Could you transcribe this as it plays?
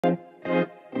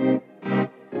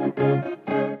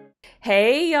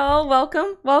Hey y'all,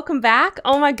 welcome back.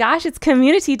 Oh my gosh, it's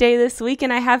community day this week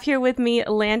and I have here with me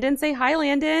Landon. Say hi,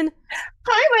 Landon.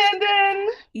 Hi,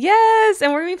 Landon. Yes,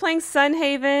 and we're gonna be playing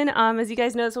Sunhaven. As you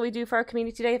guys know, that's what we do for our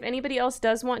community day. If anybody else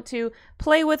does want to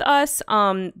play with us,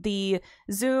 the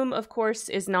Zoom, of course,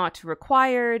 is not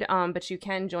required, but you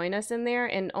can join us in there.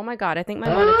 And oh my god, I think my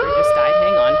monitor just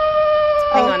died.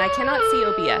 Hang on, I cannot see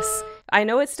OBS. I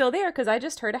know it's still there because I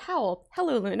just heard a howl.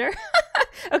 Hello, Lunar.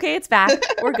 Okay, it's back.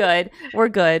 We're good. We're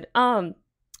good.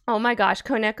 Oh my gosh,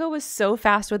 Koneko was so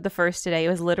fast with the first today. It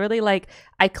was literally like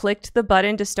I clicked the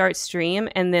button to start stream,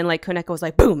 and then like Koneko was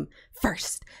like, "Boom,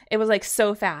 first." It was like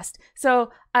so fast. So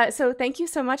thank you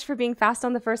so much for being fast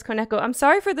on the first, Koneko. I'm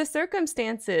sorry for the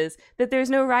circumstances that there's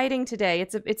no writing today.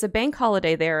 It's a bank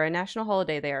holiday there, a national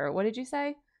holiday there. What did you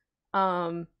say?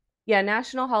 Yeah,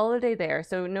 national holiday there.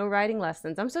 So no writing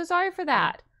lessons. I'm so sorry for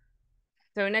that.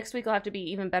 So next week will have to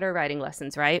be even better writing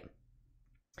lessons, right?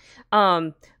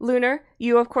 Lunar,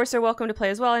 you of course are welcome to play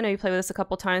as well. I know you played with us a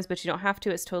couple times, but you don't have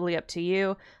to. It's totally up to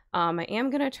you. I am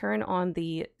gonna turn on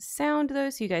the sound though,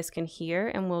 so you guys can hear,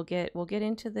 and we'll get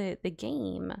into the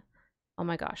game. Oh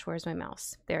my gosh, where's my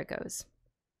mouse? There it goes.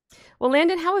 Well,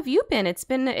 Landon, how have you been? It's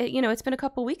been it's been a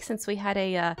couple weeks since we had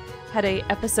a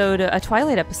episode, a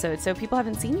Twilight episode, so people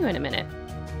haven't seen you in a minute.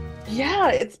 Yeah,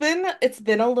 it's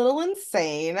been a little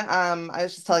insane. I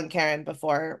was just telling Karen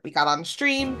before we got on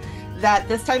stream that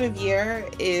this time of year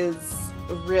is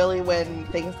really when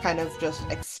things kind of just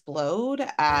explode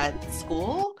at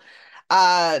school.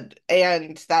 And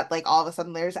that like all of a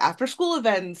sudden there's after school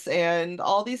events and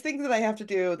all these things that I have to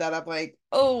do that I'm like,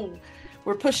 oh,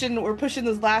 we're pushing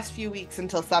those last few weeks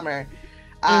until summer.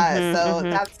 So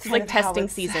that's It's kind like of how testing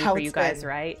it's season how for you it's guys, been.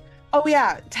 right? Oh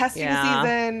yeah, testing Yeah.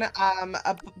 season.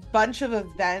 A bunch of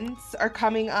events are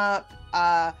coming up.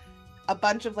 A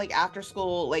bunch of like after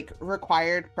school like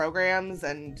required programs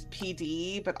and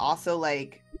PD, but also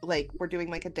like we're doing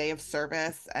like a day of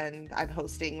service, and I'm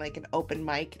hosting like an open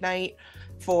mic night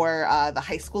for the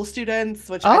high school students,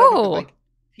 which I don't even Oh, like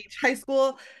teach high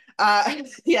school.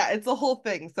 Yeah, it's a whole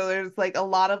thing. So there's like a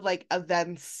lot of like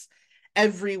events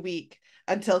every week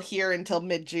until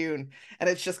mid-June, and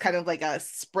it's just kind of like a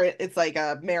sprint. It's like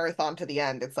a marathon to the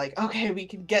end. It's like, okay, we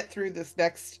can get through this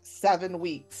next 7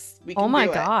 weeks. We oh can my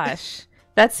do it. gosh.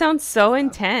 That sounds so So,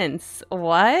 intense.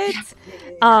 yeah, What? yeah,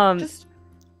 yeah, yeah. Um, Just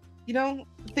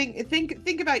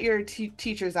think about your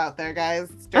teachers out there, guys,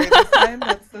 during this time.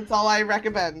 That's all I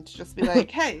recommend. Just be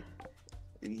like, hey,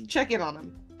 check in on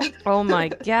them. oh my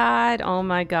God. Oh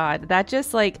my God. That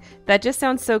just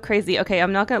sounds so crazy. Okay,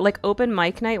 I'm not gonna like open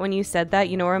mic night when you said that,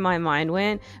 you know where my mind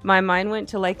went? My mind went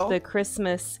to like Oh, the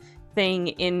Christmas thing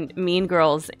in Mean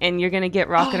Girls, and you're gonna get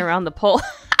rocking oh. around the pole.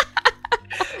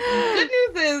 Good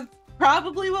news is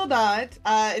probably will not.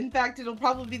 In fact, it'll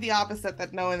probably be the opposite,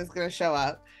 that no one is going to show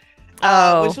up, which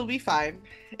Oh, will be fine.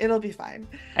 It'll be fine.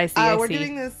 I see, I We're see.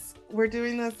 doing this. We're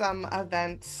doing this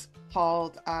event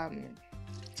called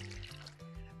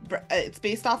it's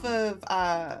based off of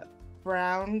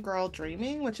Brown Girl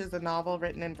Dreaming, which is a novel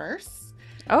written in verse.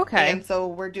 Okay. And so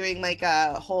we're doing like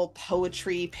a whole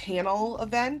poetry panel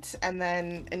event, and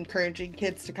then encouraging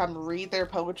kids to come read their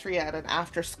poetry at an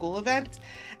after school event.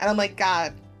 And I'm like,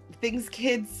 God, things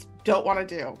kids don't want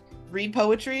to do. Read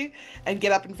poetry and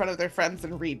get up in front of their friends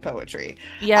and read poetry.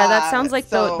 Yeah, that sounds like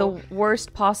So the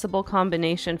worst possible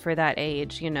combination for that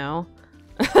age, you know?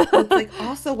 it's like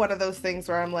also one of those things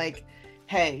where I'm like,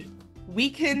 hey, we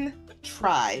can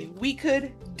try. We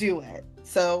could do it.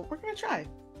 So we're gonna try.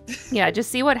 Yeah,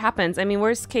 just see what happens. I mean,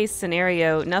 worst case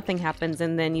scenario, nothing happens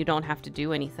and then you don't have to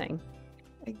do anything.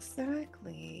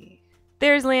 Exactly.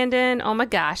 There's Landon. Oh my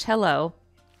gosh, hello.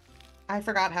 I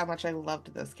forgot how much I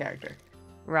loved this character.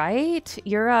 Right?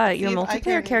 Let's Your see if I multiplayer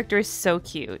can. character is so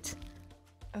cute.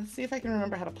 Let's see if I can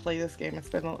remember how to play this game. It's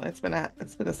been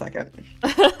a second.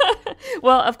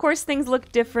 Well, of course things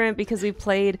look different because we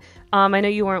played I know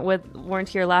you weren't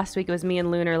here last week. It was me and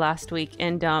Lunar last week,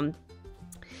 and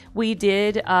we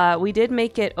did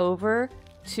make it over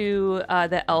to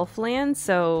the Elfland.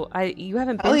 So you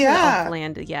haven't Oh been to the yeah.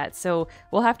 Elfland yet. So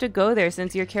we'll have to go there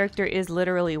since your character is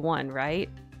literally one, right?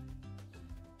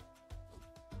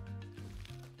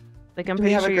 Like I'm Do we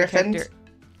pretty have sure a your griffin? character.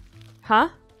 Huh?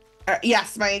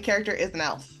 Yes, my character is an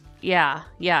elf. Yeah,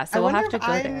 yeah. I So we'll wonder have if to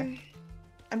go there.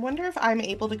 I wonder if I'm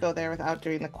able to go there without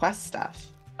doing the quest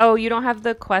stuff. Oh, you don't have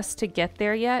the quest to get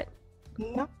there yet?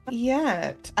 Not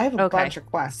yet. I have a Okay. bunch of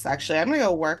quests actually. I'm gonna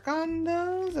go work on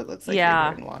those. It looks like you're Yeah.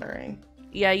 doing watering.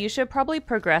 Yeah, you should probably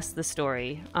progress the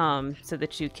story so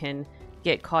that you can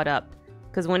get caught up.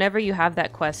 Because whenever you have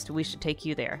that quest, we should take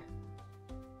you there.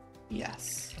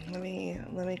 Yes. Let me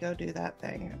go do that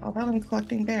thing. Although I'm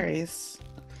collecting berries.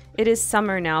 It is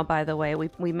summer now, by the way.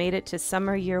 We made it to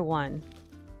summer year 1.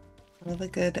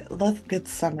 Love good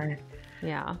summer.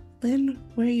 Yeah. Lynn,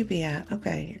 where you be at?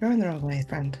 Okay, you're going the wrong way,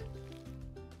 friend.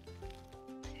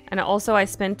 And also I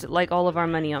spent like all of our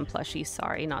money on plushies.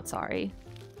 Sorry, not sorry.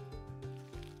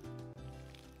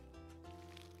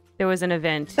 There was an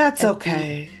event. That's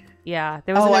okay. Yeah,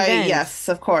 there was an event. Yes,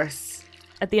 of course.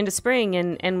 At the end of spring,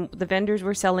 and the vendors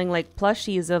were selling like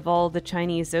plushies of all the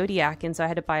Chinese zodiac, and so I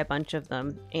had to buy a bunch of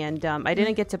them. And I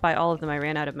didn't get to buy all of them. I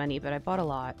ran out of money, but I bought a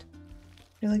lot.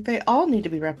 You're like, they all need to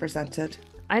be represented.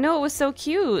 I know, it was so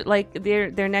cute. Like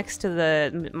they're next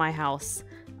to my house.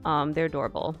 They're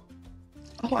adorable.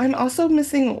 Oh, I'm also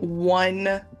missing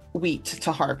 1 wheat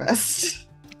to harvest.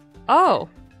 Oh.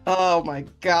 Oh my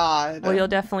god. Well, you'll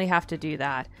definitely have to do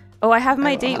that. Oh, I have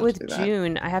my date with that.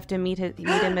 June. I have to meet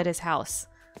him at his house.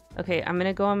 Okay, I'm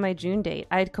gonna go on my June date.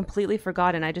 I had completely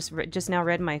forgotten. I just now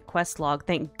read my quest log.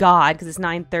 Thank God, because it's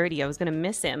 9:30. I was gonna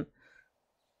miss him.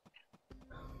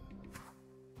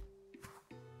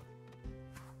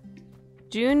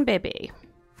 June, baby.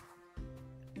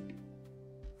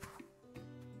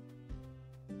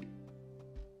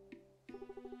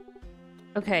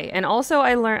 Okay, and also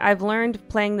I've learned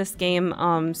playing this game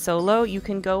solo, you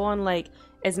can go on like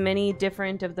as many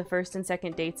different of the first and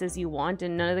second dates as you want,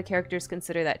 and none of the characters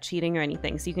consider that cheating or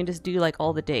anything. So you can just do like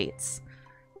all the dates.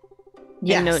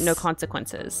 Yes. And no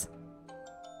consequences.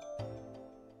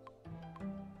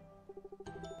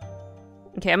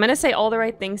 Okay, I'm gonna say all the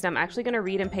right things. Now I'm actually gonna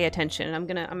read and pay attention. I'm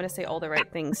gonna say all the right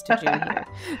things to June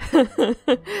here.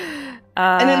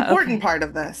 An important part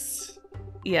of this.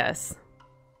 Yes.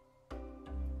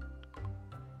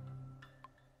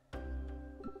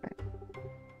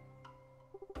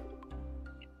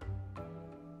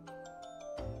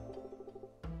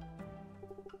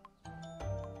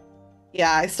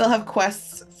 Yeah, I still have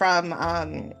quests from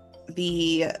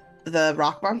the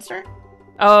rock monster.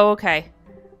 Oh, okay.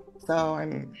 So I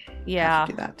have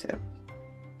to do that too.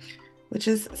 Which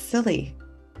is silly,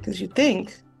 because you'd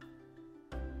think,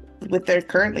 with there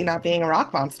currently not being a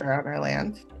rock monster on our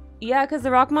land. Yeah, because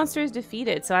the rock monster is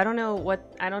defeated, so I don't know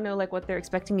what they're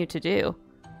expecting you to do.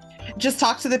 Just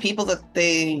talk to the people that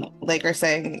they like are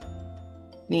saying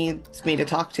needs me to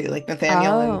talk to, like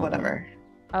Nathaniel and whatever.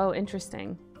 Oh,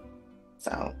 interesting.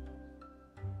 So.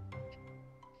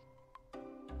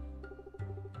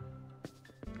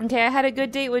 Okay, I had a good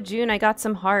date with June. I got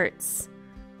some hearts.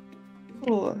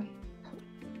 Ooh.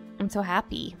 I'm so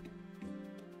happy.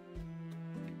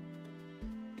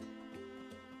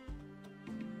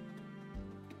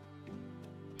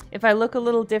 If I look a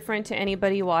little different to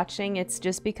anybody watching, it's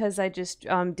just because I just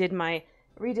redid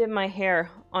my hair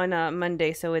on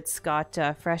Monday, so it's got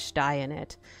fresh dye in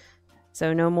it.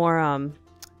 So no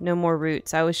more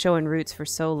roots. I was showing roots for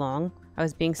so long. I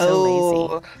was being so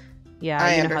lazy.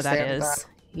 Yeah, you know how that is. That.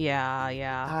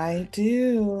 Yeah. I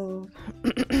do.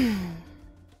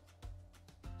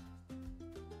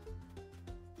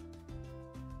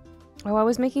 Oh, I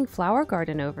was making flower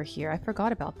garden over here. I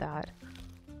forgot about that.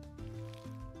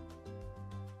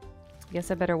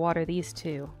 Guess I better water these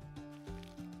too.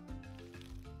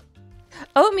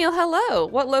 Oatmeal, hello!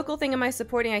 What local thing am I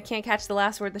supporting? I can't catch the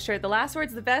last word, the shirt. The last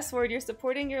word's the best word. You're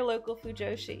supporting your local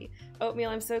Fujoshi. Oatmeal,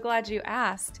 I'm so glad you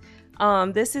asked.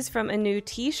 This is from a new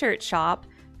t-shirt shop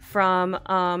from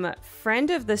friend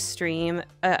of the stream,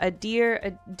 a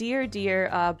dear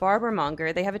barber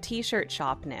monger. They have a t-shirt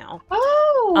shop now.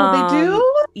 Oh, they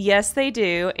do? Yes, they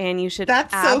do. And you should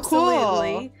so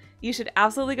cool. You should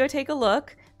absolutely go take a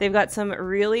look. They've got some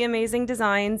really amazing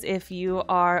designs. If you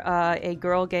are a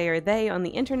girl, gay, or they on the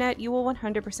internet, you will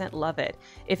 100% love it.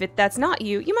 If that's not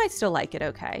you, you might still like it,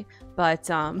 okay? But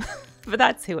but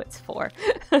that's who it's for.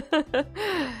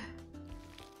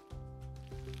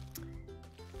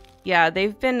 Yeah,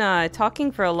 they've been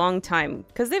talking for a long time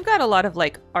because they've got a lot of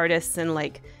like artists and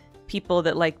like people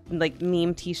that like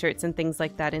meme t-shirts and things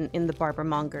like that in the barber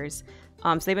mongers.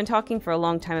 So they've been talking for a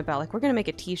long time about like, we're going to make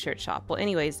a t-shirt shop. Well,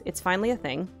 anyways, it's finally a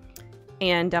thing.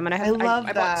 And I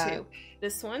bought 2.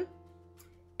 This one.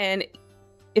 And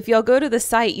if y'all go to the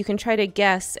site, you can try to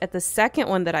guess at the second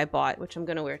one that I bought, which I'm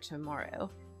going to wear tomorrow.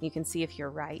 You can see if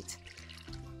you're right.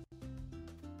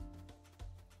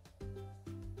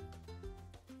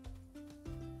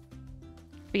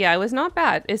 But yeah, it was not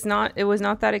bad. It was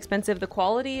not that expensive. The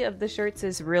quality of the shirts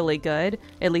is really good.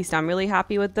 At least I'm really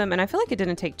happy with them. And I feel like it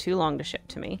didn't take too long to ship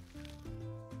to me.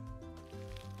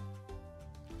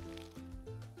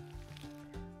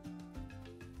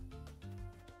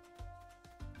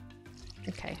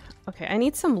 Okay, I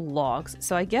need some logs.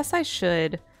 So I guess I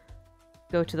should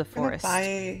go to the I'm gonna forest.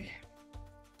 buy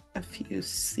a few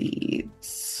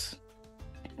seeds.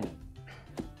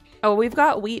 Oh, we've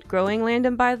got wheat growing,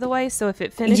 Landon, by the way, so if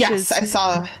it finishes... Yes, I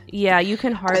saw. Yeah, you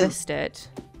can harvest it.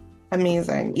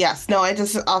 Amazing. Yes. No, I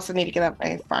just also need to get up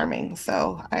my farming,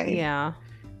 so Yeah.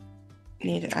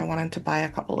 I wanted to buy a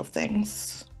couple of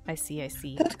things. I see.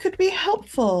 That could be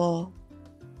helpful.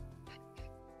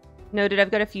 Noted,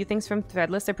 I've got a few things from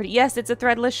Threadless. They're pretty... Yes, it's a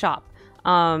Threadless shop.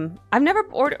 I've never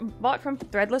bought from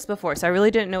Threadless before, so I really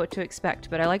didn't know what to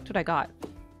expect, but I liked what I got.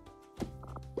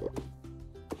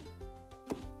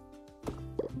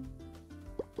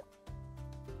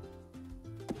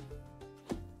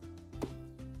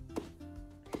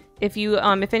 If you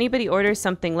if anybody orders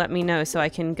something, let me know so I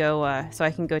can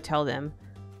go tell them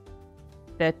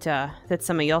that that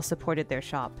some of y'all supported their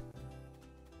shop.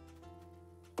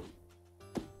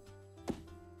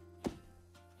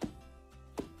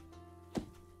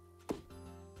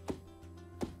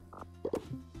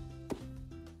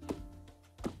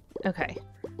 Okay.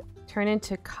 Turn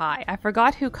into Kai. I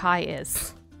forgot who Kai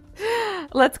is.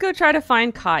 Let's go try to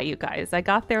find Kai, you guys. I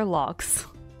got their logs.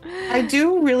 I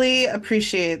do really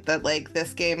appreciate that, like,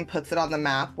 this game puts it on the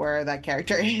map where that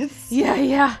character is.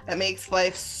 Yeah. It makes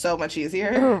life so much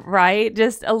easier. Right?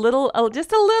 Just a little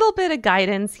bit of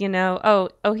guidance, you know. Oh,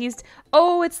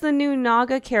 it's the new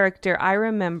Naga character. I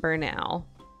remember now.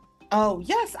 Oh,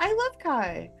 yes, I love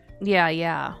Kai.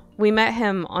 Yeah. We met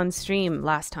him on stream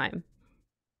last time.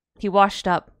 He washed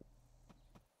up.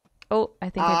 Oh, I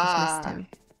think I just missed him.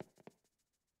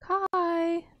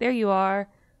 Kai, there you are.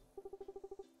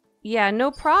 Yeah, no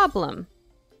problem.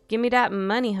 Give me that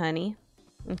money, honey.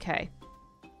 Okay.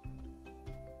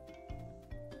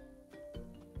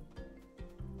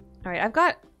 All right, I've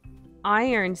got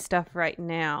iron stuff right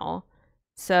now.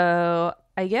 So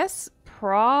I guess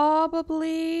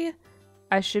probably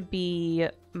I should be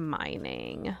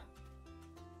mining.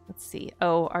 Let's see.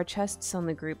 Oh, our chest's on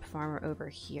the group farmer over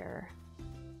here.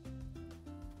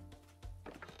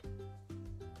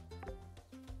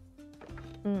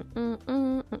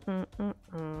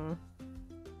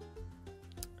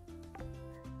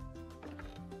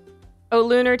 Oh,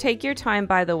 Lunar, take your time,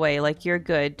 by the way. Like, you're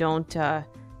good. Don't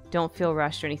feel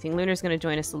rushed or anything. Lunar's gonna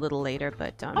join us a little later,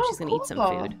 but she's gonna eat some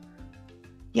food.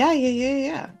 Yeah.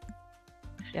 Yeah,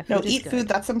 No, eat food.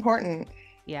 That's important.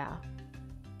 Yeah.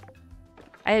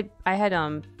 I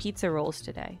had pizza rolls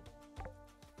today.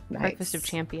 Nice. Breakfast of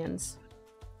Champions.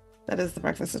 That is the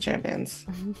Breakfast of Champions.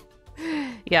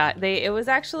 Yeah, it was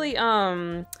actually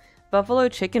buffalo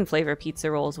chicken flavor pizza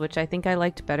rolls, which I think I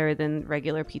liked better than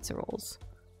regular pizza rolls.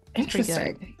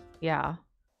 Interesting. Yeah,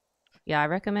 I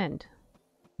recommend.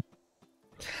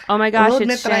 Oh my gosh,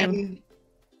 it's shame.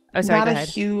 Oh, sorry, go ahead.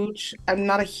 I'm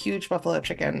not a huge buffalo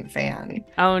chicken fan.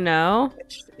 Oh no,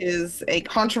 which is a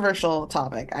controversial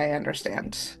topic. I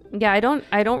understand. Yeah, I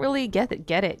don't really get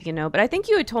it, you know. But I think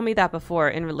you had told me that before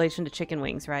in relation to chicken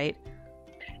wings, right?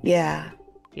 Yeah.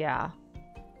 Yeah.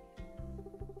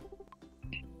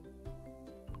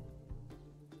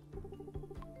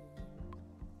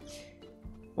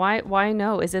 Why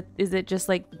no? Is it just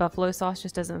like buffalo sauce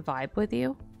just doesn't vibe with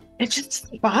you? It's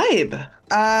just vibe.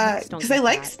 Because I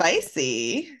like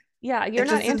spicy. Yeah, you're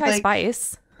not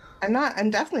anti-spice. Like, I'm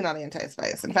definitely not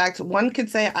anti-spice. In fact, one could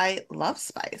say I love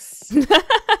spice.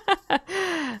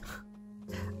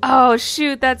 Oh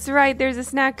shoot, that's right. There's a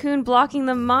Snackoon blocking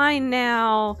the mine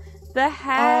now. The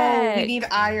heck? Oh, we need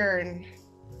iron.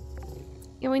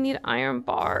 Yeah, we need iron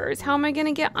bars. How am I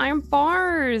gonna get iron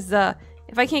bars?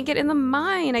 If I can't get in the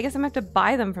mine, I guess I'm gonna have to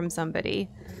buy them from somebody.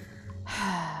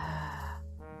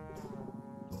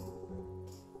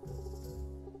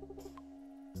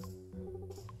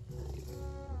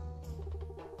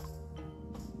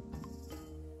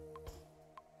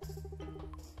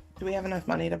 Do we have enough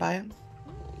money to buy it?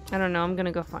 I don't know. I'm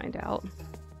gonna go find out.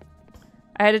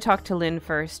 I had to talk to Lynn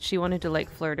first. She wanted to like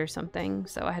flirt or something,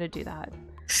 so I had to do that.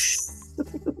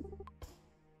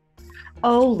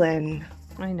 Oh, Lynn.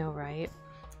 I know, right?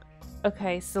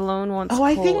 Okay, Salone wants. Oh,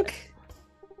 I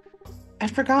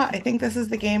forgot. I think this is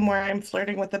the game where I'm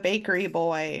flirting with the bakery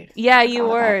boy. Yeah, you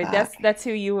were. That's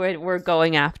who you were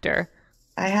going after.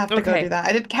 I have to go do that.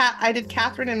 I did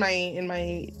Catherine in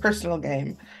my personal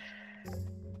game.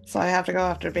 So I have to go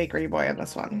after Bakery Boy on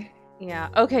this one. Yeah.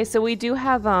 Okay. So we do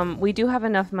have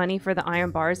enough money for the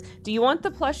iron bars. Do you want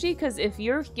the plushie? Because if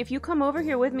you come over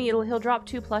here with me, he'll drop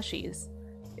 2 plushies.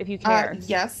 If you care.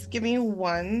 Yes. Give me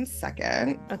 1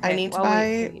 second. Okay, I need to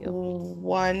buy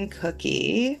 1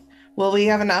 cookie. Will we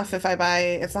have enough if I buy?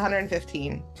 It's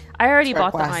 115. I already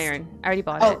bought the iron. I already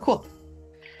bought it. Oh, cool.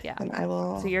 Yeah. And I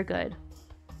will. So you're good.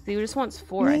 So he just wants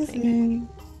 4, I think.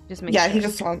 Just make Yeah, sure. he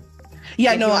just wants.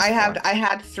 Yeah, Like no, he wants four. I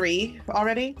had three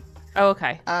already. Oh,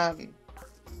 okay.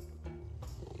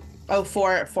 Oh,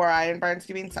 four Iron Barns,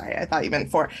 you mean? Sorry, I thought you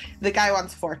meant four. The guy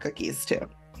wants four cookies too.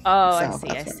 Oh, I So see.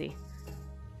 I that's what see.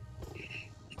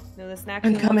 No, the snack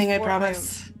I'm king wants coming, I 4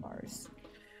 promise. Iron bars.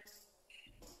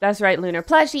 That's right, Lunar.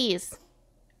 Plushies!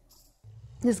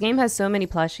 This game has so many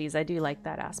plushies. I do like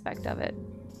that aspect of it.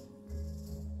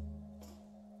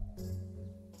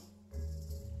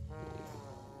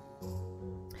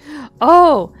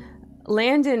 Oh!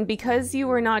 Landon, because you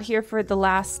were not here for the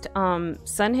last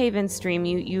Sunhaven stream,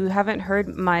 you haven't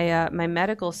heard my my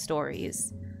medical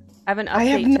stories. I have an update I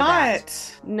have to not.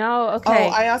 that. No, okay.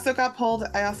 Oh, I also got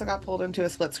pulled into a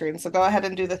split screen. So go ahead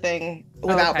and do the thing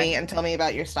without okay. me and tell me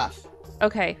about your stuff.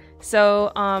 Okay,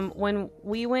 so when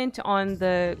we went on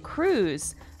the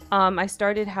cruise, I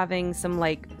started having some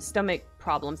like stomach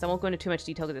problems. I won't go into too much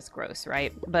detail because it's gross,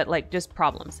 right? But like just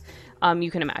problems,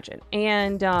 you can imagine.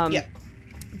 And Yeah.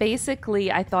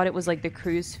 basically, I thought it was like the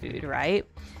cruise food, right?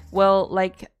 Well,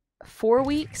 like 4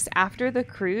 weeks after the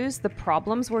cruise, the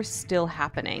problems were still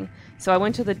happening. So I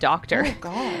went to the doctor. Oh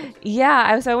God.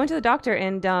 Yeah, so I went to the doctor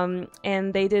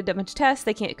and they did a bunch of tests.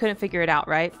 They couldn't figure it out,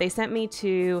 right? They sent me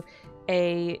to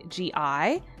a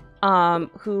GI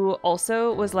who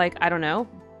also was like, I don't know,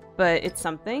 but it's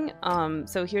something.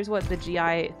 So here's what the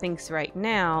GI thinks right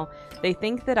now. They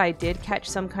think that I did catch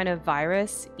some kind of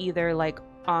virus, either like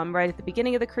right at the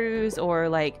beginning of the cruise or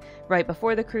like right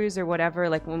before the cruise or whatever,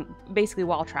 like basically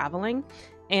while traveling.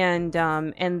 And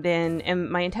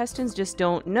my intestines just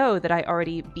don't know that I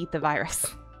already beat the virus.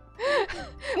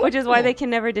 Which is why they can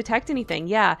never detect anything.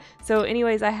 Yeah. So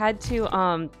anyways, I had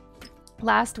to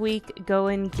last week go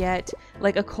and get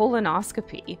like a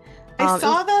colonoscopy. I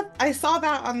saw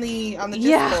that on the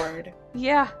Discord.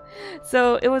 Yeah.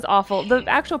 So it was awful. The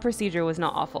actual procedure was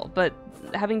not awful, but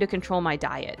having to control my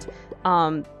diet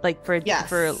like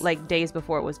for like days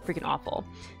before it was freaking awful.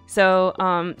 So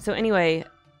anyway,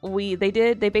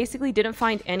 they basically didn't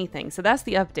find anything. So that's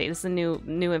the update. This is the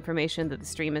new information that the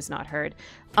stream has not heard.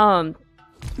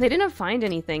 They didn't find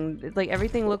anything. Like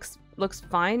everything looks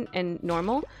fine and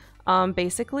normal.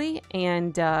 Basically,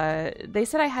 and they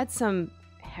said I had some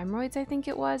hemorrhoids, I think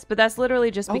it was, but that's literally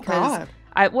just because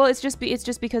it's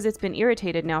just because it's been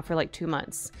irritated now for like 2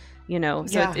 months, you know.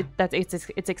 So yeah.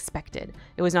 It's expected.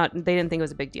 It was not. They didn't think it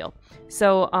was a big deal.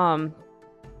 So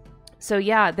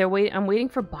yeah, I'm waiting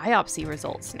for biopsy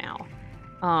results now,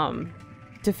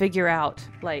 to figure out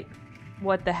like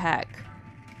what the heck,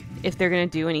 if they're gonna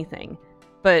do anything,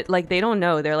 but like they don't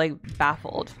know. They're like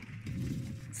baffled.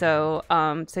 So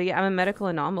yeah, I'm a medical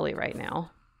anomaly right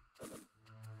now.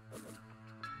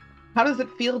 How does it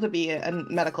feel to be a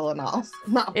medical anomaly?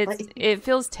 It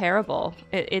feels terrible.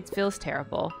 It feels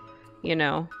terrible. You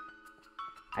know,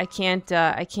 I can't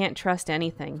trust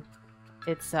anything.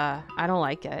 It's I don't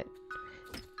like it.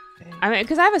 I mean,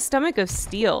 because I have a stomach of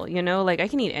steel, you know, like I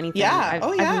can eat anything. Yeah.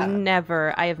 I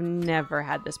have never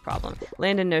had this problem.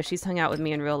 Landon knows, she's hung out with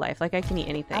me in real life. Like I can eat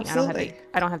anything. Absolutely.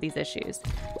 I don't have these issues.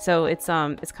 So it's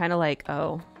kind of like,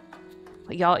 oh,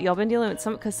 y'all been dealing with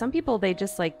because some people, they're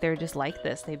just like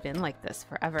this. They've been like this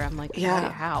forever. I'm like,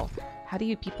 yeah. How do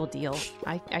you people deal?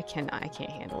 I can't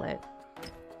handle it.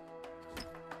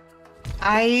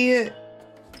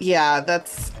 Yeah,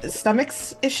 that's stomach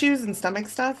issues and stomach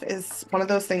stuff is one of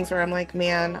those things where I'm like,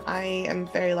 man, I am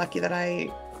very lucky that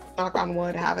I, knock on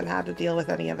wood, haven't had to deal with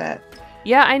any of it.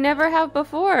 Yeah, I never have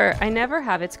before. I never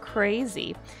have. It's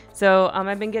crazy. So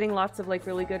I've been getting lots of like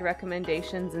really good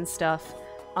recommendations and stuff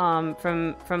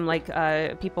from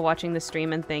like people watching the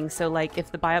stream and things. So like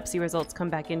if the biopsy results come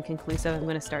back inconclusive, I'm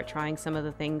going to start trying some of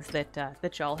the things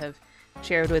that y'all have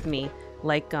shared with me.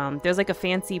 Like there's like a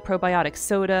fancy probiotic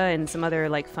soda and some other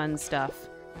like fun stuff.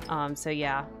 So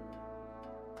yeah,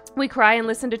 we cry and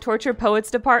listen to Tortured Poets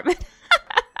Department.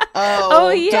 Oh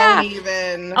yeah, don't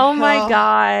even. Oh my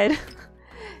god.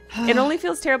 It only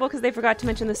feels terrible because they forgot to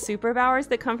mention the superpowers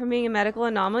that come from being a medical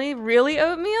anomaly. Really,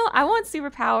 Oatmeal? I want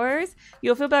superpowers.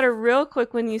 You'll feel better real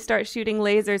quick when you start shooting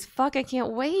lasers. Fuck, I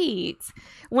can't wait.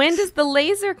 When does the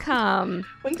laser come?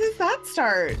 When does that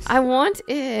start? I want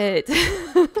it.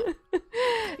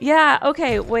 Yeah,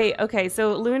 okay, wait, okay,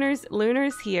 so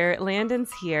Lunar's here,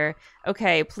 Landon's here.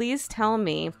 Okay, please tell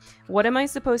me, what am I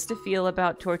supposed to feel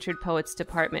about Tortured Poets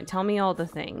Department? Tell me all the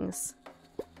things.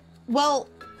 Well,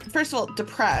 first of all,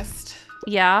 depressed.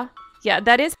 Yeah,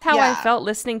 that is how I felt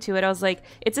listening to it. I was like,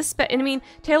 and I mean,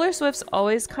 Taylor Swift's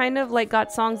always kind of like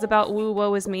got songs about woo,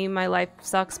 woe is me, my life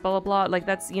sucks, blah, blah, blah. Like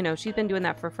that's, you know, she's been doing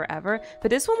that for forever.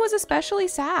 But this one was especially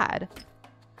sad.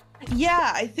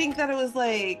 Yeah, I think that it was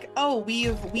like, oh, we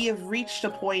have reached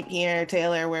a point here,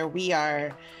 Taylor, where we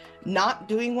are not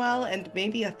doing well, and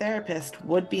maybe a therapist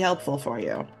would be helpful for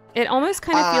you. It almost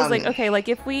kind of feels like, Um, okay, like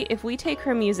if we take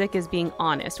her music as being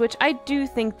honest, which I do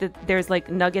think that there's like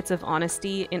nuggets of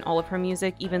honesty in all of her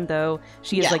music, even though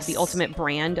she is like the yes. ultimate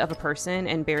brand of a person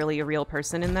and barely a real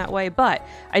person in that way. But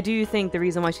I do think the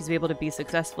reason why she's able to be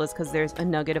successful is because there's a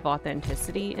nugget of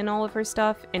authenticity in all of her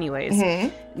stuff. Anyways,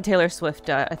 Hmm. Taylor Swift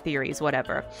theories,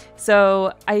 whatever.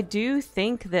 So I do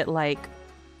think that like,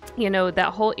 you know,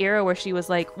 that whole era where she was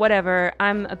like, whatever,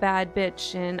 I'm a bad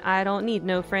bitch and I don't need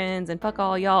no friends and fuck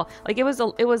all y'all, like it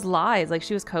was lies, like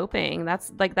she was coping.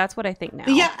 That's what I think now.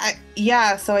 Yeah,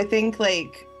 yeah. So I think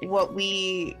like what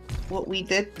we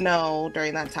did know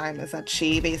during that time is that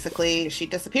she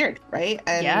disappeared, right?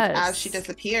 And as she Yes.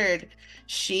 disappeared,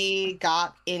 she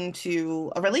got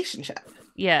into a relationship.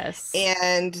 Yes.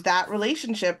 And that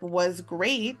relationship was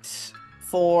great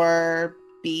for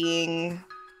being,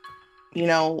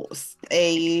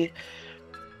 a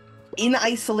in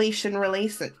isolation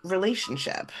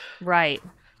relationship. Right.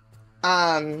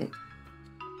 Um,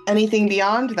 Anything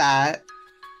beyond that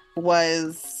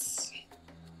was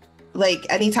like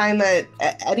anytime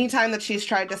that she's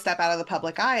tried to step out of the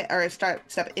public eye or step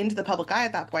into the public eye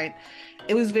at that point,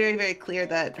 it was very, very clear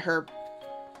that her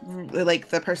like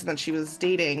the person that she was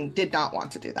dating did not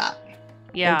want to do that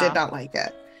and did Yeah. not like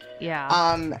it.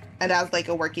 Yeah. And as like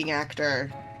a working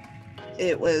actor,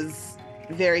 it was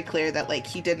very clear that like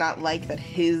he did not like that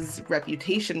his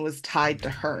reputation was tied to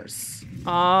hers.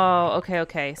 Oh,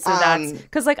 okay. So that's Um,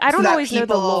 because like I so don't that always know the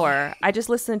people, lore. I just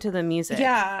listen to the music.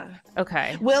 yeah.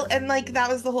 Okay. Well, and like that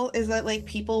was the whole is that like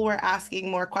people were asking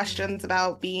more questions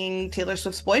about being Taylor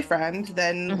Swift's boyfriend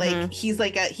than Mm-hmm. like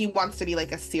he wants to be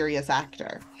like a serious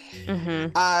actor.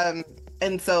 Mm-hmm. Um,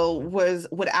 and so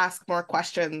would ask more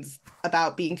questions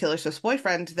about being Taylor Swift's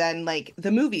boyfriend than like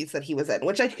the movies that he was in,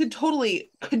 which I could totally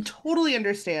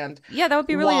understand Yeah, that would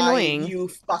be really why annoying. you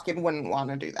fucking wouldn't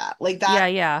want to do that. Like Yeah,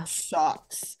 that yeah.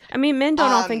 sucks. I mean, men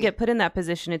don't often Um, get put in that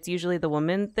position. It's usually the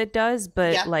woman that does,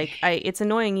 but yeah, like it's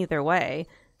annoying either way.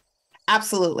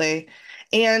 absolutely.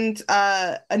 And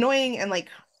annoying and like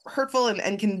hurtful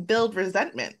and can build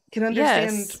resentment. Can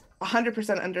understand Yes.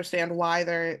 100% understand why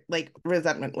their like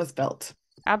resentment was built.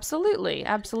 Absolutely.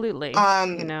 Absolutely. You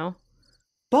Um, know.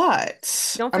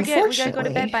 but Don't forget, we got to go to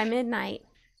bed unfortunately, by midnight.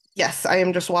 yes, I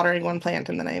am just watering one plant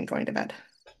and then I am going to bed.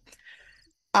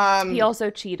 He Um, also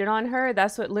cheated on her.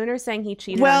 That's what Lunar's saying, he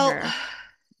cheated on well, her.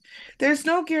 there's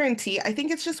no guarantee. I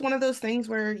think it's just one of those things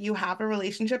where you have a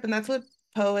relationship, and that's what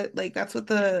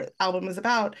the album is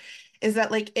about, is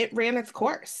that like it ran its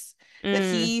course. That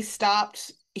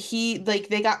Mm.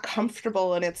 they got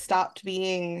comfortable and it stopped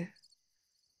being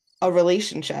a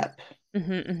relationship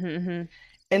Mm-hmm, mm-hmm, mm-hmm.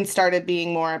 and started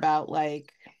being more about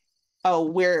like, oh,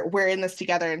 we're in this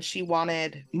together, and she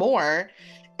wanted more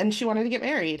and she wanted to get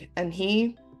married and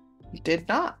he did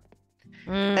not.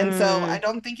 And so I Mm.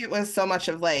 don't think it was so much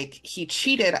of like he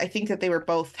cheated. I think that they were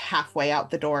both halfway out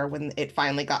the door when it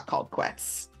finally got called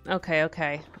quits.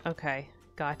 Okay.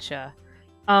 Gotcha.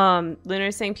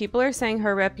 Lunar's saying people are saying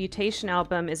her Reputation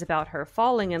album is about her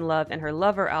falling in love, and her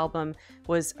Lover album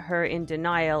was her in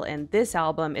denial, and this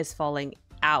album is falling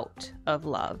out of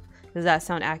love. Does that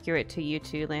sound accurate to you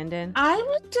too, Landon? I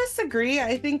would disagree.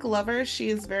 I think Lover, she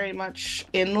is very much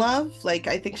in love. Like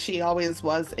I think she always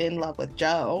was in love with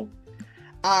Joe.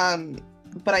 Um,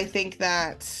 but I think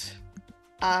that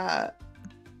uh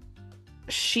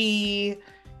she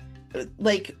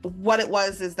like what it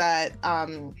was is that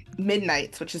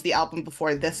Midnights, which is the album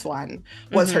before this one,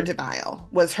 was her Mm-hmm. denial,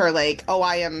 was her like, oh,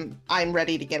 I'm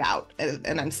ready to get out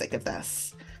and I'm sick of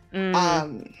this. Mm.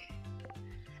 um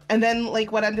and then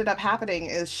like what ended up happening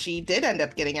is she did end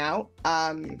up getting out,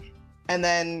 and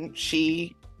then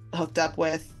she hooked up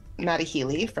with Maddie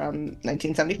Healy from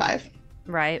 1975.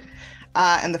 Right.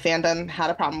 And the fandom had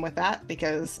a problem with that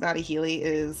because Maddie Healy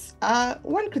is,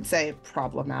 one could say,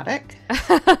 problematic.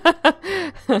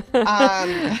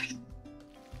 Um,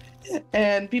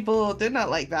 and people did not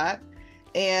like that.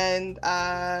 And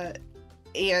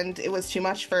it was too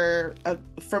much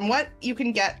from what you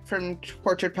can get from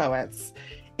Tortured Poets,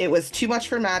 it was too much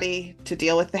for Maddie to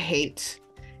deal with the hate,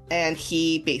 and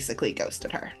he basically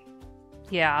ghosted her.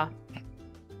 Yeah.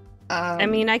 I Um,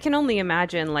 mean, I can only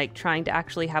imagine like trying to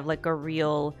actually have like a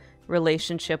real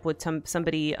relationship with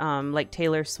somebody like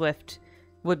Taylor Swift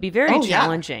would be very oh yeah,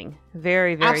 challenging.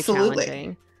 Very, very absolutely.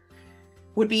 challenging.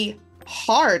 Would be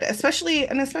hard, especially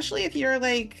if you're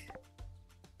like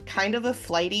kind of a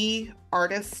flighty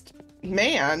artist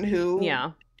man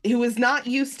Yeah. who is not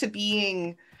used to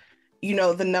being,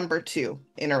 the number two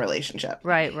in a relationship.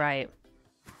 Right.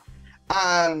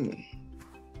 Um,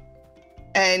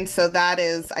 And so that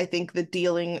is, I think, the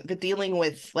dealing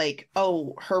with like,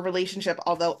 oh, her relationship,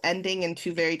 although ending in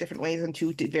two very different ways in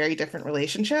very different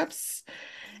relationships,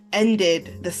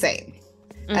 ended the same.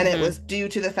 And it Mm-hmm. was due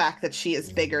to the fact that she is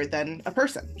bigger than a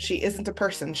person. She isn't a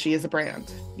person, she is a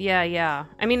brand. Yeah, yeah.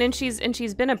 I mean, and she's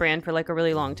been a brand for like a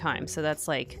really long time, so that's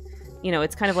like,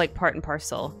 it's kind of like part and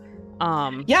parcel.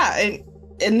 Yeah,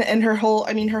 and in her whole,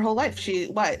 I mean, her whole life, she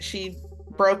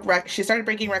started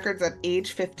breaking records at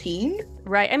age 15.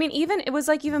 Right. I mean, even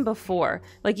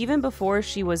before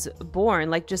she was born,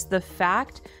 like just the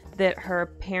fact that her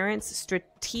parents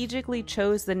strategically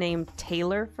chose the name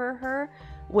Taylor for her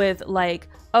with like,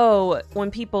 oh, when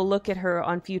people look at her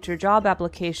on future job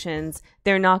applications,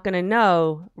 they're not going to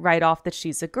know right off that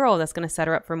she's a girl. That's going to set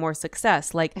her up for more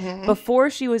success. Like Hmm. before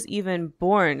she was even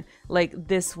born, like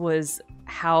this was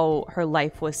how her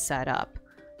life was set up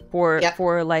for Yep.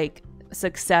 like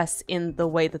success in the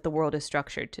way that the world is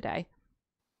structured today.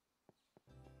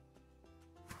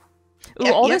 Ooh,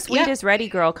 Yep, all yep, this wheat yep. is ready,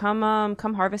 girl. Come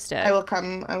harvest it. I will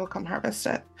come harvest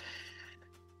it.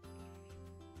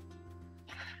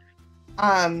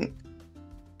 Um,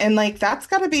 and like that's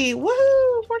gotta be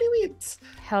woohoo, 40 weeks.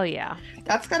 Hell yeah.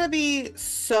 That's gotta be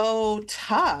so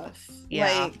tough. Yeah.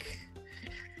 Like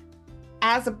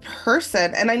as a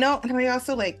person, and I know, and I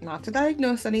also like not to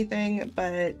diagnose anything,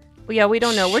 but Well, yeah, we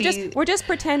don't know. she We're just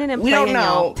pretending and we don't playing,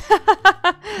 know.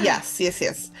 y'all. Yes, yes,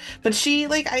 yes. But she,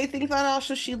 like, I think that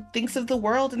also she thinks of the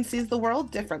world and sees the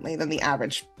world differently than the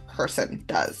average person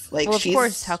does. Like Well, of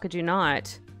course. How she's, could you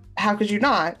not? how could you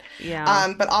not?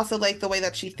 Yeah. But also like the way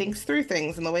that she thinks through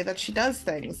things and the way that she does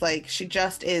things. Like she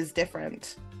just is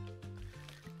different.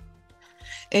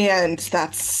 And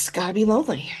that's gotta be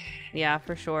lonely. Yeah,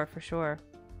 for sure. For sure.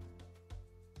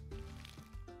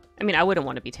 I mean, I wouldn't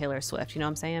want to be Taylor Swift. You know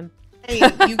what I'm saying?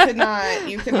 Hey, you could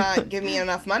not give me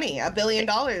enough money. $1 billion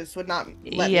would not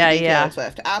let me Yeah, be yeah. Taylor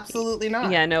Swift. Absolutely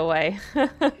not. Yeah, no way.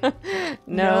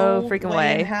 No No freaking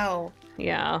way in way. hell.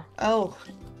 Yeah. Oh.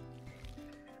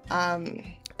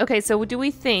 Um, Okay, so do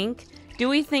we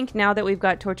think now that we've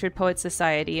got Tortured Poet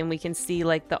Society and we can see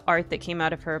like the art that came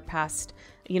out of her past,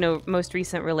 most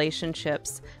recent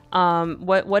relationships,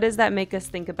 what does that make us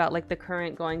think about like the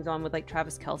current goings on with like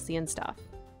Travis Kelce and stuff?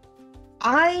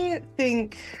 I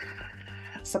think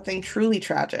something truly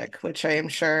tragic, which I am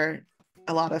sure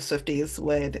a lot of Swifties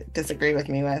would disagree with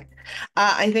me with.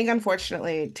 I think,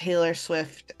 unfortunately, Taylor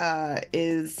Swift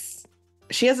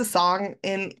she has a song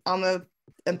on the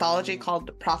anthology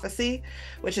called Prophecy,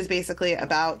 which is basically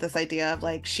about this idea of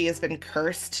like she has been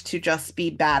cursed to just be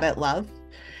bad at love.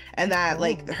 And that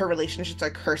like Oh. her relationships are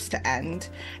cursed to end,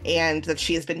 and that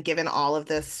she has been given all of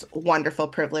this wonderful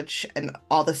privilege and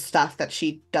all the stuff that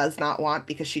she does not want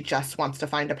because she just wants to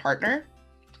find a partner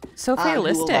So who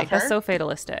will love fatalistic. That's her. so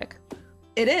fatalistic.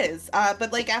 It is,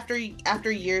 but like after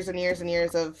years and years and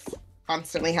years of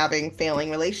constantly having failing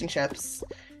relationships,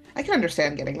 I can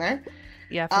understand getting there.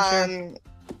 Yeah, for sure. Um,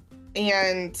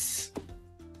 and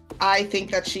I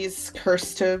think that she's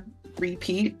cursed to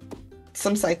repeat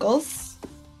some cycles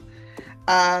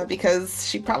because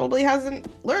she probably hasn't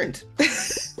learned.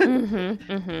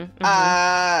 Mm-hmm. Mm-hmm. Mm-hmm.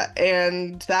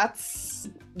 And that's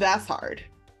hard,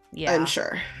 Yeah. I'm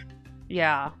sure.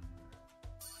 Yeah.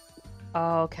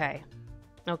 Okay.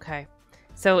 Okay.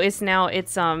 So it's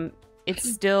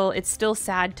still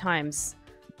sad times.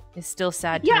 It's still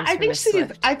sad Yeah, times for Miss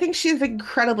Swift. I think she's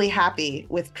incredibly happy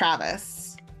with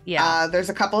Travis. Yeah. There's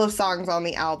a couple of songs on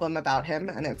the album about him,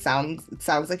 and it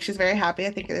sounds like she's very happy.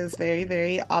 I think it is very,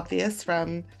 very obvious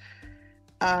from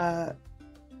uh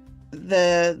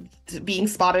the being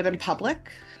spotted in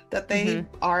public that they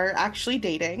Mm-hmm. are actually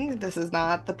dating. This is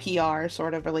not the PR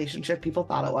sort of relationship people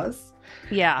thought it was.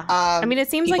 Yeah. I mean, it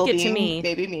seems like People it to being me.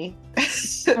 maybe me.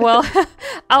 Well,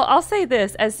 I'll say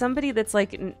this as somebody that's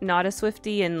like not a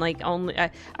Swiftie and like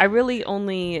I really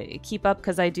only keep up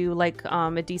because I do like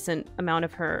a decent amount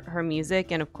of her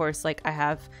music, and of course like I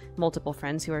have multiple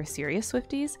friends who are serious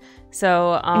Swifties.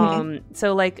 So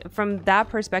so like from that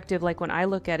perspective, like when I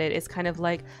look at it, it's kind of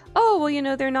like, oh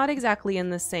well, they're not exactly in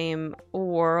the same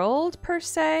world per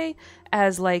se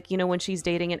as like when she's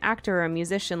dating an actor or a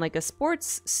musician. Like a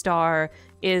sports star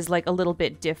is like a little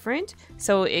bit different,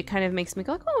 so it kind of makes me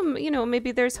go like, oh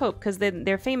maybe there's hope because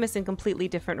they're famous in completely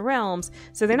different realms,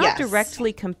 so they're not Yes.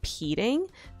 directly competing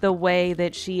the way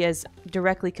that she has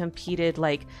directly competed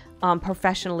like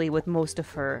professionally with most of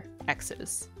her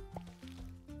exes.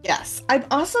 Yes. I'm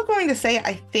also going to say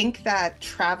I think that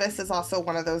Travis is also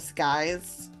one of those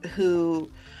guys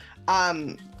who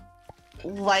um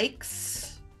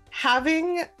likes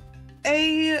having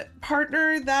a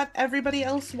partner that everybody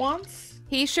else wants.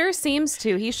 He sure seems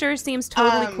to. He sure seems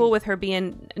totally cool with her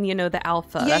being, you know, the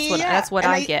alpha. That's what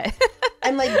I get.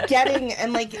 And like getting,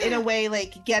 and like in a way,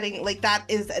 like getting, like that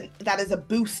is a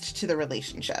boost to the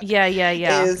relationship. Yeah.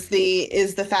 Is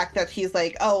the fact that he's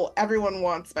like, oh, everyone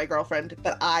wants my girlfriend,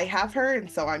 but I have her, and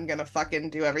so I'm gonna fucking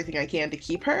do everything I can to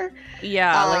keep her.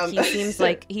 Yeah,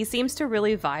 like he seems to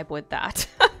really vibe with that.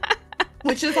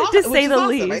 Which is awesome. To say the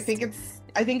least.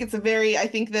 I think it's a very, I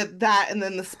think that and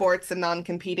then the sports and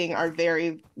non-competing are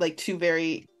very, like, two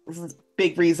very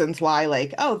big reasons why,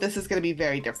 like, oh, this is going to be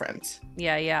very different.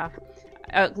 Yeah.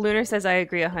 Lunar says I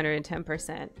agree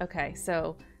 110%.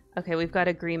 Okay, we've got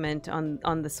agreement on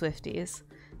the Swifties.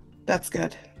 That's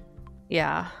good.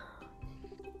 Yeah.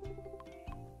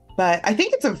 But I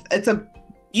think it's a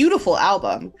beautiful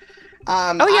album.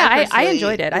 I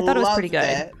enjoyed it. I thought it was pretty good.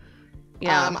 It.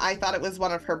 Yeah. I thought it was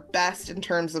one of her best in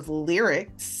terms of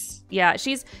lyrics. Yeah,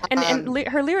 she's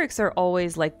her lyrics are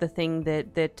always like the thing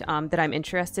that I'm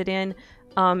interested in.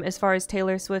 As far as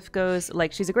Taylor Swift goes,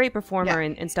 like she's a great performer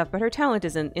and stuff, but her talent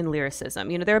is in lyricism.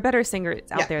 You know, there are better singers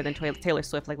out there than Taylor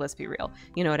Swift. Like, let's be real.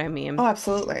 You know what I mean? Oh,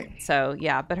 absolutely. So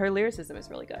yeah, but her lyricism is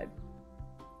really good.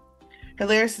 Her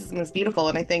lyricism is beautiful,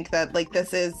 and I think that like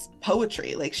this is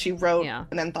poetry. Like she wrote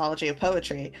an anthology of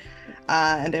poetry,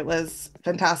 and it was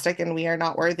fantastic. And we are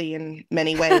not worthy in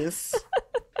many ways,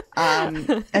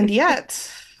 and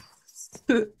yet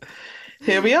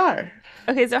here we are.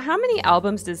 Okay, so how many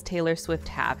albums does Taylor Swift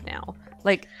have now?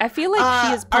 Like, I feel like she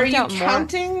has pumped out more.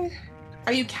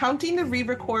 Are you counting the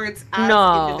re-records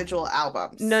as individual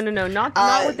albums? No, not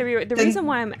with the re-records. The reason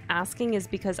why I'm asking is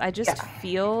because I just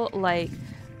feel like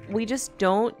we just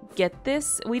don't get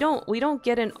this. We don't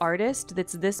get an artist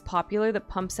that's this popular that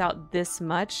pumps out this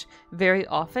much very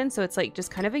often. So it's like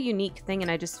just kind of a unique thing, and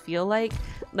I just feel like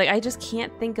I just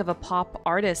can't think of a pop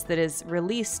artist that has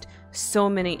released so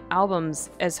many albums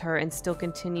as her and still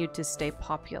continued to stay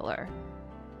popular.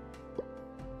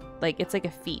 Like it's like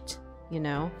a feat, you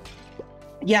know?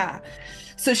 Yeah.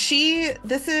 So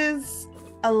this is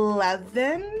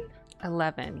 11.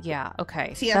 11, yeah.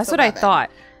 Okay. TS That's 11. What I thought.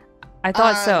 I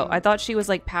thought so. I thought she was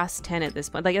like past 10 at this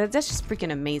point. Like that's just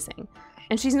freaking amazing.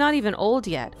 And she's not even old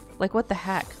yet. Like what the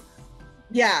heck?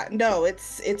 Yeah, no,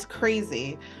 it's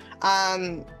crazy.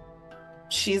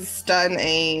 She's done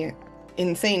a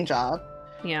insane job.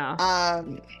 Yeah.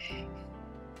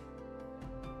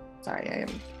 Sorry, I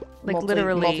am like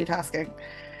literally multitasking.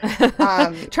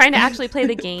 Trying to actually play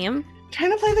the game.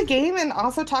 Trying to play the game and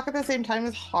also talk at the same time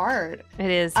is hard.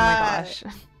 It is. Oh my gosh.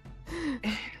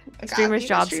 Streamers'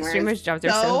 jobs are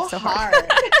so hard.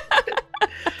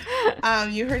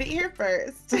 You heard it here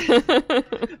first.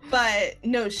 But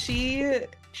no, she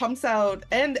pumps out,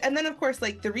 and then of course,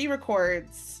 like the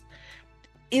re-records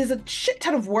is a shit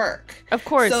ton of work. Of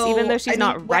course, so, even though she's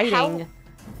not writing,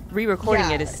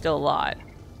 re-recording it is still a lot.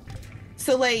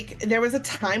 So like there was a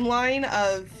timeline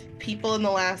of people in the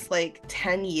last like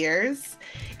 10 years.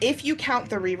 If you count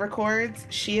the re-records,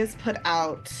 she has put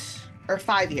out, or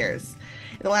 5 years.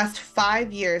 In the last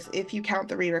 5 years, if you count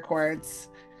the re-records,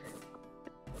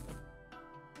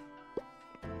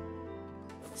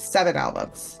 7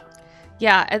 albums.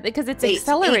 Yeah, because it's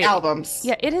accelerated. 8 albums.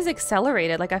 Yeah, it has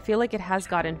accelerated. Like I feel like it has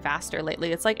gotten faster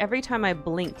lately. It's like every time I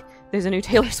blink, there's a new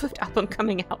Taylor Swift album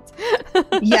coming out.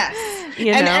 Yes,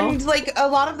 you know? And like a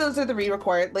lot of those are the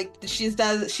re-record. Like she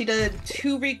did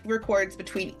 2 re-records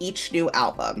between each new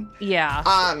album. Yeah.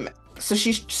 So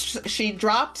she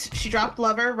dropped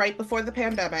Lover right before the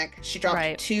pandemic. She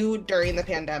dropped 2 during the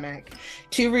pandemic.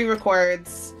 2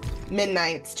 re-records,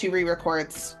 Midnights. 2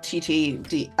 re-records,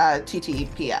 TTPS.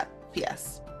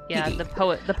 Yeah, PD. the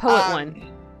poet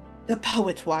one. The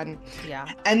poet one. Yeah.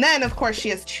 And then of course she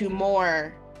has 2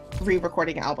 more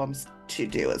re-recording albums to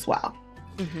do as well.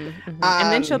 And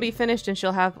then she'll be finished and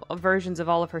she'll have versions of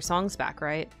all of her songs back,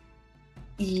 right?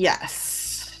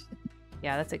 Yes.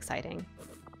 Yeah, that's exciting.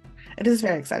 It is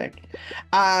very exciting.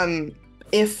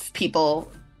 If people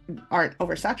aren't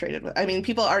oversaturated with, I mean,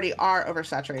 people already are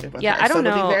oversaturated with her. I don't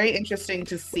know. So it'll be very interesting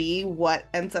to see what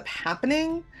ends up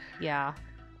happening. Yeah.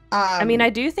 I mean, I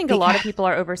do think a lot of people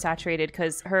are oversaturated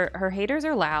because her haters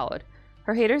are loud.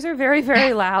 Her haters are very,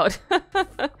 very loud.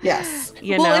 Yes.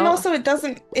 You know? And also it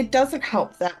doesn't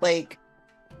help that like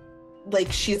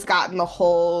she's gotten the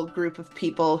whole group of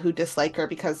people who dislike her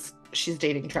because she's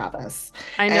dating Travis.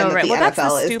 I know, right? Well, that's the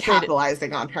stupid. is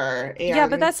capitalizing on her. And... Yeah,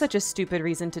 but that's such a stupid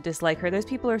reason to dislike her. Those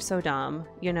people are so dumb,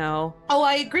 you know? Oh,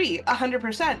 I agree,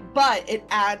 100%. But it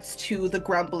adds to the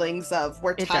grumblings of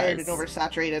we're tired and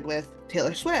oversaturated with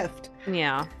Taylor Swift.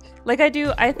 Yeah. Like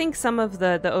I think some of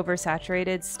the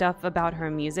oversaturated stuff about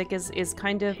her music is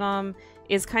kind of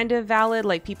valid.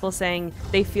 Like people saying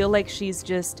they feel like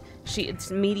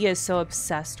media is so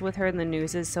obsessed with her and the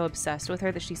news is so obsessed with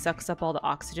her that she sucks up all the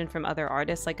oxygen from other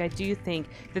artists. Like I do think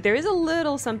that there is a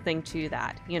little something to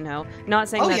that, you know. Not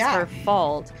saying that's her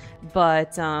fault,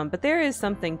 but there is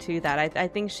something to that. I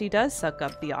think she does suck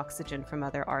up the oxygen from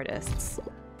other artists.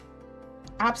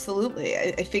 Absolutely.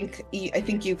 I think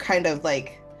you kind of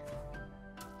like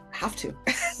have to.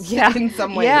 Yeah. In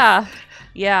some ways.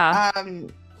 Yeah.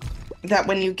 That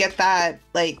when you get that,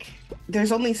 like,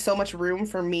 there's only so much room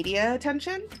for media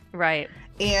attention. Right.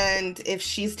 And if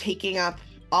she's taking up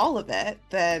all of it,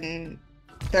 then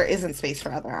there isn't space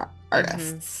for other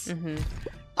artists.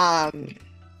 Mm-hmm.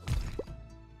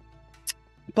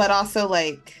 But also,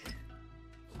 like,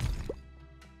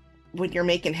 when you're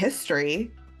making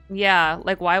history. Yeah,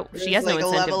 like why she has no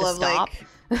incentive to stop.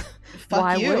 Like,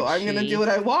 fuck you, I'm gonna do what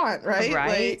I want, right?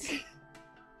 Right. Like,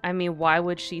 I mean, why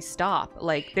would she stop?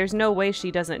 Like, there's no way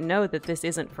she doesn't know that this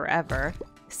isn't forever.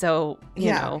 So,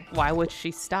 you know, why would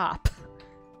she stop?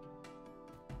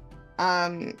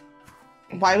 Why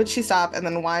would she stop? And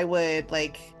then why would,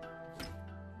 like,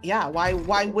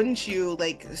 why wouldn't you,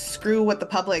 like, screw what the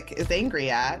public is angry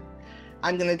at?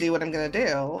 I'm gonna do what I'm gonna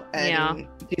do and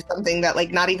do something that,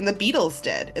 like, not even the Beatles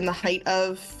did in the height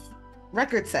of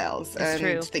record sales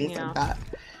and things like that.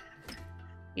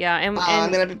 Yeah,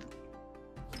 and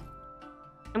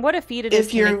and what a feat it is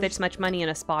to make this much money in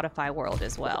a Spotify world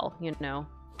as well, you know?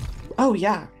 Oh,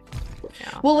 yeah.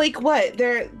 Well, like, what?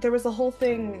 There was a whole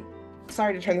thing...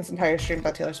 Sorry to turn this entire stream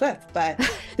about Taylor Swift, but...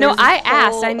 No, I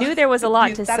asked. I knew there was a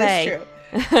lot to say. That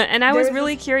is true. And I was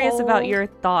really curious about your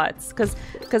thoughts,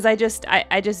 because I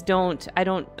just don't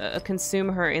consume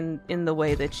her in the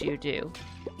way that you do.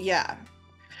 Yeah.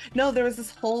 No, there was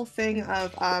this whole thing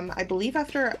of, I believe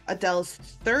after Adele's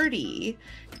 30,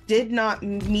 did not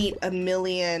meet a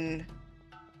million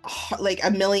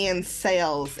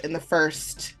sales in the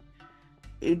first,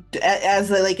 as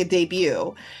like a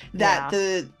debut, that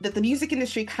the music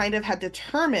industry kind of had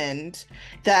determined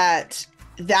that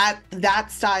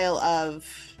style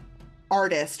of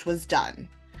artist was done.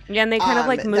 Yeah, and they kind of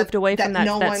like moved away from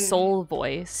that soul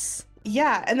voice.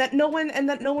 Yeah, and that no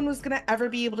one was gonna ever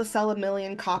be able to sell 1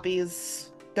 million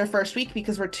copies their first week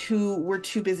because we're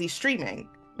too busy streaming.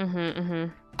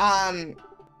 And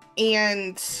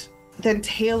then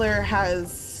Taylor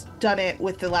has done it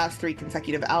with the last 3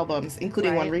 consecutive albums,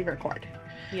 including one re-record.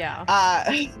 Yeah.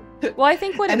 Well, I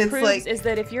think what it proves is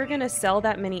that if you're gonna sell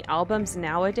that many albums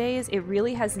nowadays, it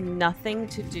really has nothing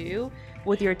to do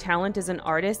with your talent as an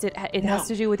artist. It has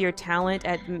to do with your talent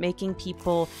at making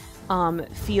people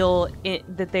feel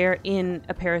that they're in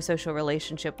a parasocial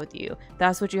relationship with you.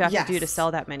 That's what you have to do to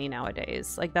sell that many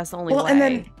nowadays. Like, that's the only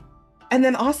way. And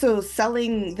then also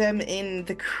selling them in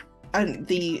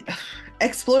the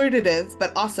exploitative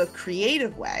but also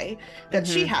creative way that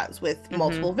she has, with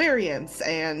multiple variants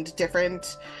and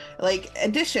different like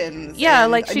additions. Yeah,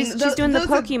 and, like she's doing the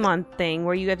Pokemon thing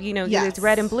where you have, it's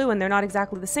red and blue and they're not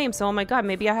exactly the same. So, oh my god,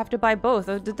 maybe I have to buy both.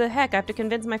 Oh, the heck, I have to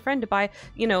convince my friend to buy,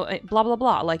 blah blah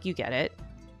blah. Like, you get it.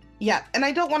 Yeah, and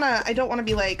I don't want to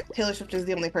be like Taylor Swift is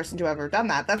the only person to ever done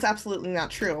that. That's absolutely not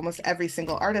true. Almost every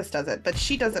single artist does it, but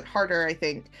she does it harder, I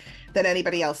think, than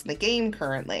anybody else in the game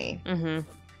currently.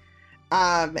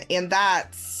 And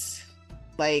that's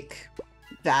like,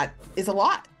 that is a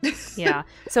lot. Yeah.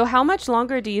 So how much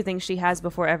longer do you think she has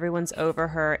before everyone's over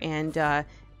her and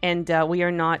we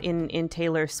are not in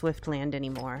Taylor Swift land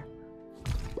anymore?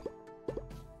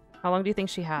 How long do you think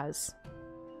she has?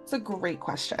 It's a great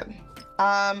question.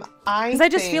 I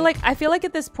feel like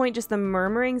at this point, just the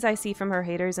murmurings I see from her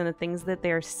haters and the things that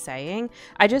they're saying,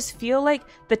 I just feel like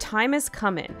the time is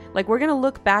coming. Like, we're gonna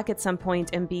look back at some point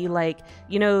and be like,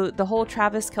 the whole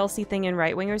Travis Kelce thing and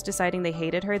right wingers deciding they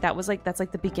hated her. That's like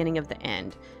the beginning of the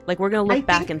end. Like, we're gonna look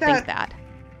back and think that.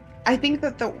 I think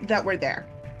that we're there.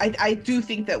 I do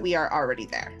think that we are already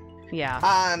there. Yeah.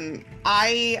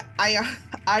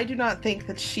 I do not think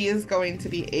that she is going to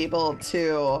be able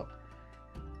to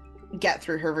get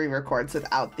through her re-records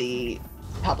without the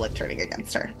public turning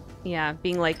against her. Yeah,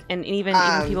 being like, and even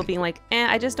people being like,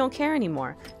 I just don't care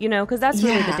anymore. Because that's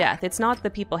really the death. It's not the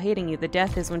people hating you. The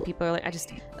death is when people are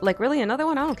like, really, another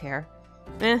one? I don't care.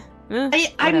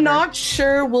 I'm not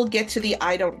sure we'll get to the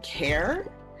I don't care.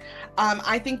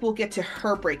 I think we'll get to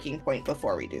her breaking point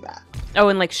before we do that. Oh,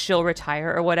 and like she'll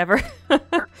retire or whatever.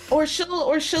 or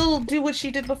she'll do what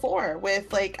she did before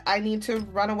with like, I need to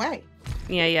run away.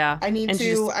 Yeah. I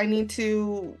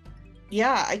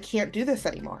can't do this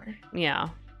anymore. Yeah.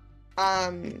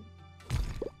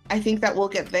 I think that we'll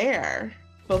get there.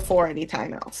 before any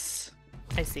time else.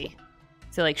 I see.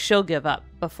 So like she'll give up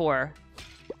before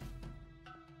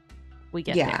we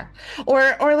get there.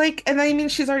 Or like, and I mean,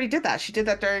 she's already did that. She did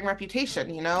that during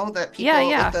Reputation, you know, that people,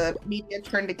 like, the media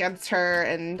turned against her,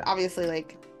 and obviously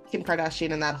like Kim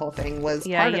Kardashian and that whole thing was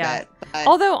part of it. But...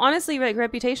 although honestly, like,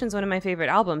 Reputation's one of my favorite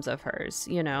albums of hers,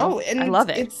 you know. Oh, and I love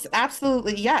it. It's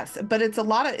absolutely, yes, but it's a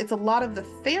lot of the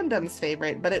fandom's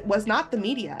favorite, but it was not the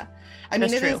media. I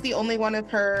mean, it is the only one of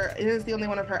her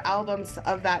albums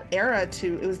of that era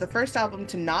it was the first album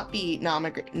to not be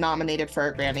nominated for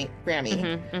a Grammy.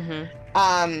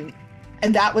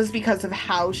 And that was because of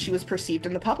how she was perceived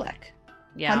in the public.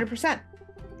 100%.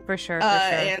 For sure.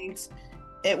 And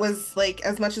it was like,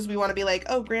 as much as we want to be like,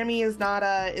 oh, Grammy is not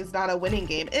a winning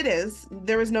game. It is.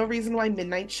 There was no reason why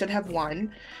Midnight should have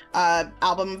won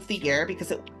Album of the Year,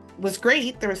 because it was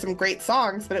great. There were some great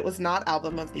songs, but it was not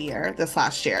Album of the Year this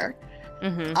last year.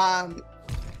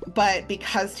 But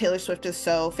because Taylor Swift is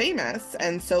so famous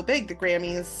and so big, the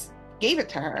Grammys gave it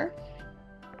to her.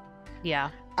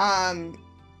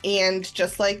 And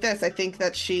just like this, I think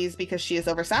that because she is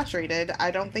oversaturated,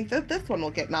 I don't think that this one will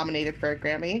get nominated for a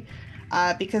Grammy,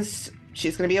 because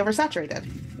she's going to be oversaturated.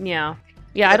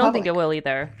 I don't think it will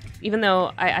either, even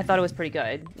though I thought it was pretty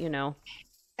good, you know.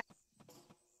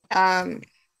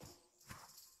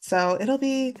 So it'll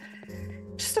be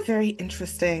just a very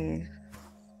interesting,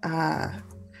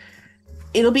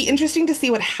 it'll be interesting to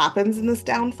see what happens in this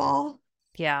downfall.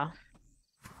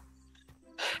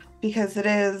 Because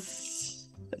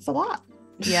it's a lot.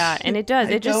 And it does.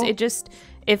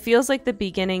 It feels like the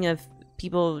beginning of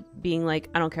people being like,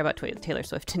 I don't care about Taylor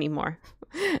Swift anymore.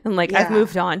 And like, I've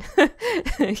moved on,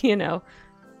 you know.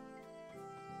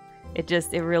 It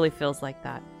really feels like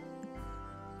that.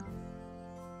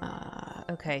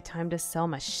 Okay, time to sell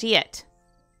my shit.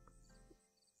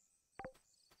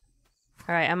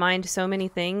 All right, I mined so many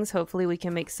things. Hopefully we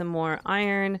can make some more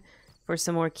iron for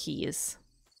some more keys.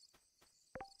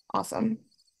 Awesome.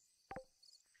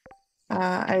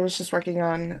 I was just working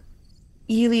on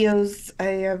Elios.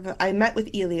 I met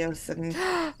with Elios, and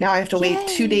now I have to wait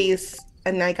 2 days.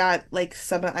 And I got like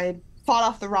I fought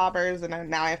off the robbers, and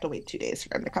now I have to wait 2 days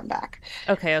for him to come back.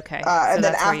 Okay. And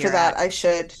then after that, I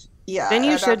should. Then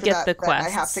you should get the quest. I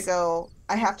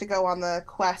have to go on the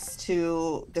quest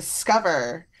to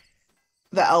discover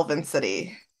the Elven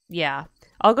City. Yeah,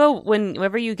 I'll go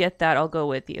whenever you get that. I'll go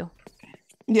with you.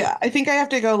 Yeah, I think I have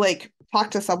to go like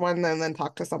talk to someone and then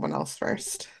talk to someone else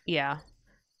first. Yeah.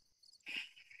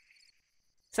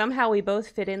 Somehow we both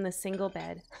fit in the single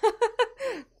bed.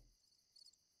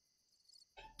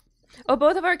 Oh,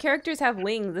 both of our characters have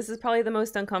wings. This is probably the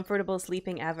most uncomfortable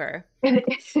sleeping ever.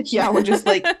 Yeah, we're just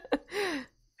like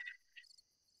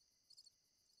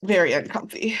very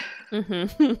uncomfy.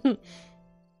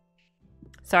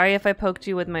 Sorry if I poked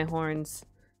you with my horns.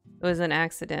 It was an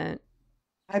accident.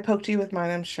 I poked you with mine,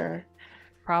 I'm sure.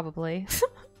 Probably.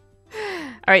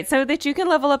 All right, so that you can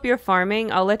level up your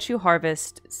farming, I'll let you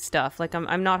harvest stuff. Like,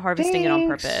 I'm not harvesting it on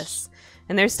purpose.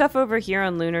 And there's stuff over here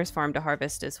on Lunar's farm to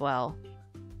harvest as well.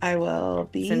 I will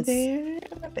be there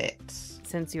in a bit.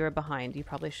 Since you were behind, you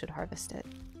probably should harvest it.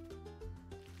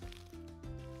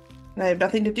 I have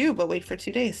nothing to do but wait for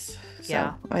 2 days.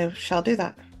 So I shall do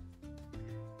that.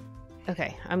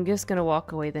 Okay, I'm just going to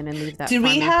walk away then and leave that. Did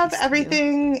we have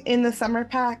everything in the summer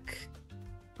pack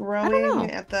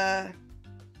growing at the...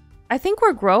 I think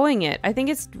we're growing it. I think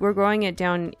we're growing it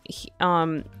down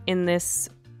in this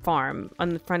farm on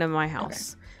the front of my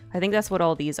house. Okay. I think that's what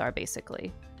all these are,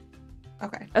 basically.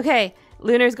 Okay,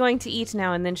 Lunar's going to eat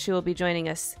now, and then she will be joining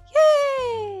us.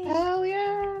 Yay! Hell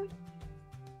yeah!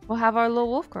 We'll have our little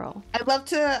wolf girl. I'd love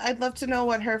to know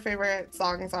what her favorite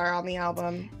songs are on the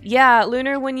album. Yeah,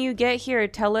 Lunar, when you get here,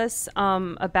 tell us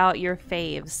about your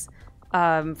faves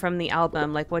from the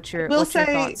album, like what your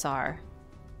thoughts are.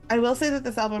 I will say that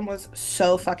this album was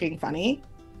so fucking funny.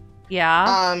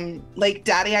 Yeah. Like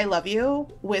Daddy I Love You,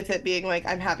 with it being like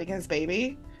I'm having his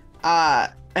baby.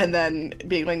 And then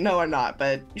being like, no, I'm not,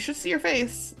 but you should see your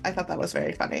face. I thought that was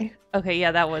very funny. Okay,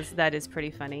 yeah, that is pretty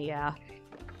funny, yeah.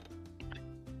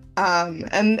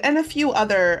 And a few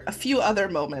other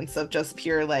moments of just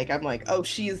pure like, I'm like, oh,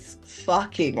 she's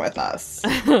fucking with us.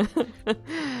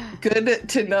 Good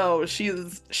to know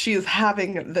she's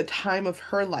having the time of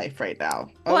her life right now.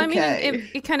 Well, I mean,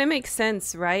 it kind of makes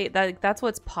sense, right? That's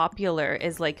what's popular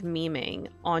is like memeing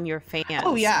on your fans.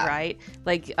 Oh yeah, right.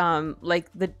 Like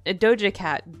the Doja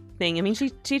Cat thing. I mean, she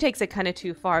takes it kind of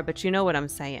too far, but you know what I'm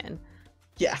saying.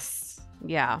 Yes.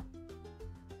 Yeah.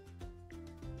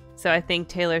 So I think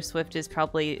Taylor Swift is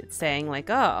probably saying like,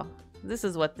 oh, This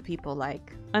is what the people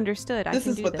like. Understood. I This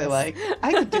can is do what this. they like.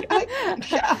 I could do.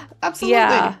 Yeah, absolutely.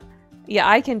 Yeah. Yeah,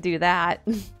 I can do that.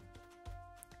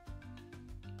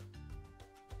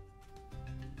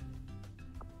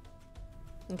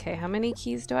 Okay, how many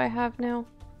keys do I have now?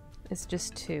 It's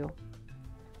just 2.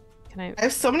 Can I? I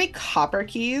have so many copper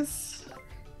keys.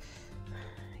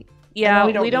 Yeah,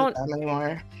 we we don't need them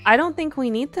anymore. I don't think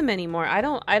we need them anymore. I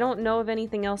don't know of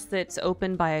anything else that's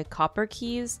opened by copper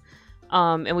keys.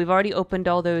 And we've already opened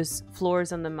all those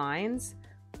floors on the mines.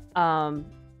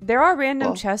 There are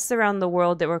random chests around the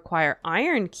world that require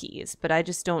iron keys, but I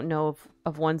just don't know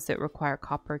of ones that require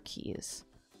copper keys.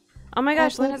 Oh my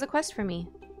gosh, Lynn has a quest for me.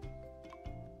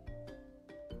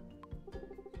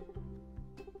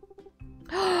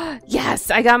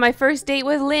 Yes, I got my first date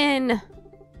with Lynn.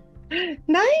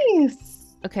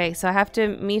 Nice. Okay, so I have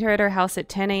to meet her at her house at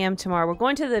 10 a.m. tomorrow. We're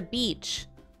going to the beach.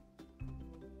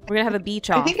 We're gonna have a beach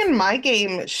off. I think in my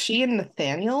game, she and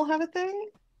Nathaniel have a thing.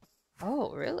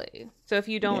 Oh, really? So if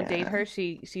you don't date her,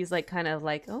 she's like kind of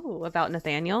like, oh, about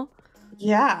Nathaniel?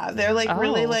 Yeah, they're like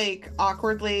really like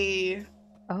awkwardly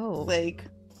like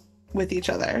with each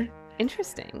other.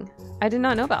 Interesting. I did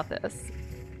not know about this.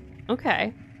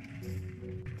 Okay.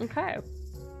 Okay.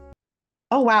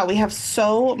 Oh wow, we have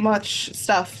so much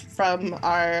stuff from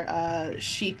our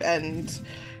sheep and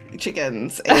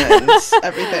chickens and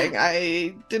everything.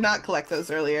 I did not collect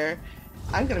those earlier.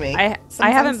 I'm gonna make I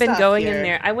haven't been going in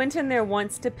there. I went in there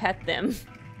once to pet them.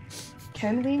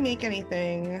 Can we make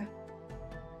anything?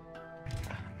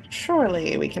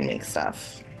 Surely we can make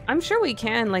stuff. I'm sure we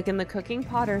can, like in the cooking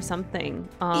pot or something.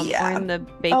 Or in the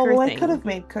baker thing. I could have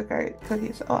made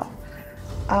cookies.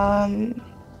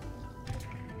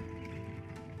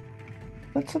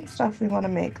 What's some stuff we want to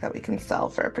make that we can sell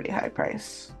for a pretty high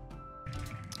price?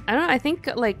 I don't know. I think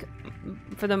like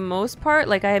for the most part,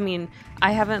 like I mean,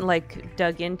 I haven't like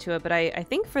dug into it, but I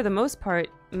think for the most part,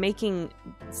 making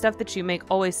stuff that you make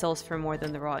always sells for more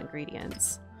than the raw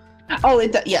ingredients. Oh,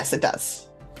 yes, it does.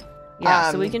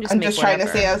 Yeah, so we can just. I'm make just trying to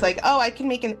say. I was like, oh, I can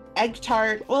make an egg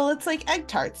tart. Well, it's like egg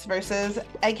tarts versus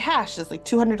egg hash is like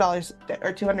 $200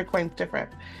 or 200 coins different.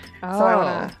 Oh.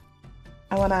 So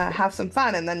I wanna have some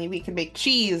fun, and then we can make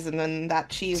cheese, and then that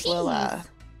cheese will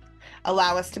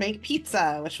allow us to make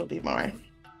pizza, which will be more.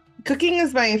 Cooking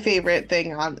is my favorite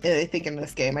thing I think in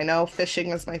this game. I know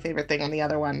fishing was my favorite thing on the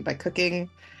other one, but cooking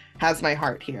has my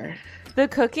heart here. The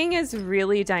cooking is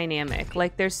really dynamic.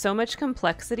 Like there's so much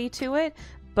complexity to it,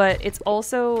 but it's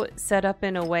also set up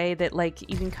in a way that like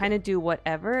you can kind of do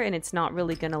whatever and it's not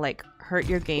really gonna like hurt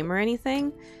your game or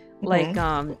anything. Like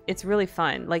it's really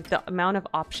fun. Like the amount of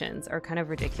options are kind of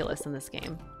ridiculous in this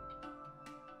game.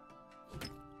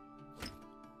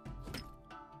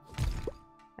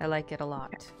 I like it a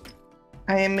lot.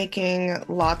 I am making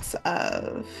lots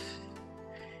of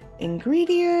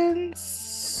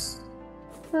ingredients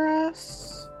for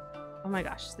us. Oh my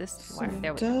gosh, this wire. Some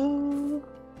There we go.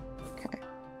 Okay.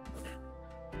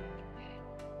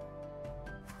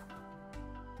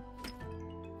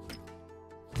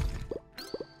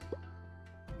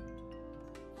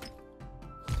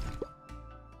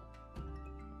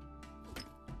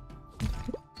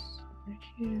 Right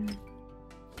here.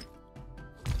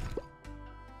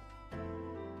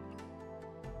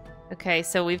 Okay,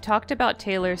 so we've talked about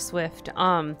Taylor Swift.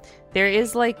 There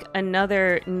is like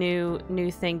another new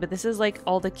thing, but this is like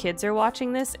all the kids are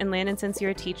watching this. And Landon, since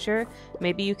you're a teacher,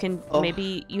 maybe you can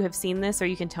maybe you have seen this or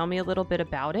you can tell me a little bit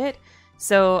about it.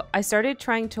 So I started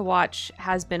trying to watch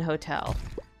Has Been Hotel.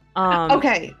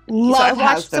 Okay, love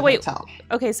Has Been Hotel.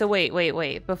 Okay, so wait.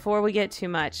 Before we get too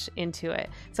much into it,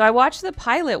 so I watched the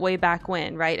pilot way back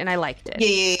when, right? And I liked it.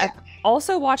 Yeah. I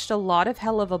also watched a lot of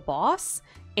Hell of a Boss.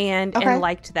 And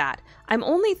liked that. I'm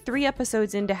only 3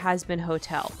 episodes into Has Been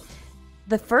Hotel.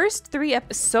 The first 3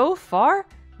 so far,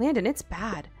 Landon, it's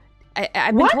bad.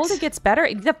 I've been told it gets better.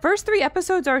 The first 3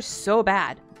 episodes are so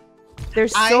bad. They're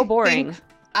so boring.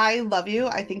 I love you.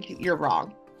 I think you're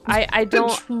wrong. I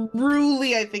don't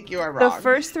truly. I think you are wrong. The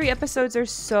first 3 episodes are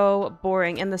so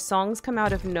boring, and the songs come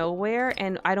out of nowhere.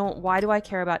 And why do I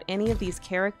care about any of these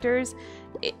characters?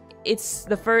 It's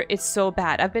so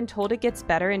bad. I've been told it gets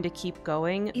better and to keep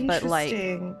going, but like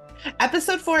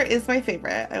episode 4 is my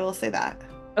favorite. I will say that.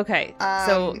 Okay,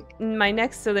 so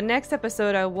the next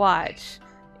episode I watch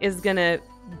is gonna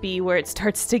be where it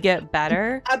starts to get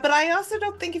better. But I also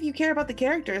don't think if you care about the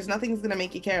characters, nothing's gonna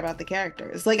make you care about the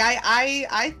characters. Like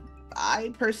I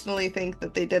personally think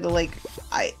that they did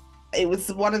it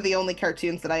was one of the only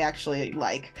cartoons that I actually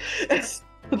like.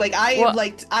 Like Well,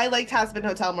 I liked Hazbin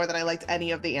Hotel more than I liked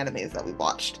any of the animes that we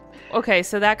watched. okay,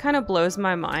 so that kind of blows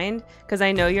my mind because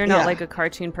I know you're not Yeah. like a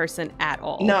cartoon person at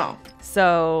all. No.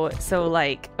 So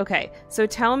like, okay, so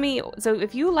tell me, so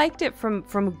if you liked it from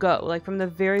go, like from the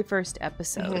very first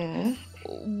episode, Mhm.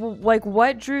 like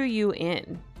what drew you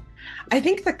in? I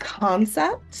think the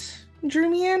concept drew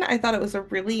me in. I thought it was a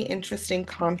really interesting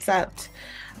concept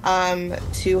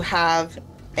to have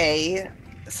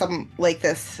some like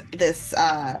this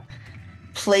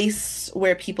place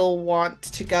where people want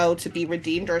to go to be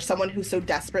redeemed, or someone who so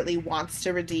desperately wants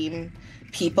to redeem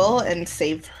people and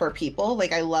save her people.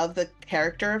 Like, I love the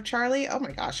character of Charlie. Oh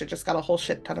my gosh, it just got a whole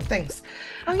shit ton of things.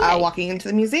 Oh yeah. Walking into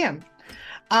the museum.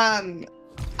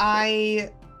 I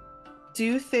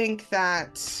do think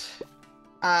that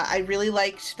I really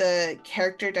liked the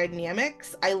character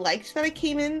dynamics. I liked that I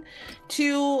came in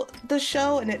to the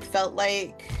show and it felt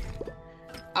like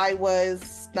I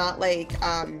was not like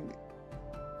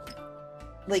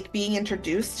being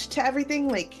introduced to everything.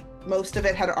 Like, most of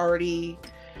it had already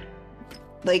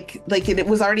it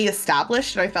was already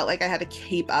established, and I felt like I had to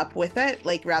keep up with it,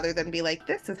 like, rather than be like,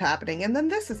 this is happening and then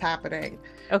this is happening.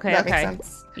 Okay, Does that okay. make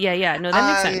sense? Yeah, no,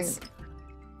 that makes sense.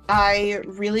 I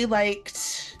really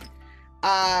liked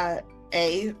that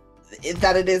it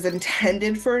is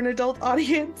intended for an adult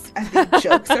audience. I think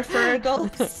jokes are for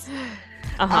adults.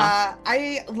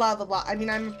 I love a lot. I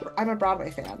mean, I'm a Broadway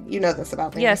fan. You know this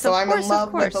about me. Yes, so of I'm course, in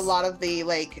love with a course. lot of the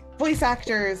like voice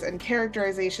actors and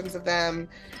characterizations of them.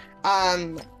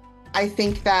 I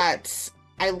think that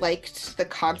I liked the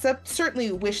concept.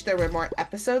 Certainly wish there were more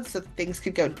episodes so things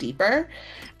could go deeper.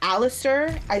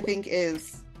 Alistair, I think,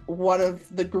 is one of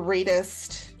the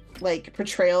greatest like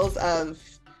portrayals of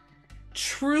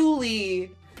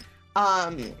truly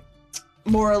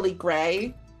morally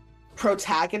gray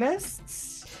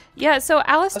protagonists. Yeah, so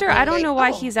Alistair, Okay, I don't like, know why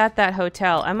oh. he's at that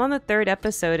hotel. I'm on the 3rd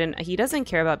episode and he doesn't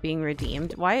care about being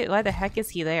redeemed. Why the heck is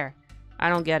he there? I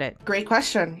don't get it. Great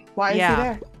question. Why is Yeah. he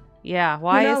there? Yeah, Who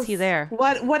why is knows? he there?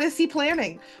 What is he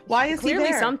planning? Why is Clearly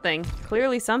he there?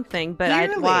 Clearly something, but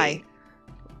Clearly. why?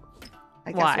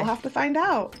 I guess Why? we'll have to find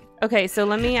out. Okay, so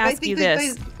let me I ask you think that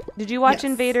this. Did you watch Yes.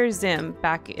 Invader Zim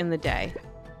back in the day?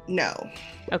 No.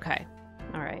 Okay.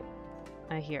 All right.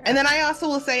 I hear. And then I also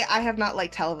will say I have not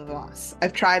liked Hell of the Boss.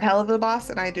 I've tried Hell of the Boss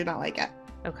and I do not like it.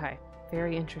 Okay.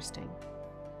 Very interesting.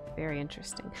 Very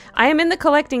interesting. I am in the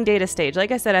collecting data stage.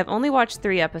 Like I said, I've only watched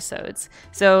 3 episodes.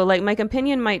 So like my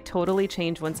opinion might totally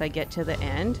change once I get to the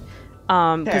end.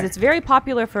 Because Fair. it's very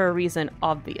popular for a reason,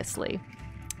 obviously.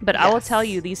 But I will Yes. tell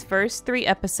you, these first 3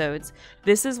 episodes,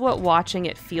 this is what watching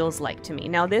it feels like to me.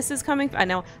 Now, this is coming... I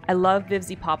know I love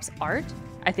Vivzie Pop's art.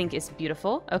 I think it's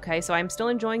beautiful. Okay, so I'm still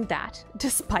enjoying that,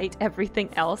 despite everything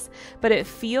else. But it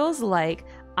feels like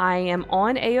I am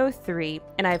on AO3,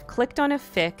 and I've clicked on a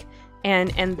fic,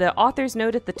 and the author's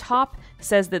note at the top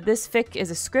says that this fic is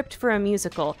a script for a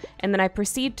musical, and then I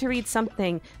proceed to read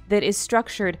something that is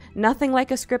structured nothing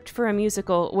like a script for a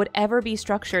musical would ever be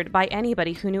structured by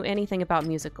anybody who knew anything about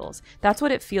musicals. That's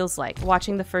what it feels like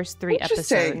watching the first 3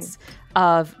 Interesting. episodes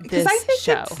of Because this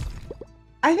show.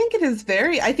 I think it is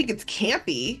I think it's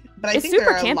campy, but I It's think super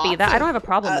there are campy. lots That I of, don't have a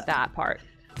problem with that part.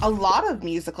 a lot of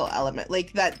musical element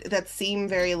like that seem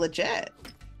very legit.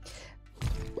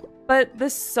 But the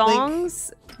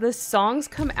songs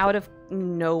come out of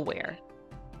nowhere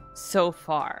so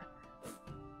far.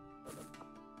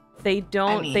 They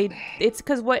don't it's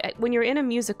because when you're in a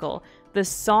musical, the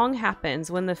song happens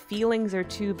when the feelings are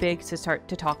too big to start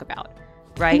to talk about,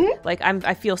 right? Mhm. Like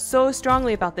I feel so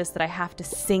strongly about this that I have to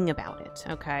sing about it,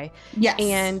 okay? Yes.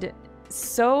 And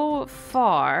so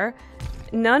far,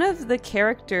 none of the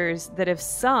characters that have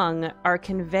sung are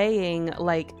conveying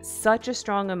like such a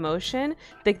strong emotion.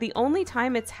 Like the only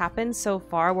time it's happened so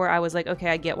far where I was like, okay,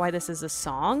 I get why this is a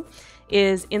song,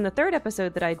 is in the 3rd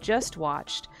episode that I just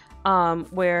watched,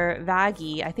 where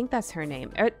Vaggie, I think that's her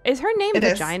name. Is her name It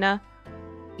is. Vagina?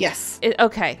 Yes.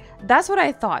 Okay, that's what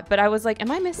I thought, but I was like,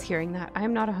 am I mishearing that?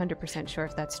 I'm not 100% sure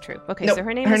if that's true. Okay, Nope. so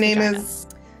her name her is name Vagina. is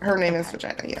her name is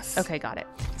Vagina. Yes. Okay, got it.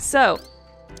 So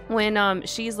when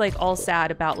she's like all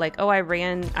sad about like, oh, I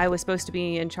was supposed to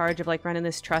be in charge of like running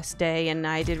this trust day and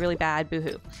I did really bad,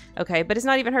 boohoo. Okay, but it's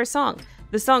not even her song.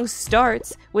 The song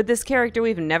starts with this character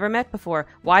we've never met before.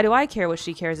 Why do I care what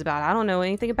she cares about? I don't know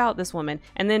anything about this woman.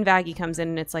 And then Vaggie comes in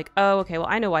and it's like, oh, okay, well,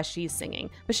 I know why she's singing.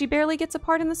 But she barely gets a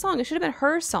part in the song. It should have been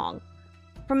her song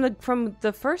from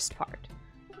the first part.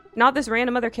 Not this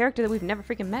random other character that we've never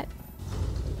freaking met.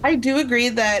 I do agree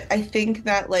that I think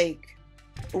that like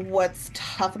what's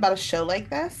tough about a show like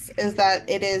this is that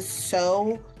it is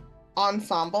so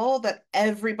ensemble that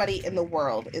everybody in the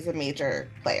world is a major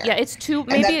player. Yeah, it's too,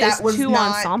 And maybe that it's too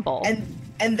not, ensemble.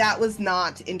 And that was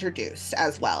not introduced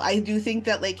as well. I do think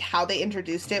that like how they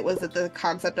introduced it was that the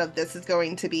concept of this is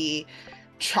going to be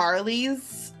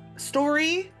Charlie's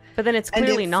story. But then it's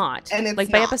clearly not. And it's like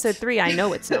not. by episode 3, I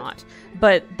know it's not.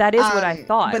 But that is what I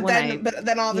thought. But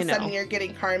then all of a sudden you're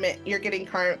getting Carmen,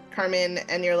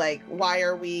 and you're like, why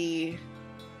are we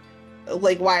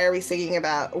singing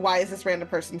about, why is this random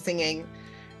person singing?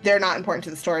 They're not important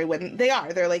to the story when they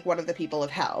are. They're like one of the people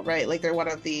of hell, right? Like they're one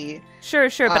of the Sure,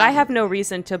 but I have no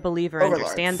reason to believe or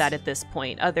overlords. understand that at this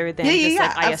point, other than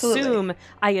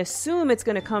I assume it's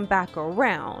going to come back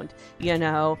around, you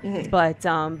know. Mm-hmm.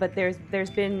 But there's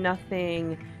been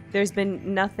nothing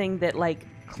that like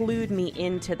clued me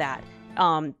into that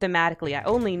thematically. I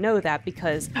only know that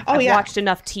because I've watched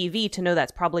enough TV to know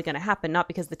that's probably going to happen, not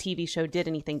because the TV show did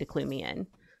anything to clue me in.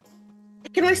 I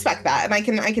can respect that, and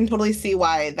I can totally see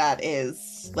why that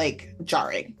is like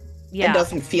jarring. Yeah, and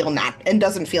doesn't feel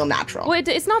natural. Well,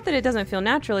 it's not that it doesn't feel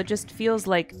natural. It just feels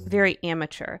like very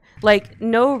amateur. Like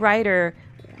no writer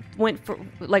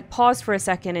paused for a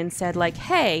second and said like,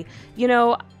 "Hey, you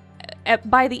know,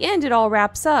 by the end it all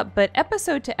wraps up, but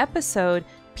episode to episode,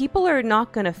 people are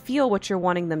not going to feel what you're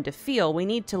wanting them to feel. We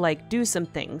need to like do some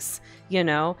things, you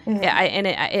know."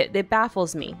 Mm-hmm. It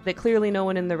baffles me that clearly no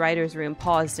one in the writer's room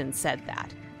paused and said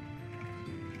that.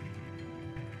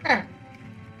 Sure.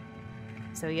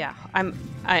 So yeah,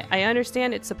 I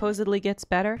understand it supposedly gets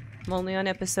better. I'm only on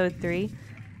episode 3.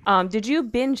 Did you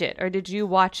binge it or did you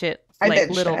watch it? I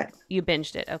binged it. You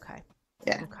binged it. Okay.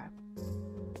 Yeah. Okay.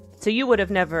 So you would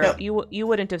have never, no. you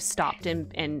wouldn't have stopped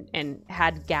and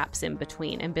had gaps in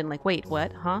between and been like, wait,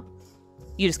 what? Huh?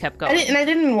 You just kept going. I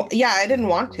didn't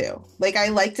want to. Like, I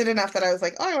liked it enough that I was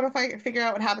like, oh, I want to figure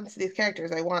out what happens to these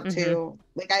characters. I want to,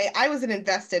 like, I wasn't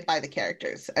invested by the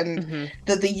characters and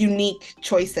the unique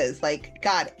choices. Like,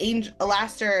 God,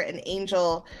 Alastair and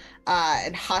Angel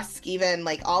and Husk even,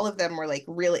 like, all of them were, like,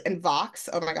 really, and Vox,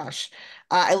 oh my gosh.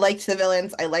 I liked the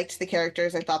villains. I liked the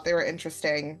characters. I thought they were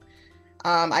interesting.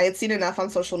 I had seen enough on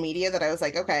social media that I was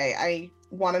like, okay, I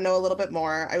want to know a little bit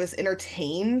more. I was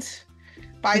entertained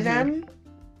by them.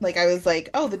 Like, I was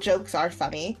like, oh, the jokes are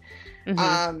funny.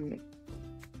 Yeah,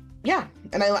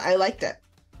 and I liked it.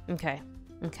 Okay.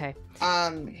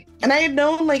 And I had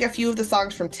known, like, a few of the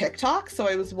songs from TikTok, so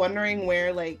I was wondering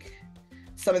where, like,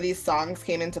 some of these songs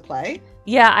came into play.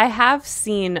 Yeah, I have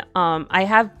seen, I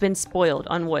have been spoiled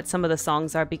on what some of the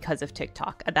songs are because of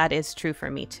TikTok. That is true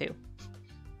for me, too.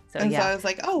 So I was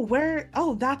like,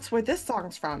 oh, that's where this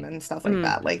song's from and stuff like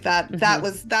that. Like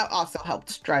that also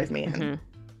helped drive me in.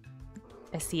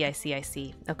 I see.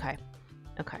 Okay.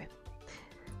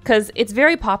 Because it's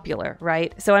very popular,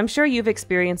 right? So I'm sure you've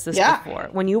experienced this before.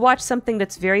 When you watch something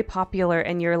that's very popular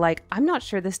and you're like, I'm not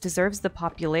sure this deserves the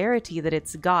popularity that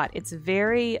it's got. It's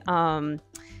very,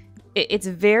 it's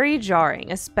very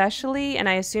jarring, especially, and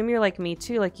I assume you're like me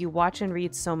too, like you watch and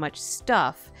read so much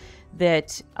stuff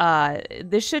that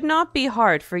this should not be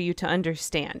hard for you to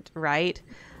understand, right?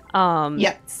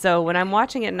 So when I'm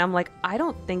watching it and I'm like, I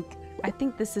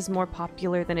think this is more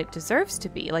popular than it deserves to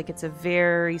be. Like, it's a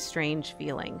very strange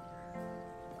feeling.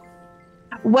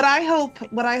 What I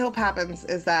hope happens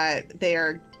is that they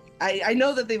are, I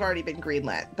know that they've already been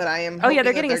greenlit, but I am hoping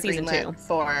they're getting a season 2.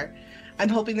 I'm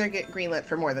hoping they get greenlit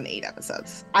for more than 8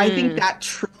 episodes. I think that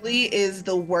truly is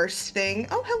the worst thing.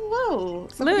 Oh, hello.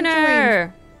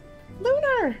 Lunar.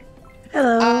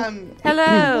 Hello.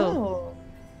 Hello.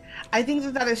 I think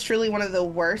that is truly one of the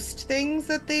worst things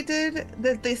that they did,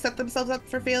 that they set themselves up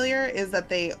for failure, is that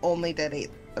they only did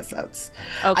 8 episodes.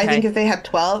 Okay. I think if they had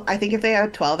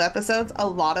 12 episodes, a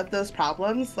lot of those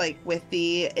problems, like with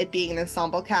it being an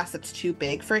ensemble cast that's too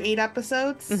big for 8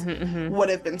 episodes, would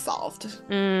have been solved.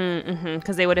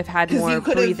 Because they would have had more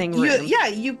breathing room.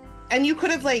 We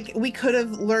could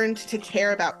have learned to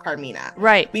care about Carmina.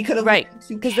 Right. We could have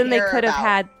because then they could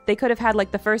have had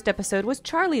like the first episode was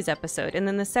Charlie's episode, and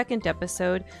then the second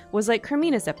episode was like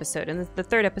Carmina's episode, and the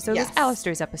third episode was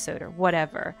Alistair's episode, or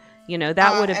whatever. You know,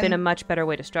 that would have been a much better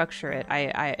way to structure it,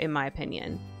 I in my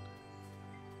opinion.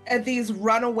 And these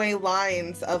runaway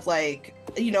lines of, like,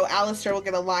 you know, Alistair will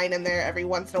get a line in there every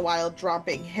once in a while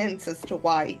dropping hints as to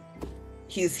why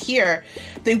he's here.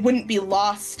 They wouldn't be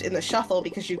lost in the shuffle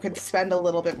because you could spend a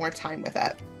little bit more time with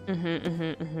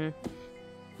it.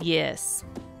 Yes.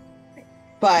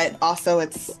 But also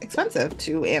it's expensive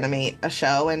to animate a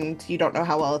show and you don't know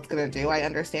how well it's going to do. I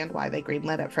understand why they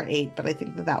greenlit it for 8, but I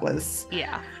think that was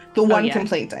the one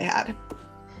complaint I had.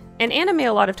 And anime a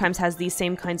lot of times has these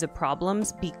same kinds of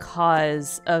problems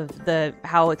because of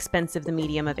how expensive the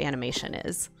medium of animation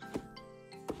is.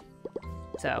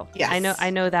 So Yes. I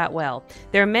know that well.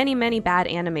 There are many, many bad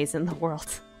animes in the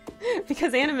world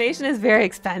because animation is very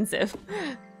expensive.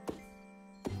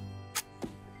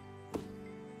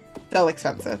 So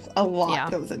expensive. A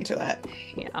lot goes into it.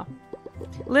 Yeah.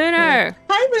 Lunar.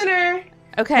 Hi, Lunar.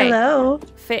 Okay. Hello.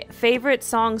 Favorite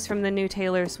songs from the new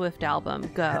Taylor Swift album?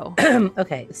 Go.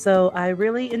 Okay, so I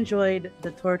really enjoyed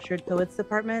the Tortured Poets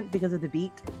Department because of the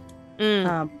beat.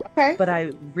 Okay. But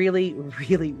I really,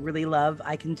 really, really love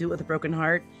I Can Do It With a Broken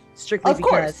Heart, strictly Of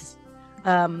because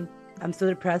I'm so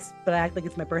depressed, but I act like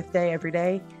it's my birthday every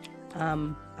day.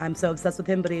 I'm so obsessed with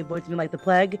him, but he avoids me like the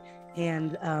plague.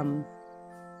 And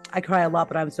I cry a lot,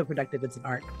 but I'm so productive. It's an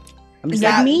art. I'm just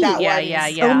like me. That Yeah.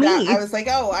 So me. I was like,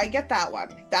 oh, I get that one.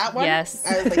 That one. Yes.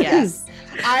 I was like, yes.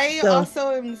 I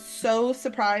also am so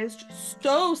surprised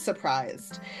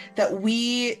that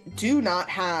we do not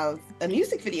have a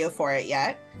music video for it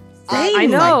yet. I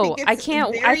know. I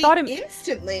can't. I thought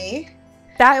instantly.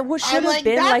 That should have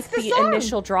been like the the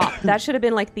initial drop. That should have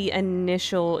been like the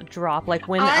initial drop, like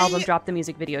when the album dropped, the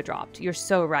music video dropped. You're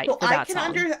so right for that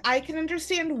song. I can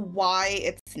understand why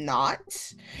it's not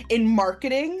in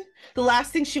marketing. The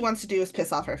last thing she wants to do is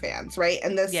piss off her fans, right?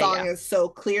 And this song is so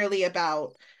clearly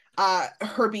about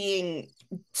her being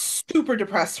super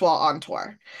depressed while on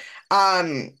tour.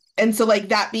 And so like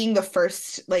that being the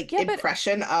first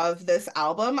impression of this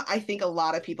album, I think a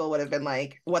lot of people would have been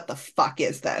like, what the fuck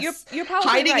is this? You're probably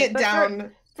hiding right, it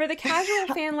down. For the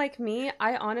casual fan like me,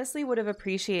 I honestly would have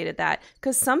appreciated that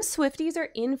because some Swifties are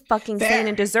in fucking sane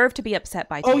and deserve to be upset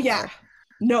by Taylor. Oh yeah.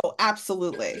 No,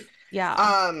 absolutely. Yeah.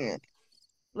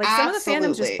 Like absolutely. Some of the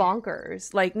fandom's just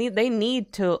bonkers. Like they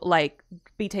need to like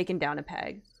be taken down a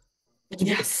peg.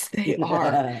 Yes, they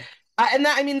are. And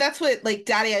that, I mean, that's what like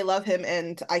Daddy, I Love Him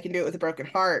and I Can Do It With a Broken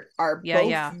Heart are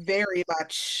both very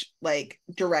much like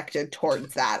directed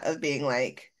towards that of being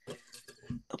like,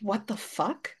 what the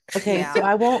fuck? Okay, so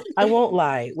I won't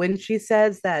lie. When she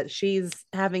says that she's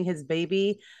having his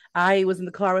baby, I was in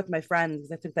the car with my friend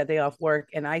because I took that day off work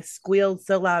and I squealed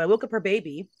so loud. I woke up her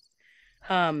baby.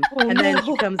 And then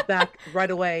she comes back right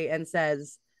away and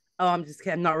says, "Oh, I'm just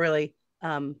kidding. I'm not really.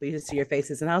 But you just see your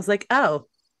faces." And I was like, "Oh.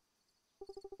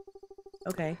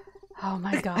 Okay." Oh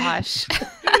my gosh.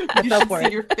 You should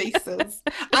see your faces.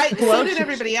 So did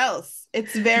everybody else.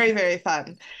 It's very, very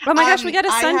fun. Oh my gosh, we got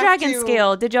a Sun Dragon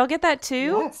scale. Did y'all get that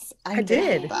too? Yes, I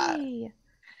did. That.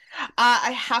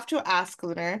 I have to ask,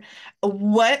 Lunar,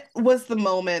 what was the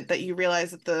moment that you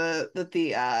realized that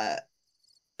the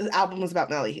album was about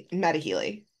Maddie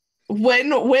Healy?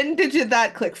 When did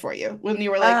that click for you? When you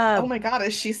were like, oh my god,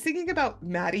 is she singing about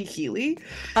Maddie Healy?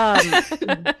 I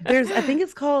think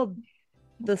it's called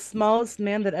The Smallest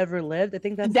Man That Ever Lived. I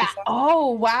think that's that.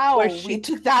 Oh wow, we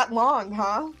took that long,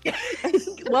 huh?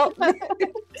 Well,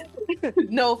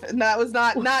 no, that was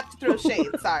not to throw shade.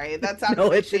 Sorry, that's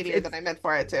actually shadier than I meant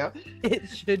for it to. It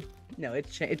should. No,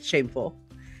 it's shameful.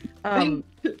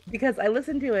 Because I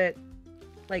listened to it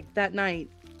like that night,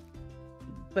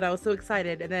 but I was so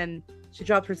excited, and then she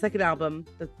dropped her second album,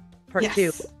 the part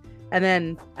 2, and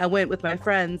then I went with my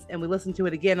friends and we listened to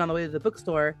it again on the way to the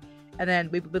bookstore. And then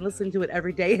we've been listening to it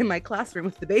every day in my classroom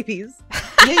with the babies.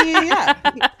 Yeah.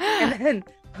 And then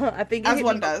I think as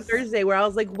one does Thursday, where I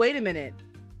was like, wait a minute.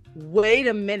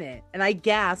 And I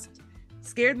gasped,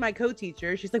 scared my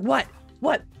co-teacher. She's like,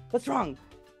 what's wrong?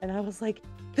 And I was like,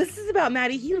 this is about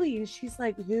Maddie Healy. And she's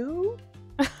like, who?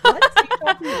 What are you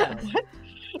talking about?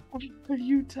 What are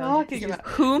you talking about?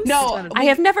 Whom? No, I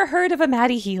have never heard of a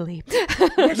Maddie Healy.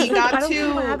 I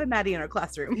don't have a Maddie in our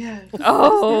classroom. Yeah.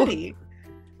 Oh.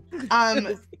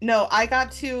 No, I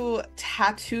got to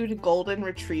tattooed golden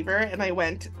retriever and I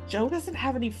went, Joe doesn't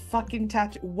have any fucking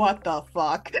tattoo. What the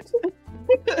fuck?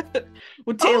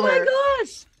 Well, Taylor, oh my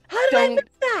gosh, how did I miss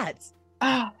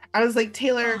that? I was like,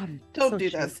 Taylor, don't do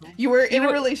this. You were in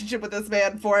a relationship with this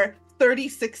man for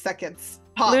 36 seconds.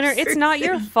 Pops. Lunar, it's not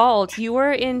your fault. You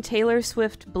were in Taylor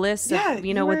Swift bliss of,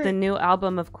 with the new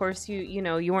album. Of course,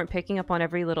 you weren't picking up on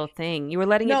every little thing. You were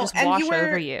letting it just wash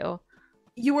over you.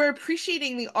 You were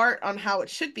appreciating the art on how it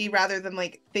should be rather than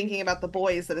like thinking about the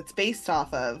boys that it's based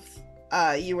off of.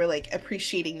 You were like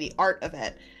appreciating the art of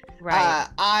it. Right.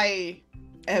 I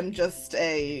am just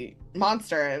a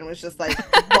monster and was just like,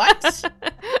 what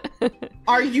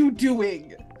are you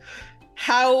doing?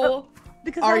 How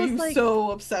are you like,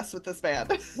 so obsessed with this man?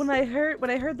 When I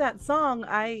heard that song,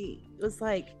 I was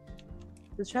like,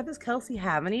 does Travis Kelce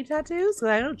have any tattoos? Because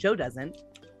I know Joe doesn't.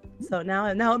 So now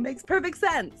it makes perfect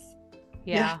sense.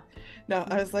 Yeah. No,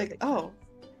 I was like, oh.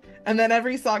 And then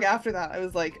every song after that, I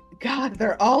was like, God,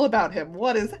 they're all about him.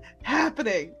 What is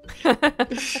happening?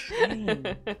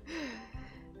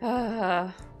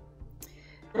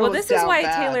 Well, Goes this is down why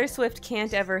bad. Taylor Swift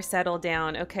can't ever settle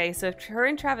down. Okay, so if her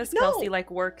and Travis No. Kelce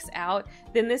like works out,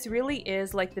 then this really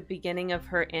is like the beginning of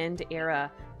her end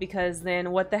era. Because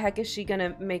then, what the heck is she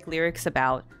gonna make lyrics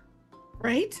about?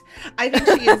 Right? I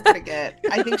think she is gonna get.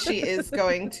 I think she is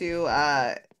going to.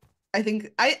 I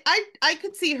think I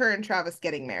could see her and Travis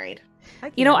getting married.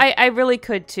 You know, I really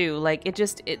could too. Like,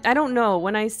 I don't know.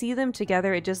 When I see them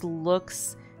together, it just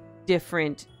looks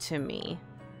different to me.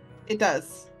 It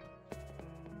does.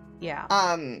 Yeah.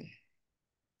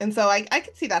 And so I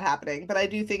could see that happening, but I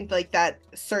do think like that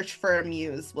search for a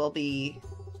muse will be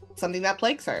something that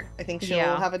plagues her. I think she'll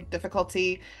Yeah. have a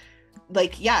difficulty.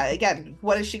 Like, yeah, again,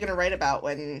 what is she gonna write about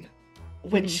when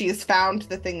she has found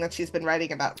the thing that she's been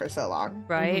writing about for so long?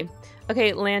 Right.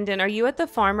 Okay, Landon, are you at the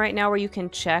farm right now where you can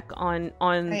check on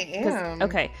I 'cause- am.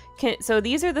 Okay. So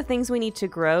these are the things we need to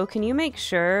grow. Can you make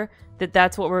sure that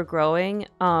that's what we're growing?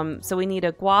 So we need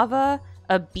a guava,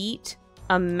 a beet,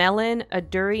 a melon, a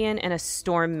durian, and a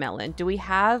storm melon. Do we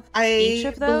have each I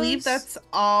of those? believe that's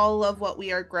all of what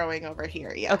we are growing over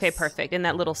here. Yes. Okay, perfect. In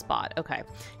that little spot. Okay.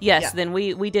 Yes, Yeah. then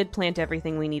we did plant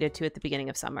everything we needed to at the beginning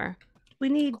of summer. We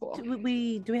need. Cool. Do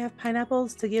we have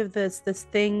pineapples to give this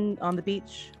thing on the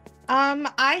beach?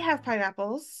 I have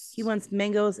pineapples. He wants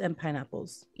mangoes and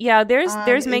pineapples. Yeah, there's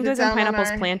Is it mangoes and down on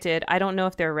pineapples our- planted. I don't know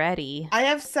if they're ready. I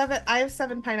have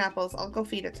 7 pineapples. I'll go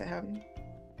feed it to him.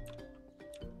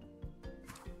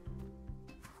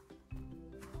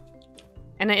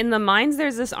 And in the mines,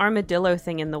 there's this armadillo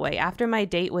thing in the way. After my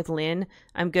date with Lynn,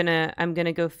 I'm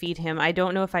gonna go feed him. I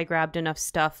don't know if I grabbed enough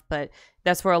stuff, but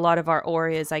that's where a lot of our ore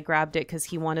is. I grabbed it because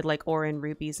he wanted like ore and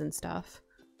rubies and stuff.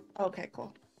 Okay,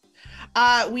 cool.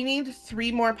 We need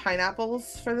 3 more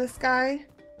pineapples for this guy.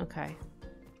 Okay.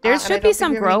 There And I should don't be think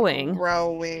some we have any growing.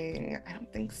 Growing. I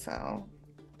don't think so.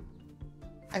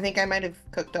 I think I might have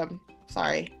cooked them.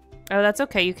 Sorry. Oh, that's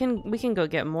okay. We can go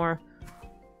get more.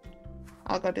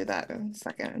 I'll go do that in a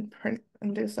second and print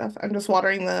and do stuff. I'm just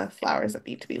watering the flowers that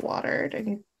need to be watered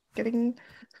and getting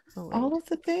Oh, wait. all of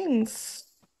the things.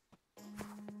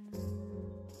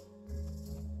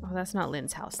 Oh, that's not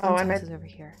Lynn's house. Oh, Lynn's and house is over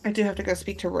here. I do have to go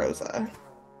speak to Rosa.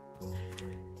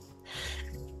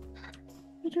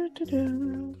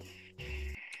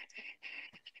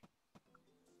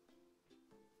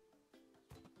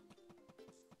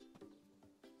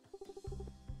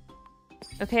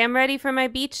 Okay, I'm ready for my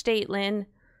beach date, Lynn.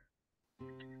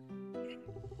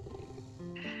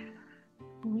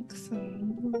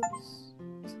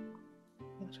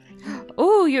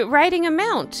 Oh, you're riding a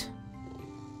mount.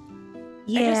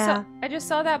 Yeah. I just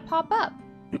saw that pop up.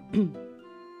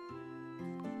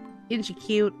 Isn't she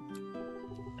cute?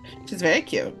 She's very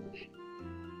cute.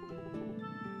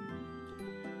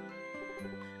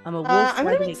 I'm a wolf I'm gonna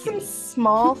riding a make some kitty.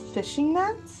 small fishing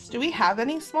nets. Do we have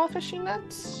any small fishing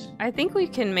nets? I think we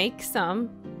can make some.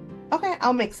 Okay,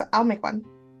 I'll make some. I'll make one.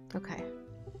 Okay.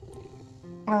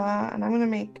 And I'm gonna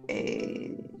make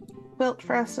a quilt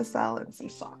for us to sell and some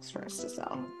socks for us to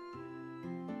sell.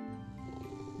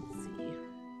 Let's see.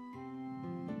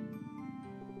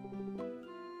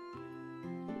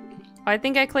 I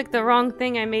think I clicked the wrong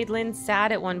thing. I made Lynn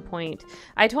sad at one point.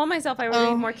 I told myself I would read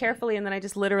Oh. more carefully, and then I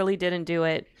just literally didn't do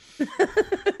it.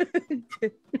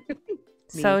 Me.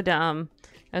 So dumb.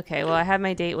 Okay, well, I have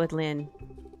my date with Lynn.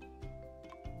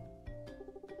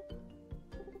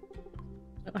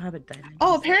 I don't have a diamond.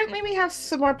 Oh, apparently we have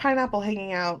some more pineapple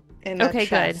hanging out in Okay, a good.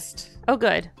 chest. Oh,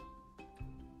 good.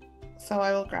 So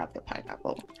I will grab the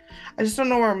pineapple. I just don't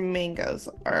know where mangoes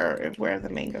are. Where the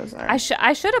mangoes are. I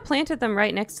should have planted them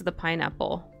right next to the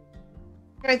pineapple.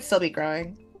 Might still be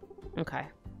growing. Okay.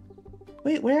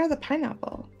 Wait, where are the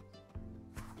pineapple?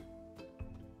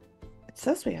 It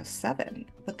says we have 7,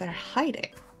 but they're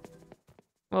hiding.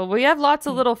 Well, we have lots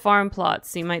of little farm plots,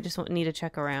 so you might just need to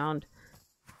check around.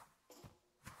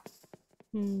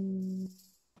 Hmm.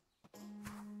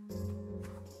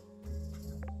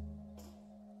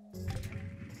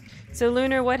 So,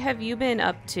 Lunar, what have you been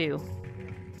up to?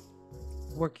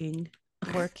 Working.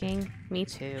 Working? Me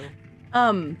too.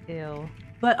 Ew.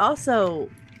 But also,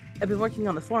 I've been working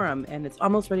on the forum, and it's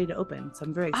almost ready to open, so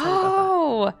I'm very excited about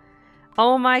Oh!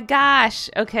 Oh my gosh.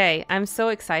 Okay, I'm so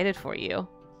excited for you.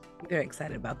 that. Very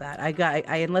excited about that.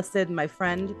 I enlisted my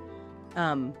friend,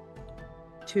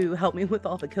 to help me with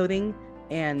all the coding,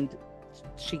 and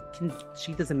she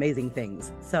does amazing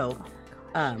things. So,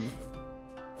 I'm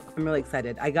really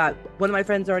excited. I got one of my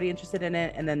friends already interested in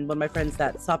it, and then one of my friends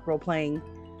that stopped role playing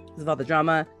because of all the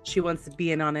drama. She wants to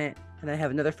be in on it, and I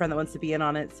have another friend that wants to be in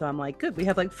on it. So I'm like, good. We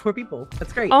have like 4 people.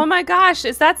 That's great. Oh my gosh,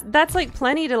 that's like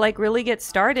plenty to like really get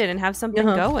started and have something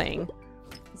Uh-huh. going.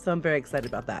 So I'm very excited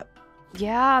about that.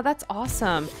 Yeah, that's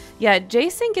awesome. Yeah,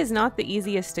 JSync is not the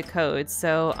easiest to code,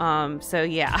 so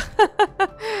yeah.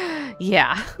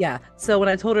 Yeah. Yeah. So when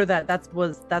I told her that that's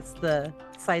the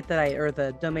site that or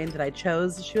the domain that I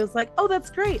chose, she was like, "Oh, that's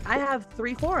great. I have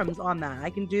 3 forums on that. I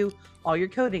can do all your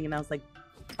coding." And I was like,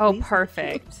 Oh, "Please?"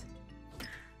 perfect.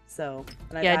 So,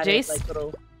 and I've Yeah, added like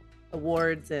little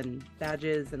awards and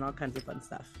badges and all kinds of fun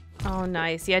stuff. Oh,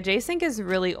 nice. Yeah, JSync is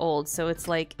really old, so it's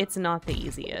like it's not the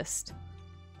easiest.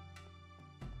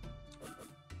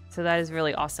 So that is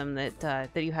really awesome that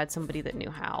that you had somebody that knew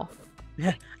how.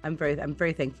 I'm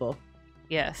very thankful.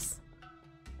 Yes.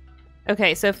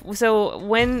 Okay, so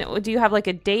when do you have like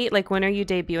a date? Like when are you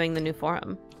debuting the new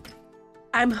forum?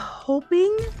 I'm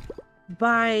hoping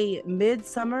by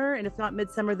midsummer, and if not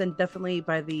midsummer, then definitely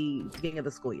by the beginning of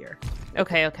the school year.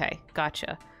 Okay,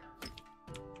 gotcha.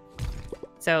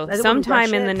 So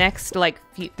sometime in the next like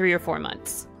 3 or 4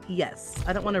 months. Yes,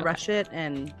 I don't want to rush it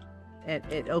and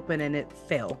it open and it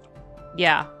fail.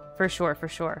 Yeah, for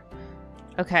sure.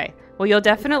 Okay, well you'll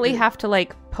definitely have to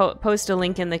like post a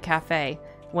link in the cafe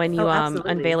when you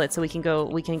unveil it, so we can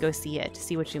go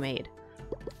see what you made.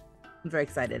 I'm very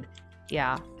excited.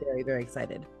 Yeah, very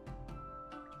excited.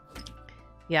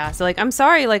 Yeah, so like I'm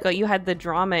sorry like you had the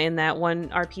drama in that one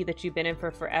RP that you've been in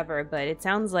for forever, but it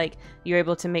sounds like you're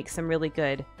able to make some really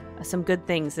good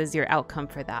things as your outcome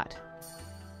for that.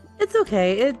 It's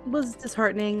okay. It was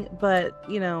disheartening, but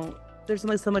you know, there's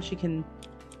only so much you can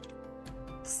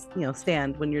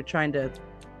stand when you're trying to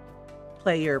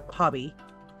play your hobby.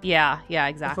 Yeah,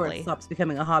 exactly. Before it stops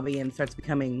becoming a hobby and starts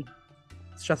becoming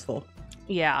stressful.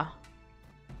 Yeah.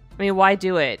 I mean, why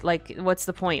do it? Like, what's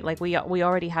the point? Like, we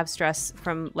already have stress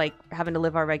from, like, having to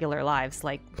live our regular lives.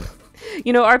 Like,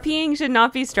 RPing should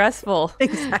not be stressful.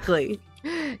 Exactly.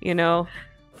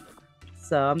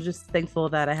 So I'm just thankful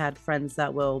that I had friends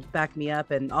that will back me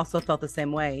up and also felt the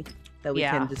same way, that we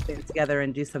can just band together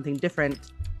and do something different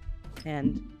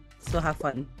and still have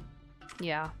fun.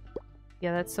 Yeah.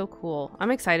 Yeah, that's so cool.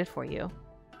 I'm excited for you.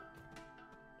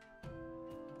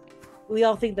 We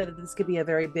all think that this could be a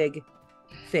very big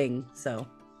thing, so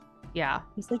yeah,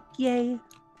 it's like yay.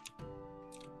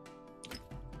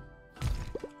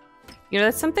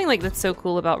 That's something like that's so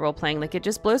cool about role playing. Like, it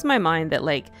just blows my mind that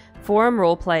like forum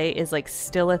role play is like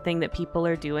still a thing that people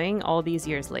are doing all these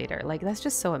years later. Like, that's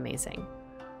just so amazing.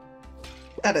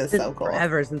 That is so cool.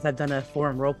 Forever since I've done a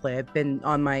forum role play. I've been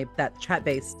on that chat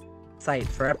based site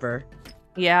forever.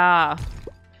 Yeah,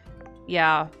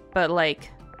 but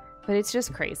it's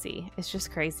just crazy. It's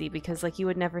just crazy because like you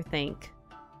would never think.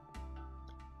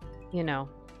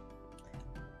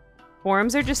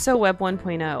 Forums are just so Web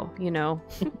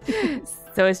 1.0,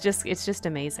 So it's just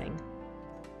amazing.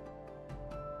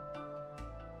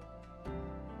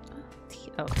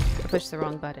 Oh, I pushed the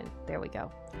wrong button. There we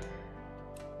go.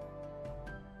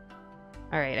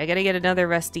 All right, I gotta get another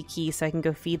rusty key so I can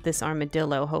go feed this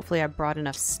armadillo. Hopefully I brought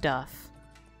enough stuff.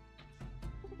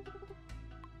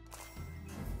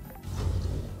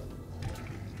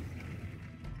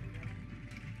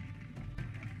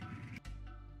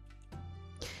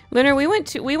 Lunar, we went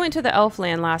to the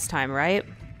Elfland last time, right?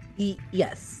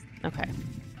 Yes. Okay.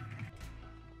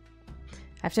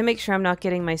 I have to make sure I'm not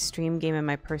getting my stream game and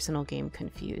my personal game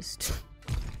confused.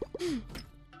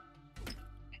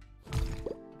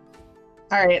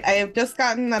 All right, I have just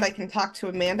gotten that I can talk to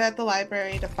Amanda at the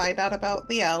library to find out about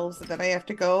the elves, and then I have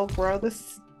to go grow the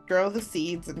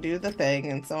seeds and do the thing,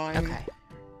 and so I'm okay.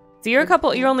 So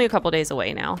you're only a couple days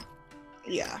away now.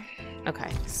 Yeah.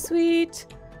 Okay. Sweet.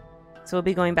 So we'll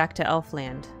be going back to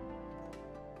Elfland.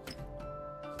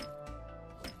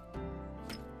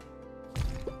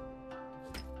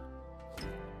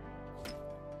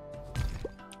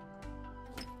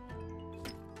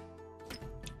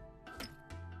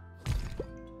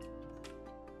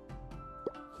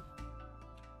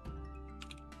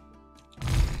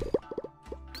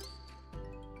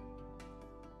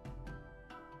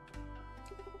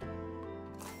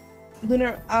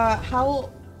 Lunar,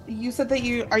 you said that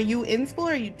are you in school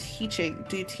or are you teaching?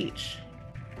 Do you teach?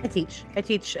 I teach.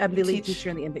 I'm the lead teacher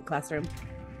in the infant classroom.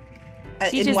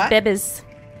 Teaches bebes.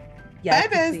 Yeah,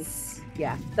 bebes.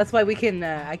 Yeah, that's why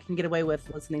I can get away with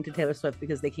listening to Taylor Swift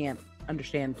because they can't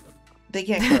understand. They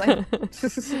can't.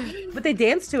 But they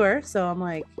dance to her, so I'm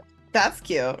like, that's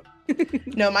cute.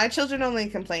 No, my children only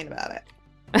complain about it.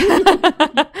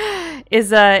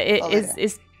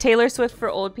 Is Taylor Swift for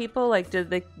old people? Like, do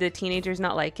the teenagers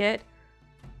not like it?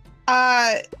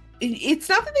 It's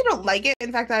not that they don't like it.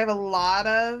 In fact, I have a lot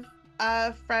of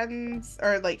friends,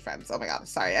 or like friends. Oh my god,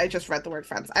 sorry, I just read the word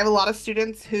friends. I have a lot of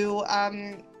students who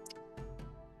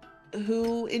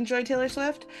who enjoy Taylor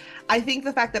Swift. I think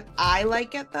the fact that I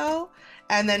like it though,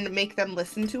 and then make them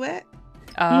listen to it,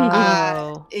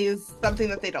 is something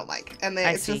that they don't like. And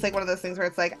it's just like one of those things where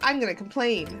it's like, I'm gonna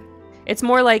complain. It's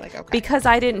more like okay. Because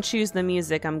I didn't choose the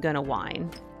music, I'm gonna whine.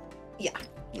 Yeah.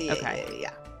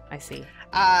 Yeah. I see.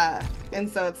 And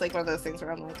so it's like one of those things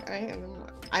where I'm like,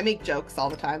 I make jokes all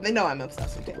the time. They know I'm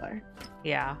obsessed with Taylor.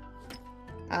 Yeah.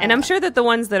 And I'm sure that the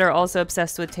ones that are also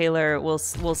obsessed with Taylor will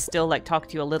still like talk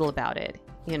to you a little about it,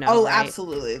 you know. Oh, right?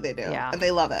 Absolutely, they do. Yeah. And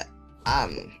they love it.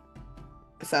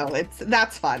 So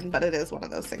that's fun, but it is one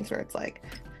of those things where it's like,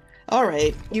 all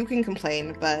right, you can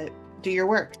complain, but do your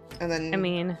work, and then I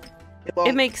mean,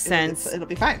 it makes sense. It'll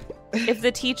be fine. If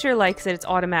the teacher likes it, it's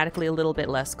automatically a little bit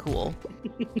less cool.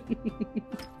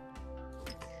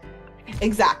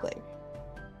 Exactly.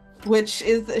 Which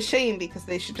is a shame because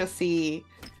they should just see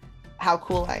how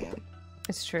cool I am.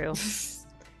 It's true.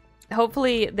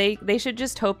 Hopefully, they should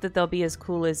just hope that they'll be as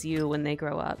cool as you when they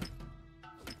grow up.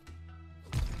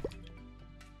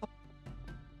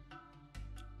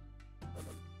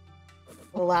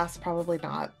 Alas, probably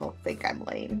not. They'll think I'm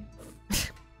lame.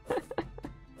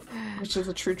 Which is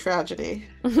a true tragedy.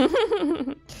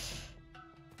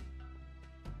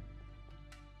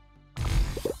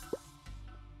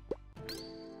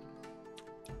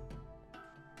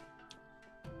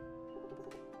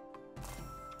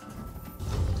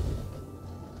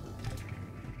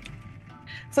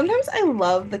 Sometimes I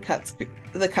love the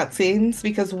cutscenes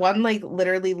because one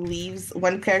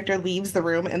character leaves the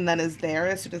room and then is there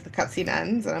as soon as the cutscene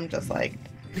ends, and I'm just like,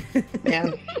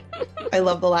 man, I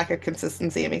love the lack of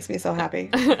consistency. It makes me so happy.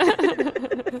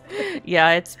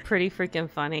 Yeah, it's pretty freaking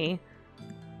funny.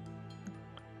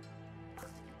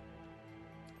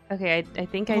 Okay, I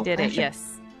think I did it.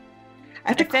 Yes. I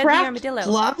have to craft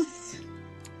gloves.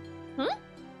 I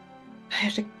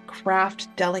have to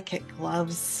craft delicate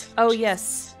gloves. Oh,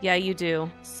 yes. Yeah, you do.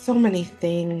 So many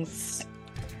things.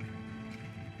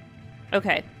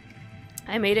 Okay.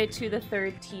 I made it to the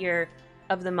 3rd tier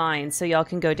of the mine, so y'all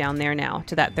can go down there now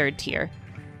to that 3rd tier.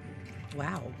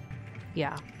 Wow.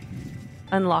 Yeah.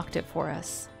 Unlocked it for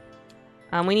us.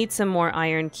 We need some more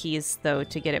iron keys, though,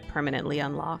 to get it permanently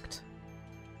unlocked.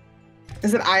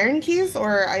 Is it iron keys,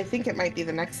 or I think it might be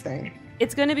the next thing?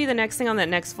 It's going to be the next thing on that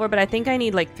next floor, but I think I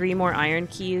need like 3 more iron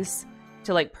keys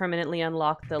to like permanently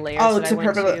unlock the layers. Oh, that I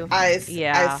went to. I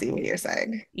see what you're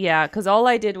saying. Yeah, because all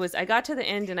I did was I got to the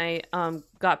end and I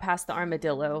got past the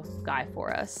armadillo guy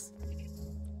for us.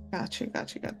 Got you.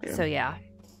 So yeah.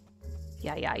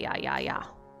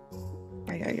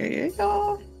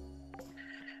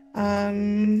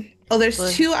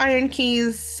 There's 2 iron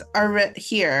keys are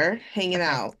here hanging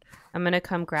out. I'm gonna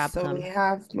come grab them. So we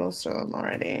have most of them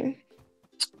already.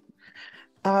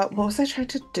 What was I trying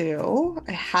to do?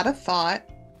 I had a thought.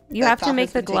 You have to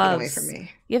make the gloves. Away from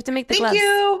me. You have to make the gloves. Thank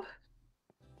you.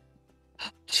 Oh,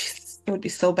 jeez, it would be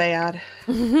so bad.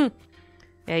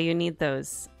 Yeah, you need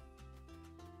those,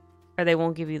 or they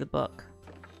won't give you the book.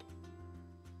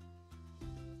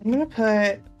 I'm gonna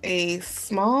put a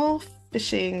small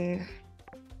fishing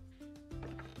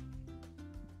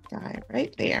guy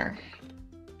right there.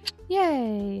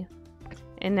 Yay!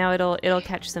 And now it'll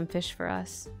catch some fish for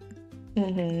us.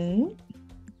 Mm-hmm.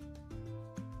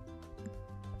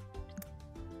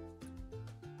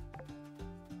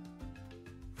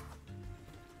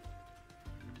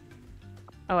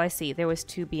 Oh, I see. There was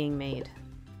 2 being made.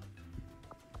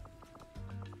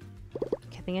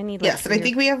 I think I need. Like, yes, and I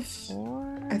think we have.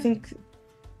 4? I think.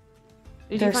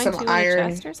 Did you find some 2 iron in a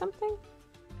chest or something?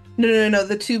 No.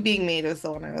 The 2 being made is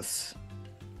the one I was.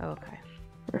 Oh, okay.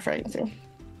 Referring to.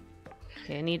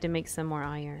 Okay, I need to make some more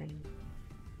iron.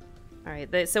 All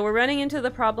right, so we're running into the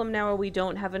problem now where we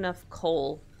don't have enough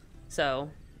coal.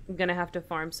 So I'm gonna have to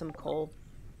farm some coal.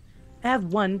 I have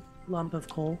 1 lump of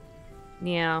coal.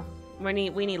 Yeah, we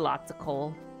need lots of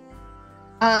coal.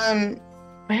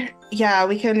 Yeah,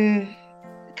 we can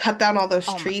cut down all those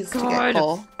trees to get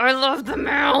coal. I love the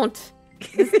mount.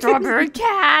 The strawberry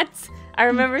cat. I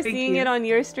remember seeing it on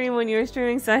your stream when you were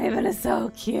streaming Sunhaven. It's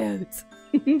so cute.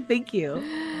 Thank you.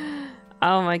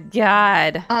 Oh my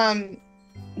god.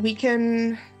 We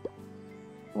can.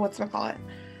 Whatchamacallit?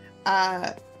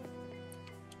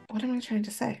 What am I trying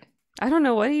to say? I don't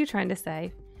know. What are you trying to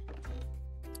say?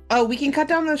 Oh, we can cut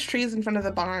down those trees in front of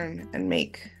the barn and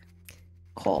make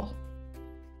coal.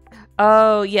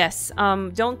 Oh yes.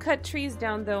 Don't cut trees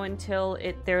down though until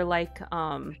they're like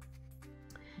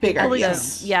bigger. Oh,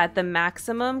 yes. Yeah, at the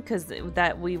maximum, because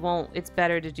that we won't. It's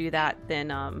better to do that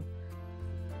than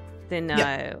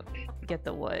get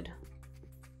the wood.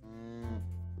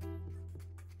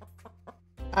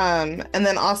 And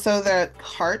then also the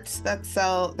carts that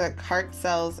cart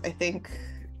sells, I think,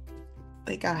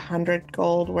 like 100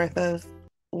 gold worth of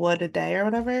wood a day or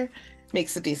whatever.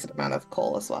 Makes a decent amount of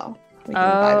coal as well. We can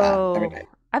buy that every day.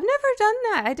 I've never done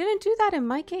that. I didn't do that in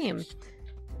my game.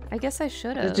 I guess I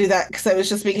should have. Do that because I was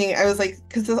just making. I was like,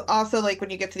 because also like when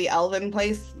you get to the elven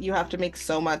place, you have to make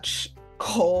so much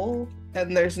coal,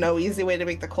 and there's no easy way to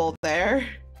make the coal there.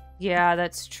 Yeah,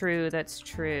 that's true. That's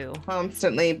true.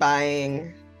 Constantly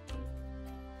buying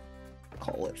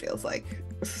coal, it feels like.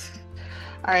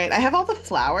 All right, I have all the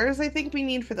flowers I think we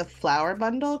need for the flower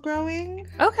bundle growing.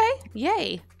 Okay,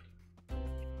 yay.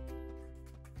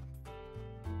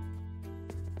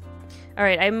 All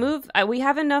right, we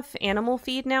have enough animal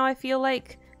feed now, I feel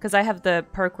like, because I have the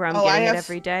perk where I'm getting it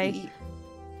every day.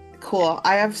 Cool.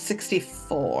 I have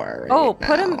 64 go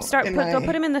put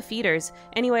them in the feeders.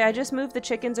 Anyway, I just moved the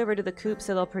chickens over to the coop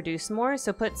so they'll produce more,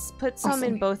 so put some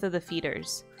in both of the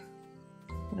feeders.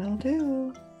 Will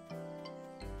do.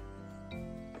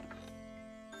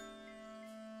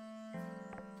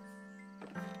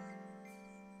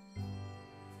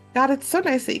 God, it's so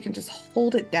nice that you can just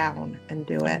hold it down and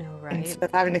do it, I know, right? Instead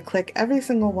of having to click every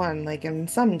single one like in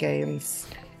some games.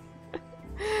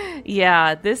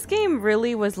 Yeah, this game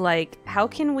really was like, how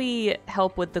can we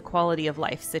help with the quality of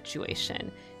life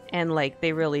situation? And like,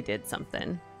 they really did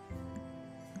something.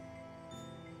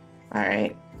 All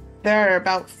right. There are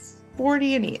about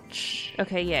 40 in each.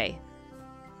 Okay, yay.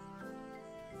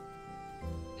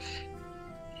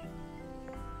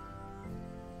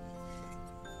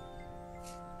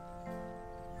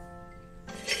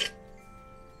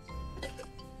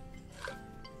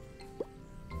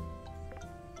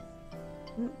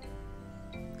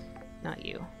 Not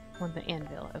you. Want the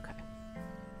anvil. Okay.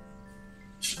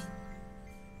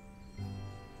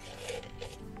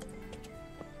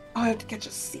 Oh, I have to catch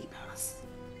a sea bass.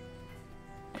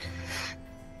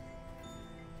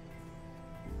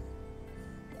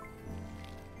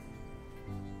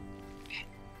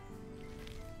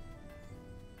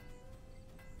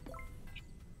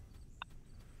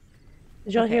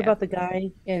 Did y'all hear about the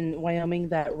guy in Wyoming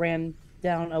that ran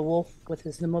down a wolf with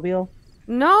his snowmobile?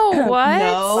 No, what?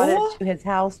 No. Brought it to his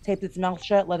house, taped its mouth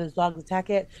shut, let his dogs attack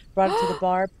it, brought it to the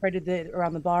bar, paraded it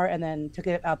around the bar, and then took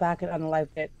it out back and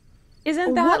unalived it.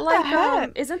 Isn't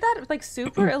that like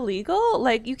super illegal?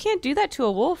 Like, you can't do that to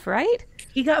a wolf, right?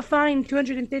 He got fined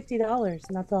 $250,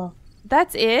 and that's all.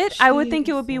 That's it? I would think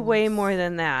it would be way more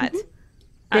than that.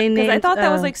 They I thought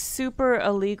that was like super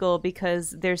illegal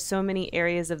because there's so many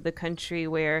areas of the country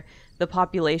where the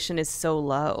population is so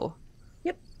low.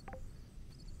 Yep.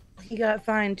 He got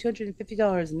fined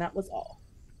 $250, and that was all.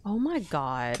 Oh my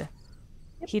god.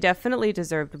 He definitely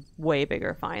deserved a way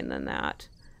bigger fine than that.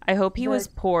 I hope he was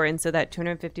poor, and so that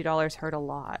 $250 hurt a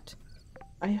lot.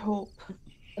 I hope.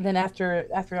 And then after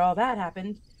all that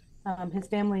happened, his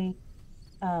family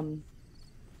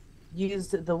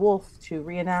used the wolf to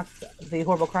reenact the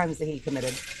horrible crimes that he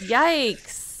committed.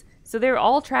 Yikes! So they're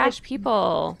all trash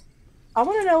people. I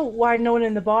want to know why no one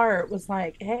in the bar was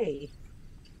like, "Hey,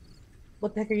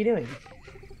 what the heck are you doing?"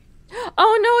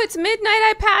 Oh no, it's midnight.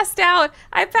 I passed out.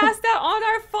 I passed out on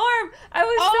our farm. I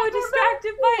was so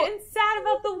distracted by it and sad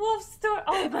about the wolf story.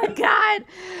 Oh my god.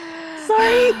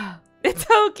 Sorry. It's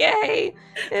okay.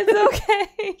 It's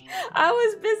okay. I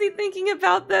was busy thinking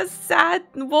about the sad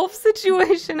wolf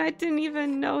situation. I didn't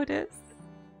even notice.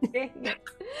 Dang it.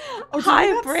 Oh, Hi, did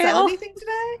you not Braille. sell anything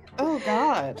today? Oh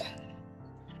god.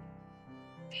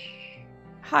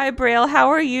 Hi, Braille. How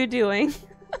are you doing?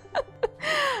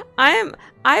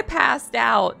 I passed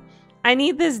out. I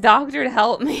need this doctor to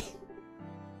help me.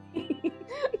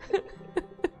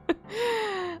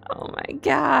 Oh my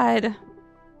god.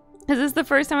 Is this the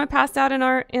first time I passed out in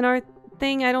our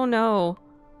thing? I don't know.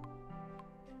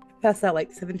 Passed out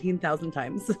like 17,000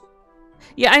 times.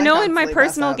 Yeah, I know in my constantly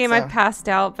personal pass out, game so. I passed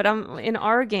out, but I'm in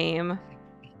our game.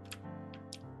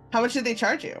 How much did they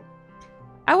charge you?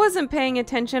 I wasn't paying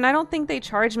attention. I don't think they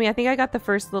charged me. I think I got the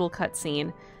first little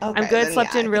cutscene. Okay, I'm good. then,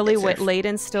 Slept yeah, in I really think it's your- late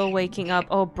and still waking up.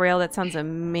 Oh, Braille, that sounds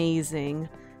amazing.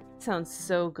 Sounds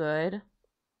so good.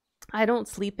 I don't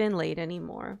sleep in late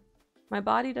anymore. My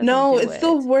body doesn't No, do it's it.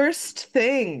 the worst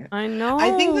thing. I know.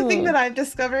 I think the thing that I've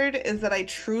discovered is that I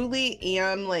truly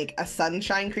am like a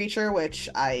sunshine creature, which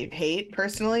I hate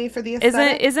personally for the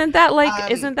aesthetic. Isn't that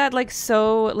like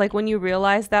so like when you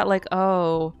realize that like,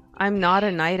 oh, I'm not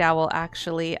a night owl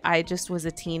actually. I just was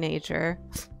a teenager.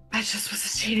 I just was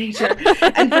a teenager.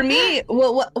 And for me,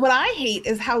 what I hate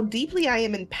is how deeply I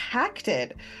am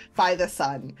impacted by the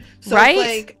sun. So Right?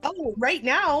 it's like, oh, right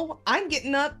now I'm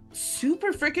getting up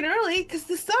super freaking early because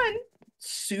the sun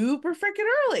super freaking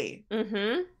early.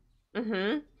 Mm-hmm.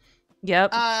 Mm-hmm.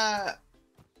 Yep.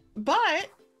 But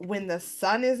when the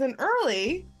sun isn't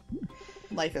early,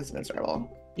 life is miserable.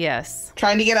 Yes.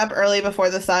 Trying to get up early before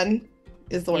the sun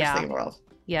is the worst thing in the world.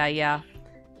 Yeah.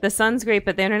 The sun's great,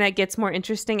 but the internet gets more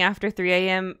interesting after 3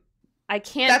 a.m. I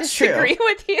can't disagree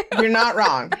with you. You're not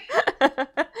wrong.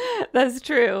 That's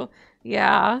true.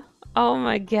 Yeah. Oh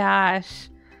my gosh.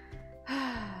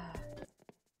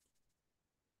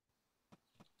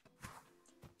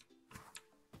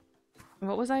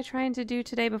 What was I trying to do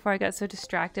today before I got so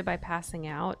distracted by passing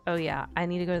out? Oh yeah, I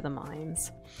need to go to the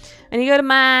mines. I need to go to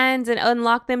mines and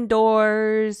unlock them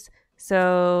doors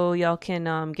so y'all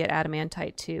can get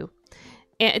adamantite too.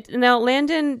 And now,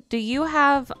 Landon, do you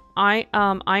have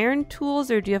iron tools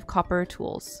or do you have copper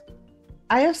tools?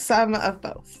 I have some of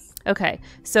both. Okay,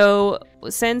 so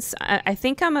since I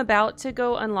think I'm about to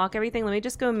go unlock everything, let me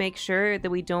just go make sure that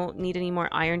we don't need any more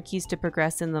iron keys to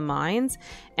progress in the mines.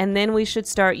 And then we should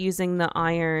start using the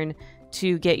iron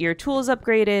to get your tools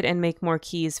upgraded and make more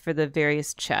keys for the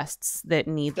various chests that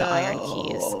need the iron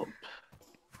keys.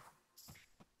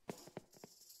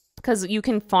 Because you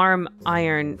can farm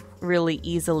iron really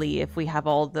easily if we have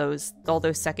all those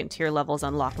second tier levels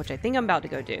unlocked, which I think I'm about to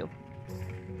go do.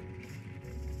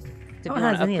 If you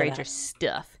want to upgrade your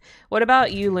stuff. What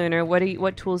about you, Lunar?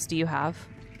 What tools do you have?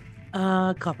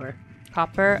 Copper.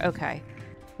 Copper? Okay.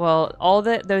 Well, all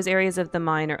those areas of the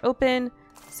mine are open,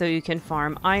 so you can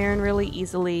farm iron really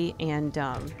easily and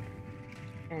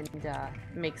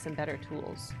make some better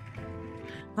tools.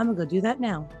 I'm gonna go do that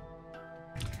now.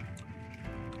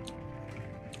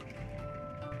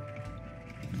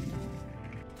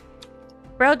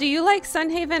 Bro, do you like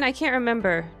Sunhaven? I can't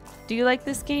remember. Do you like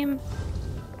this game?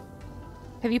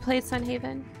 Have you played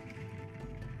Sunhaven?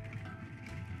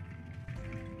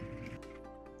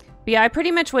 But yeah, I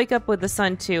pretty much wake up with the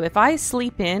sun too. If I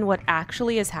sleep in, what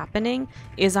actually is happening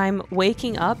is I'm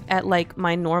waking up at like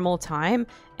my normal time,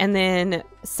 and then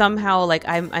somehow like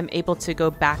I'm able to go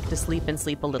back to sleep and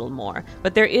sleep a little more.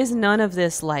 But there is none of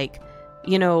this like,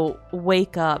 you know,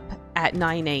 wake up at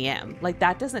 9 a.m. Like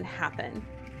that doesn't happen.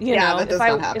 You know, if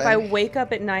I wake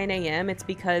up at 9 a.m., it's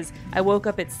because I woke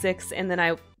up at 6 and then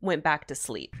I went back to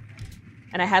sleep.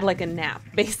 And I had like a nap,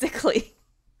 basically.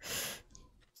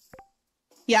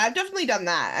 Yeah, I've definitely done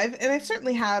that. I've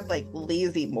certainly had like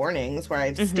lazy mornings where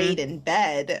I've stayed in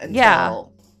bed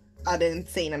until an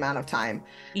insane amount of time.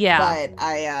 Yeah. But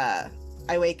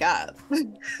I wake up.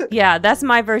 Yeah, that's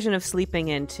my version of sleeping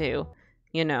in too,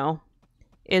 you know,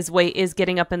 is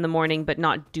getting up in the morning but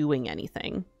not doing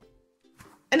anything.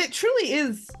 And it truly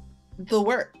is the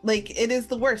worst. Like, it is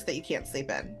the worst that you can't sleep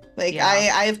in. Like,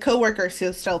 I have coworkers who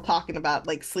are still talking about,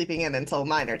 like, sleeping in until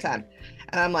 9 or 10.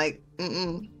 And I'm like,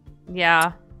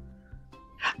 Yeah.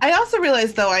 I also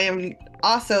realized, though, I am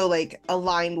also, like,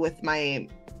 aligned with my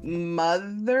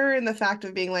mother in the fact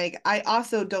of being, like, I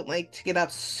also don't like to get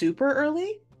up super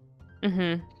early.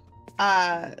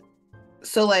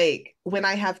 So, like, when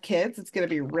I have kids, it's going to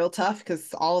be real tough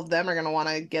because all of them are going to want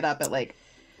to get up at, like,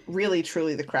 really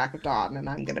truly the crack of dawn, and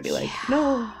I'm gonna be like,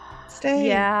 no, stay.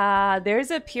 Yeah, there's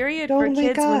a period for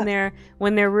kids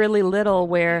when they're really little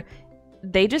where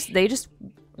they just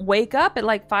wake up at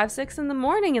like 5, 6 in the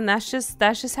morning, and that's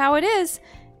just how it is.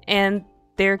 And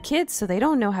they're kids, so they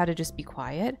don't know how to just be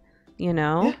quiet, you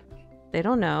know? Yeah. They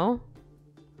don't know.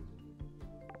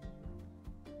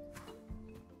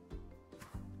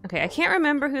 Okay, I can't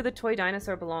remember who the toy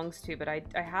dinosaur belongs to, but I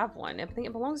have one. I think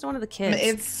it belongs to one of the kids.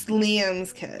 It's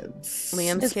Liam's kids.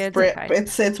 Liam's kids? Okay.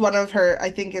 It's one of her,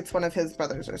 I think it's one of his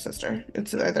brothers or sister.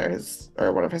 It's either his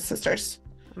or one of his sisters.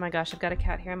 Oh my gosh, I've got a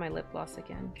cat hair on my lip gloss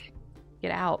again.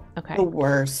 Get out. Okay. The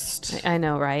worst. I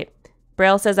know, right?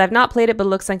 Braille says, I've not played it, but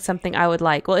looks like something I would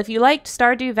like. Well, if you liked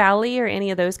Stardew Valley or any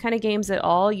of those kind of games at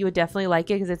all, you would definitely like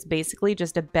it because it's basically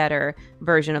just a better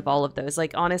version of all of those.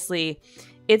 Like, honestly,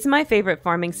 it's my favorite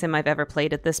farming sim I've ever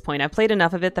played at this point. I've played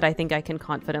enough of it that I think I can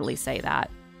confidently say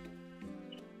that.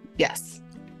 Yes.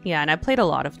 Yeah, and I've played a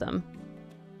lot of them.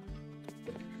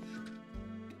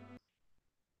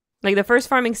 Like, the first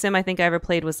farming sim I think I ever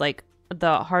played was, like,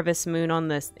 the Harvest Moon on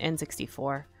the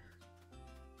N64.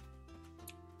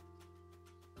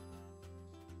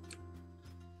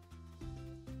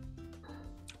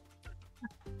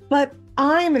 But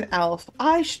I'm an elf.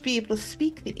 I should be able to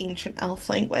speak the ancient elf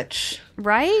language.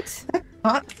 Right? That's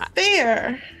not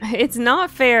fair. It's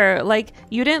not fair. Like,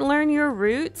 you didn't learn your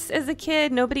roots as a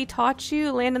kid. Nobody taught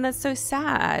you. Landon, that's so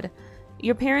sad.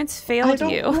 Your parents failed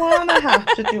you. I don't want to have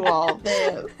to do all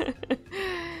this.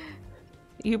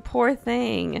 You poor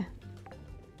thing.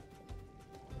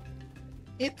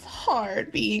 It's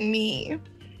hard being me.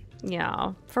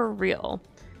 Yeah, for real.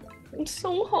 It's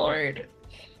so hard.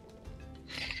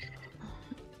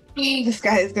 This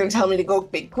guy is gonna tell me to go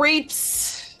make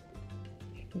grapes.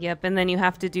 Yep, and then you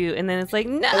have to do, and then it's like,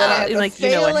 no, And then I have to like you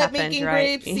know fail what at happened, making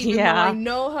right? grapes, even though I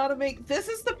know how to make. This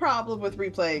is the problem with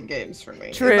replaying games for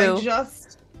me. True. If I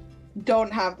just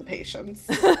don't have the patience.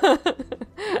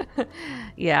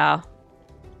 Yeah.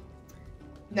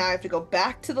 Now I have to go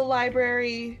back to the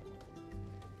library.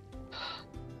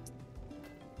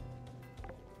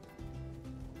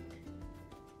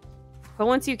 But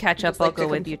once you catch up, Just I'll like to go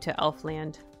with you to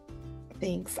Elfland.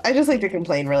 Thanks. I just like to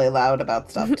complain really loud about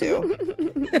stuff too.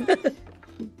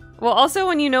 Well, also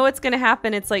when you know what's gonna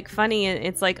happen, it's like funny, and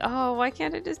it's like, oh, why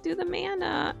can't I just do the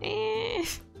mana?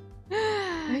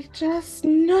 I just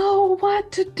know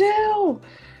what to do.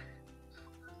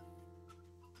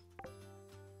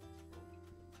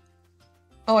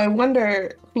 Oh, I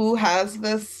wonder who has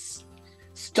this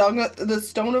the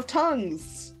Stone of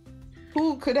Tongues.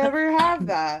 Who could ever have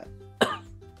that?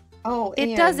 Oh, It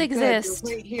Anne, does good, exist.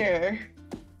 you're right here.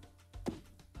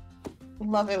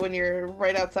 Love it when you're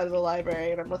right outside of the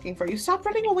library and I'm looking for you. Stop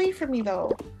running away from me,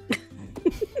 though.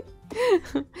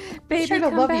 Baby, trying to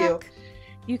come love back. you.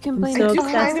 You can I'm blame so the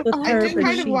obsessed father with on her, I me. do but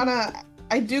kind of she- wanna.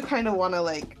 I do kind of wanna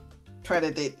like try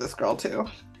to date this girl too.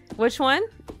 Which one?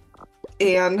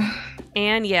 And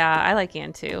Anne, yeah, I like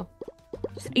Anne too.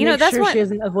 You Make know, that's sure what she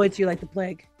doesn't avoid you like the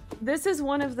plague. this is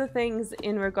one of the things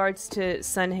in regards to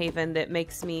Sunhaven that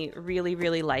makes me really,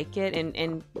 really like it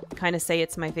and kind of say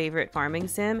it's my favorite farming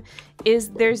sim is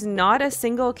there's not a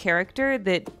single character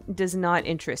that does not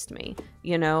interest me.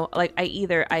 You know, like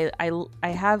I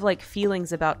have like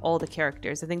feelings about all the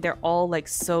characters. I think they're all like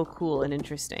so cool and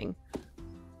interesting.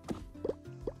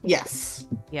 yes,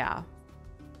 Yeah.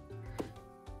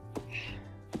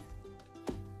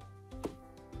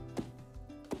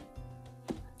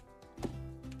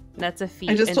 That's a feat.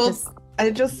 I just and told to- I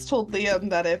just told Liam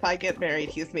that if I get married,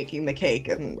 he's making the cake.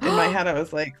 And in my head, I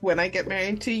was like, when I get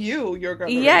married to you, you're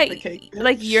gonna yeah, make the cake.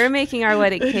 like bitch. you're making our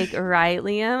wedding cake, right,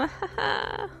 Liam?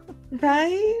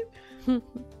 right.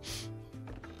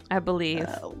 I believe.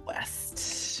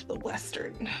 The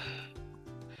western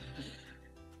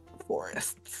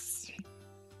forests.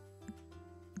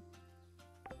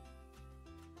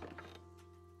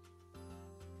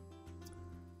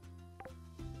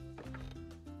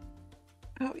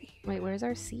 Oh, Wait, where's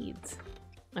our seeds?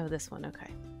 Oh, this one. Okay.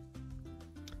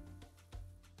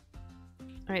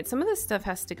 All right, some of this stuff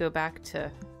has to go back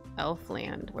to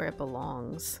Elfland where it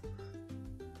belongs.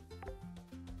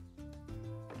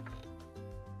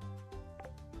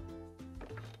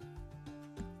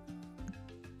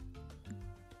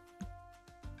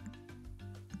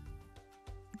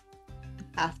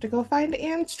 have to go find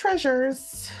Anne's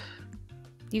treasures.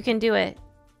 You can do it.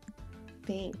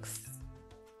 Thanks.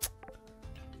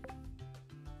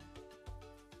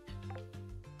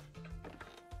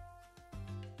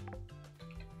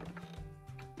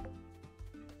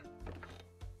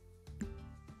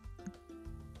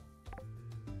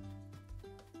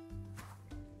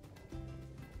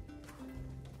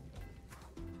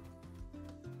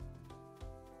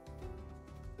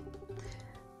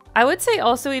 I would say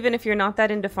also, even if you're not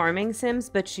that into farming sims,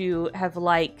 but you've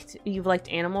liked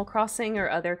Animal Crossing or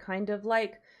other kind of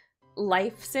like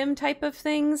life sim type of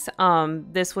things,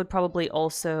 this would probably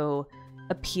also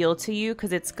appeal to you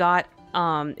because it's got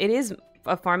it is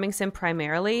a farming sim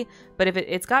primarily, but if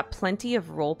it's got plenty of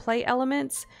roleplay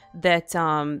elements that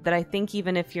that I think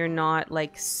even if you're not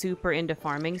like super into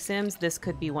farming sims, this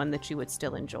could be one that you would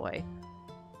still enjoy.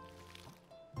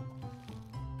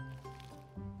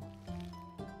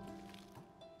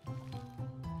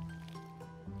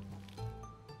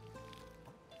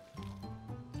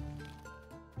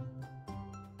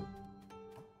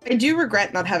 I do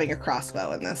regret not having a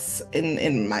crossbow in this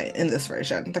in this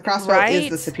version. The crossbow Right? is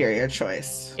the superior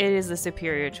choice. It is the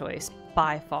superior choice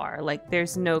by far. Like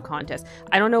there's no contest.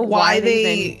 I don't know why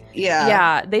they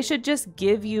yeah. they should just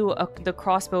give you the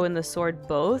crossbow and the sword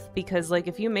both, because like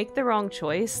if you make the wrong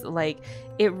choice, like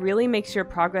it really makes your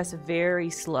progress very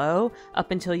slow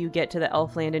up until you get to the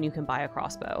Elfland and you can buy a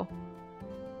crossbow.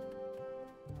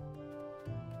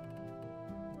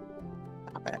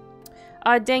 Stop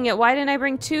it. Dang it, why didn't I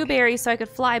bring 2 berries so I could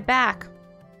fly back?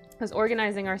 I was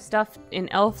organizing our stuff in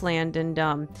Elfland and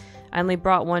I only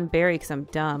brought 1 berry because I'm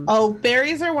dumb. Oh,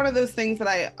 berries are one of those things that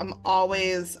I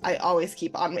always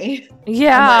keep on me.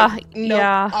 Yeah, I'm like, nope,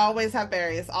 yeah. always have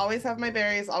berries. Always have my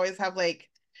berries. Always have like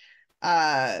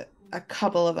a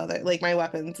couple of other like my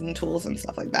weapons and tools and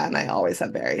stuff like that, and I always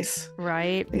have berries.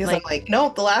 Right? Because I'm like,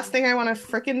 nope, the last thing I want to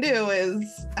freaking do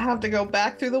is have to go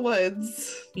back through the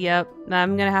woods. Yep,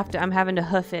 I'm having to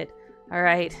hoof it. All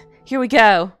right, here we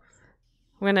go.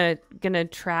 We're gonna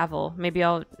travel. Maybe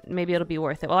it'll be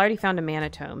worth it. Well, I already found a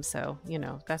manatome, so you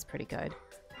know that's pretty good.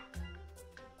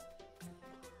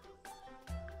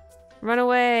 Run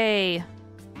away!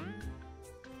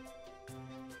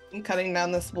 I'm cutting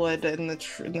down this wood in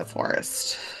the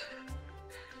forest.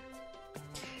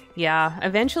 Yeah,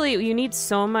 eventually you need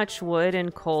so much wood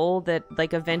and coal that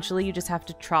like eventually you just have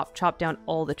to chop down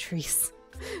all the trees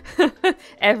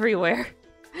everywhere.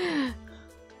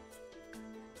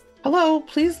 Hello,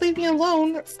 please leave me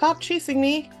alone. Stop chasing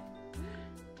me.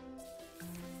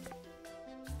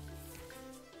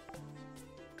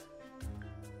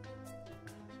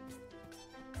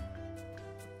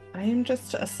 I am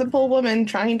just a simple woman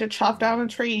trying to chop down a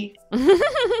tree.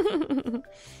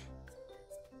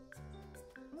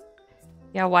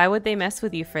 Yeah, why would they mess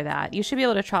with you for that? You should be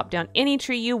able to chop down any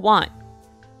tree you want.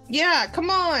 Yeah, come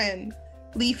on.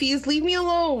 Leafies, leave me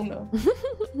alone.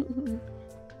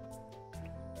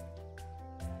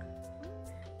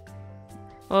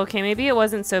 Well, okay, maybe it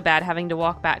wasn't so bad having to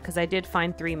walk back because I did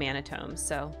find 3 manatomes,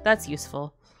 so that's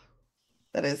useful.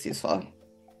 That is useful.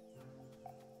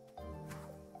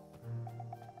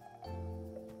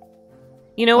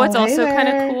 You know what's Oh, hey also kind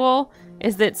there. of cool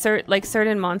is that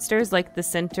certain monsters, like the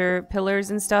center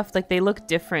pillars and stuff, like they look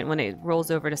different when it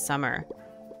rolls over to summer.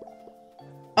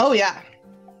 Oh, yeah.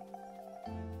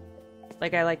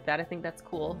 Like I like that. I think that's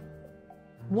cool.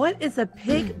 What is a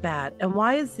pig bat and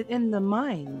why is it in the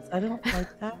mines? I don't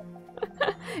like that.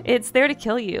 It's there to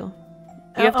kill you.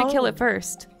 You have to kill it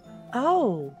first.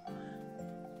 Oh,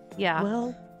 Yeah.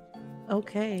 well,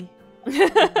 okay.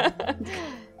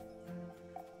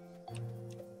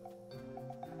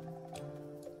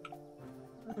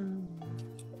 Um,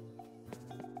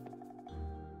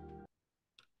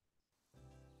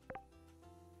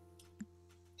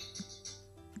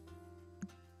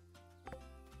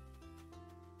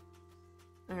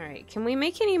 All right. Can we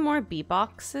make any more bee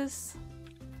boxes?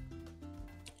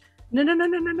 No, no, no,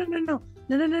 no, no, no, no, no,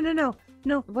 no, no, no, no, no,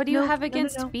 no. What do you no, have no, no,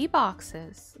 against no. bee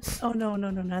boxes? Oh no, no,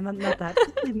 no, no, not that.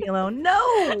 Just leave me alone.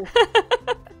 No.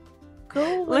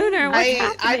 Go away. Lunar, what's I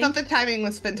happening? thought the timing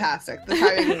was fantastic. The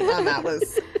timing on that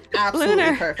was absolutely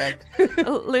Lunar. perfect.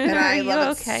 Lunar, And I are you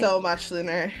love okay? it so much,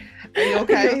 Lunar. Are you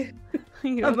okay?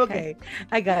 You I'm okay.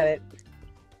 I got it.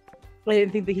 I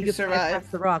didn't think that he You could fly survived.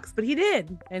 past the rocks, but he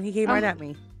did, and he came right Oh. at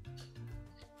me.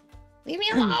 Leave me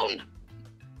alone.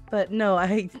 But no,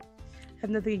 I have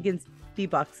nothing against bee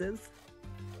boxes.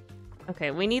 Okay,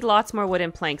 we need lots more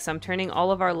wooden planks. I'm turning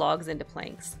all of our logs into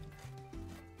planks.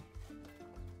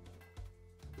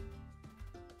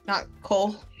 Not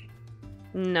coal.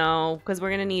 No, because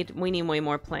we need way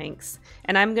more planks.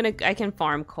 And I can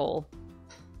farm coal.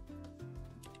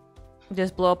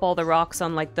 Just blow up all the rocks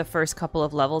on like the first couple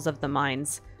of levels of the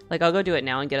mines. Like I'll go do it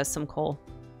now and get us some coal.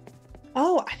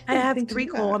 Oh, I didn't have think to 3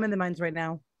 do coal. that. I'm in the mines right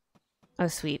now. Oh,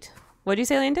 sweet. What'd you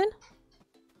say, Landon?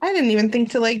 I didn't even think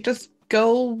to like just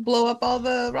go blow up all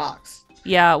the rocks.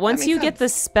 Yeah, once makes you get the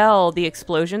sense. spell, the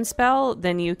explosion spell,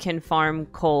 then you can farm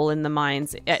coal in the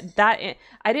mines. I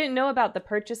didn't know about the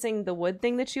purchasing the wood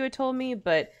thing that you had told me,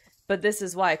 but this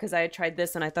is why, because I had tried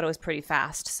this and I thought it was pretty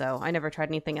fast, so I never tried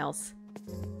anything else.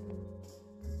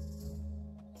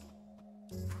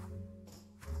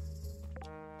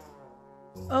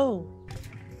 Oh,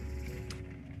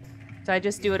 So I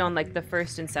just do it on like the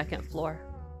first and second floor.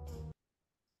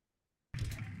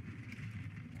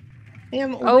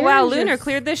 Damn, Oh where wow, is your Lunar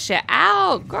cleared this shit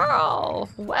out, girl.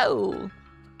 Whoa.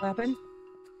 what happened?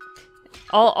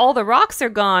 All the rocks are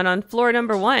gone on floor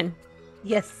number 1.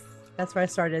 Yes, that's where I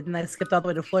started, and I skipped all the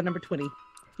way to floor number 20.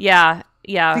 Yeah,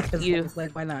 Because I you, was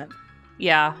like, why not?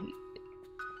 yeah.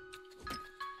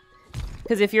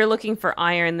 Because if you're looking for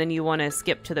iron, then you want to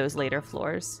skip to those later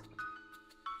floors.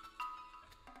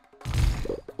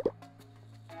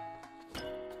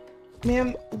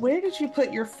 Ma'am, where did you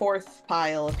put your 4th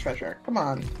pile of treasure? Come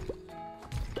on.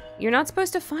 You're not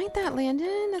supposed to find that,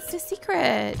 Landon. That's a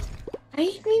secret. I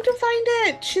need to find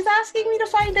it. She's asking me to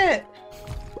find it.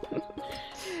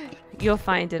 You'll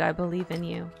find it. I believe in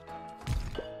you.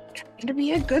 Trying to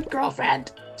be a good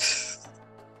girlfriend.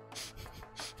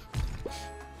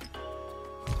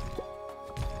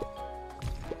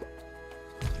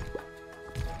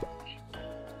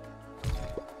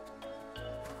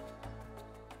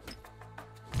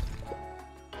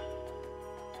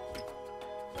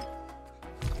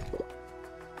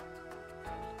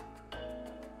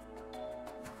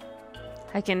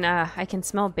 I can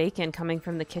smell bacon coming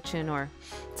from the kitchen or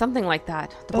something like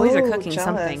that. The boys are Oh, cooking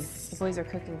something. jealous. The boys are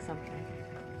cooking something.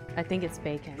 I think it's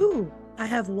bacon. Ooh, I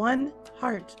have 1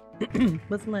 heart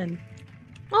with Lynn.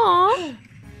 Aw.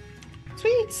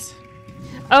 Sweet.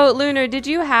 Oh, Lunar, did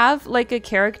you have like a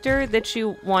character that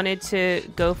you wanted to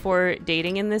go for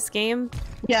dating in this game?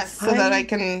 Yes, so that I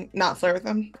can not flirt with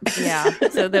them. Yeah,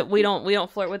 so that we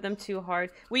don't flirt with them too hard.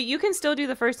 You can still do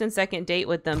the first and second date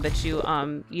with them, but you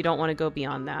don't want to go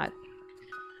beyond that.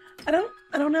 I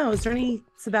don't know. Is there any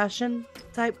Sebastian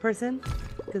type person?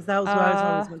 Because that was what I was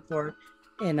always looking for.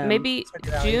 In, maybe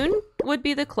June would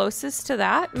be the closest to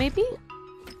that. Maybe.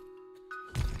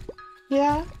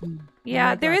 Yeah.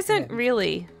 Yeah, there isn't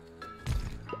really.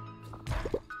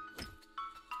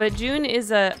 But June is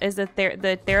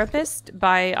the therapist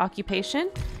by occupation,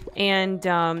 and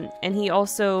he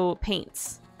also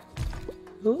paints.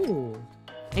 Ooh.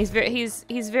 He's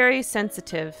very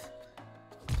sensitive.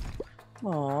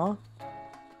 Aww.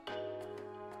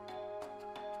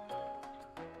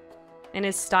 And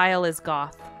his style is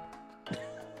goth.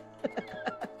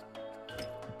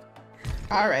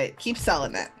 All right, keep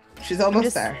selling it. She's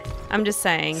almost there. I'm just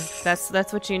saying that's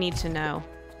what you need to know.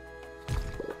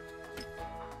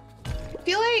 I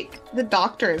feel like the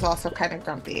doctor is also kind of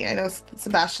grumpy. I know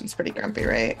Sebastian's pretty grumpy,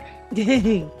 right?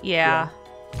 Yeah.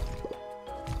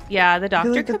 Yeah, the doctor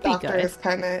like could the doctor be good. is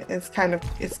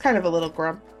kind of a little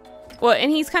grump. Well,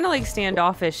 and he's kind of like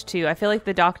standoffish too. I feel like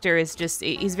the doctor is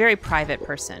he's a very private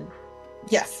person.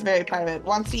 Yes, very private.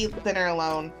 Wants to eat dinner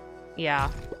alone.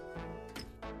 Yeah.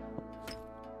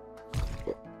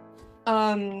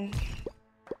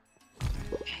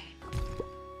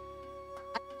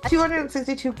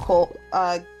 262 coal,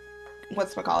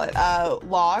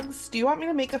 logs. Do you want me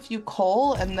to make a few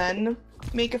coal and then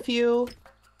make a few,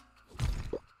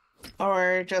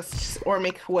 or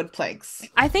make wood planks?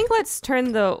 I think let's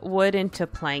turn the wood into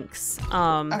planks.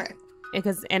 Okay.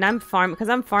 Because I'm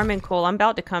farming coal. I'm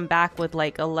about to come back with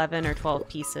like 11 or 12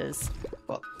 pieces.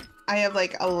 Well, I have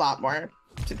like a lot more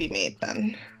to be made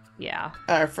then. Yeah.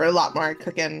 For a lot more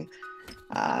cooking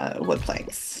wood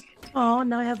planks. Oh,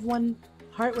 now I have one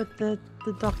heart with the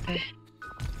doctor.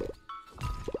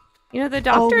 You know, the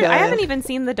doctor, good. I haven't even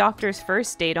seen the doctor's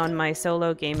first date on my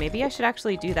solo game. Maybe I should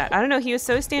actually do that. I don't know. He was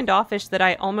so standoffish that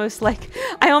I almost like,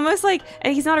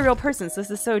 and he's not a real person, so this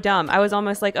is so dumb. I was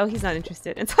almost like, oh, he's not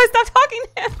interested. And so I stopped talking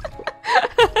to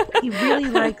him. He really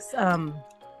likes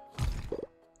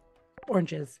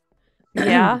oranges.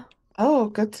 Yeah. Oh,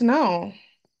 good to know.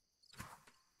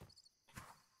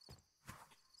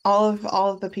 All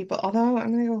of the people, although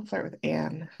I'm gonna go flirt with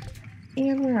Anne.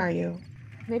 Anne, where are you?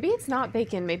 Maybe it's not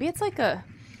bacon. Maybe it's like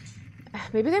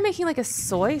maybe they're making like a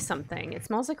soy something. It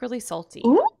smells like really salty.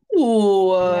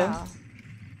 Ooh. Yeah.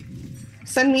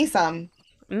 Send me some.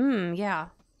 Yeah.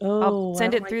 Oh, I'll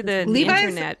send it through the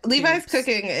internet. Levi's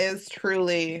cooking is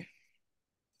truly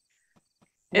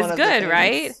It's good,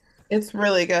 right? It's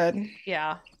really good.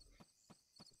 Yeah.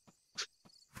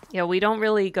 Yeah, we don't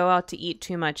really go out to eat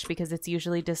too much because it's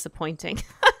usually disappointing.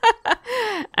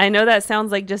 I know that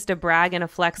sounds like just a brag and a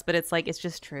flex, but it's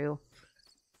just true.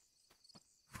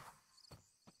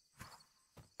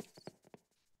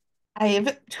 I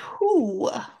have 2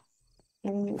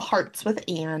 hearts with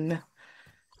Anne.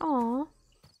 Aw.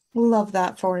 Love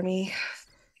that for me.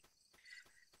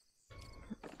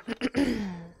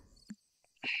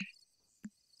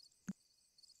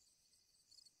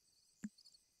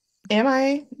 Am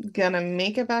I gonna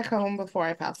make it back home before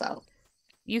I pass out?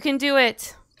 You can do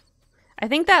it. I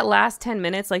think that last 10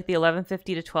 minutes, like the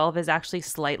 11:50 to 12, is actually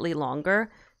slightly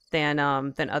longer than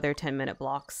other 10-minute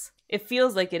blocks. It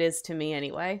feels like it is to me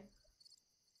anyway.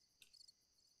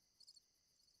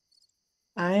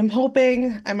 I'm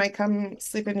hoping I might come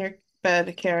sleep in your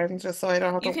bed, Karen, just so I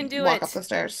don't have to walk up the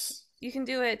stairs. You can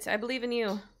do it. I believe in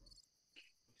you.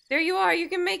 There you are. You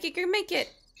can make it. You can make it.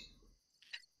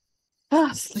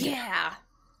 Ah, sleep. Yeah.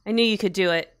 I knew you could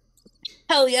do it.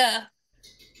 Hell yeah.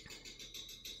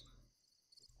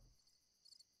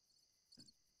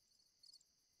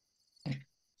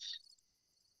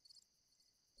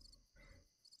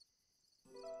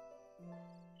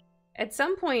 At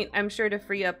some point, I'm sure to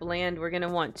free up land, we're going to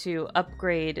want to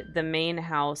upgrade the main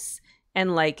house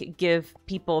and like give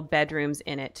people bedrooms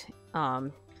in it.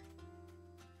 And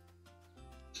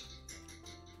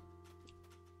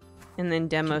then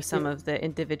demo some of the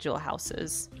individual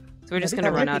houses. So we're just going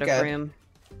to run out of room.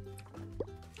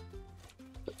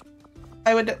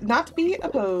 I would not be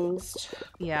opposed.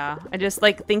 Yeah, I just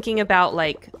like thinking about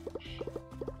like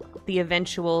the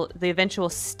eventual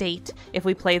state. If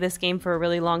we play this game for a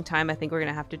really long time, I think we're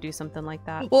gonna have to do something like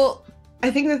that. Well, I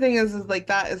think the thing is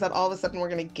that all of a sudden we're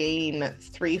gonna gain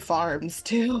 3 farms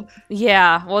too.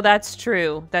 Yeah, well, that's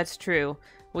true. That's true.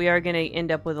 We are gonna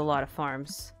end up with a lot of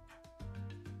farms.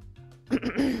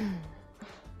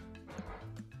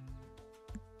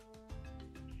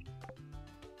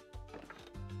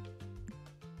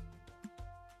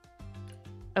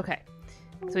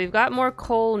 So we've got more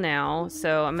coal now.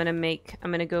 So I'm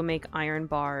gonna go make iron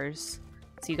bars.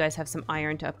 So you guys have some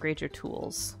iron to upgrade your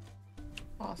tools.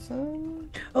 Awesome.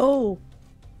 Oh,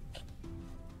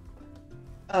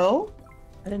 Oh?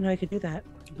 I didn't know I could do that.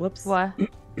 Whoops. What?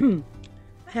 I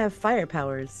have fire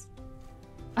powers.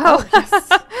 Oh,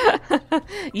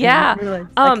 yeah. I didn't realize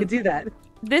I could do that.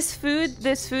 This food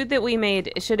that we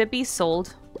made, should it be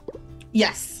sold?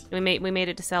 Yes. We made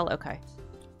it to sell. Okay,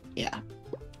 Yeah.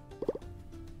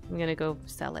 I'm gonna go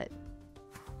sell it.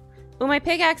 Oh, my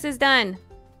pickaxe is done.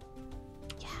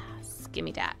 Yes, give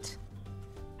me that.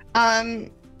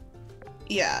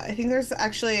 Yeah, I think there's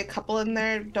actually a couple in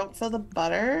there. Don't sell the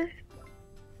butter.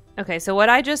 Okay, so what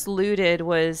I just looted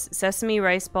was sesame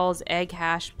rice balls, egg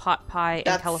hash, pot pie, and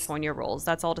That's- California rolls.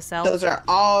 That's all to sell? Those are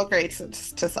all great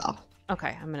to sell.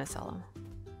 Okay, I'm gonna sell them.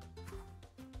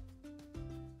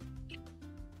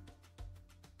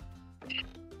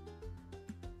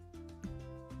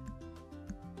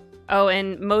 Oh,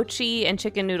 and mochi and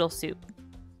chicken noodle soup.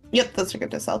 Yep, those are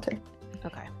good to sell too.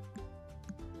 Okay.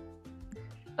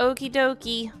 Okie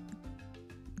dokie.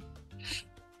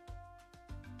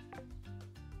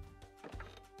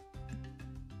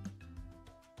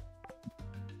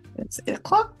 It's 8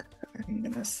 o'clock. I'm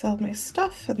gonna sell my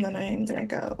stuff and then I'm gonna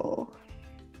go.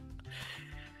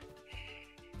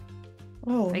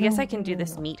 Oh, I guess no, I can do no,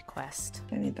 this no. meat quest.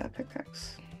 I need that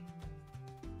pickaxe.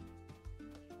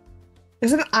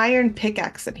 There's an iron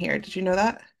pickaxe in here. Did you know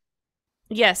that?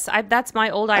 Yes, that's my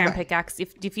old iron Okay. pickaxe.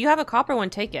 If you have a copper one,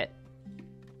 take it.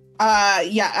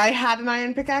 Yeah, I had an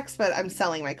iron pickaxe, but I'm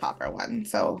selling my copper one.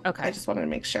 So Okay. I just wanted to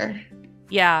make sure.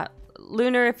 Yeah,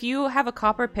 Lunar, if you have a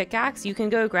copper pickaxe, you can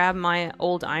go grab my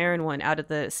old iron one out of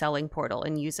the selling portal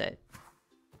and use it.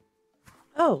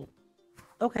 Oh,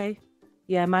 okay.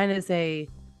 Yeah, mine is a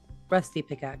rusty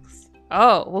pickaxe.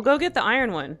 Oh, we'll go get the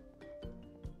iron one.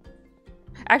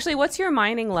 Actually, what's your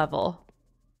mining level?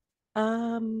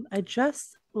 I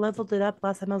just leveled it up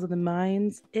last time I was in the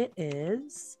mines. It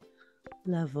is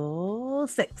level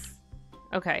 6.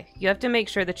 Okay, you have to make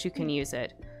sure that you can use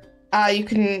it. You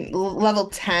can level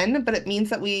 10, but it means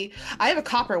that I have a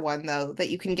copper one though that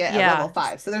you can get Yeah. at level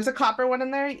 5. So there's a copper one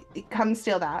in there. Come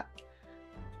steal that.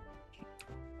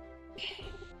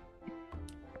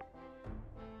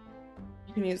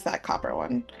 You can use that copper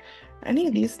one. Any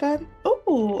of these done?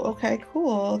 Oh, okay,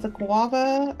 cool. The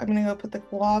guava. I'm gonna go put the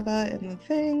guava in the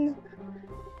thing.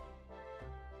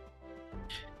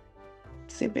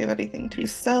 See if we have anything to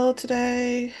sell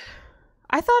today.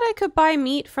 I thought I could buy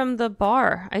meat from the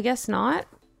bar. I guess not.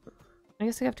 I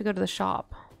guess I have to go to the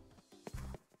shop.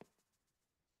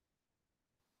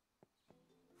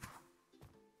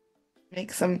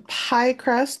 Make some pie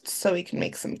crusts so we can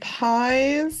make some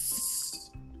pies.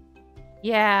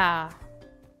 Yeah.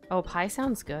 Oh, pie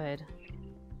sounds good.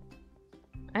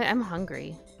 I'm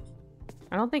hungry.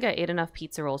 I don't think I ate enough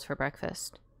pizza rolls for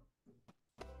breakfast.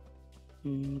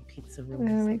 Pizza I'm rolls.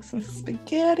 gonna make some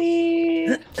spaghetti.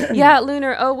 Yeah,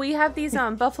 Lunar. Oh, we have these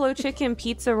buffalo chicken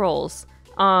pizza rolls.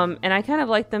 And I kind of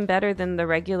like them better than the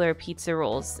regular pizza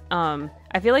rolls.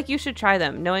 I feel like you should try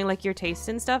them. Knowing like your taste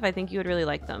and stuff, I think you would really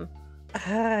like them.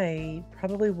 I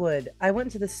probably would. I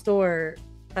went to the store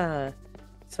so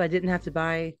I didn't have to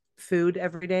buy food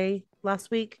every day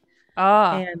last week.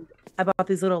 Ah, And I bought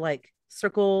these little like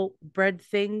circle bread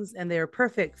things and they were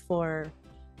perfect for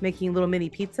making little mini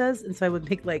pizzas. And so I would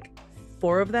make like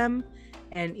 4 of them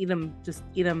and eat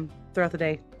them throughout the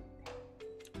day.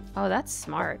 oh, that's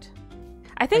smart.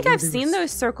 I think Like I've those- seen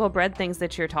those circle bread things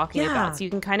that you're talking Yeah. about. So you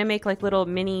can kind of make like little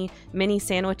mini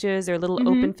sandwiches or little Mhm.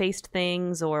 open-faced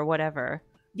things or whatever.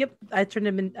 Yep, I turned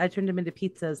them into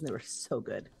pizzas and they were so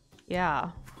good.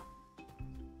 Yeah.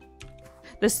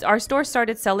 Our store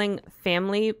started selling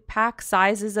family pack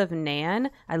sizes of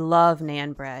naan. I love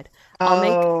naan bread. I'll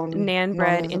make naan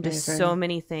bread is into amazing. so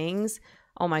many things.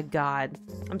 Oh my god.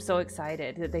 I'm so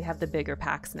excited that they have the bigger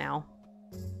packs now.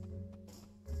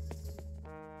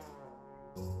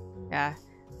 Yeah.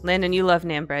 Landon, you love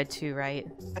naan bread too, right?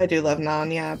 I do love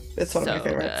naan. Yeah, it's one so of my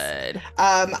favorites.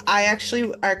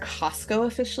 good. Our Costco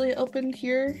officially opened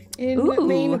here in Ooh.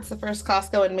 Maine. It's the first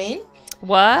Costco in Maine.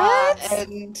 What?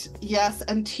 And yes,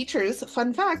 and teachers,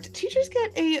 fun fact, teachers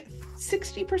get a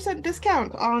 60%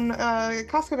 discount on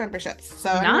Costco memberships. So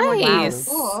everyone Nice.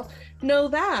 cool. Know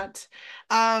that.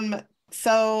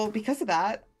 So because of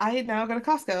that, I now go to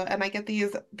Costco and I get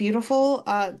these beautiful,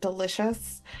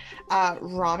 delicious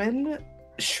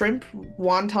shrimp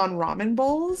wonton ramen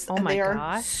bowls. Oh and my they are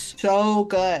gosh. so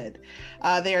good.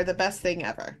 They are the best thing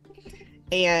ever.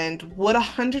 And would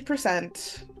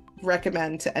 100%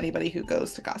 recommend to anybody who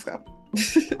goes to Costco.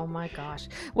 Oh my gosh.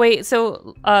 Wait,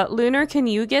 so Lunar, can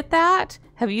you get that?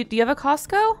 Do you have a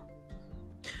Costco?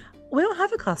 We don't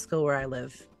have a Costco where I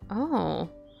live. Oh.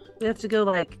 We have to go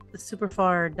like super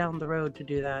far down the road to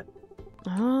do that.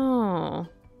 Oh.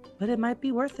 But it might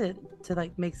be worth it to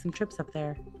like make some trips up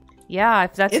there. Yeah,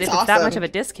 if it's that much awesome. of a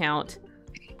discount.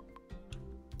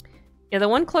 Yeah, the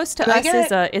one close to Can I us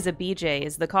get is a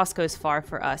BJ's. The Costco's far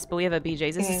for us, but we have a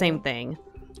BJ's. It's the same thing.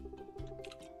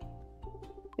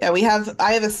 Yeah,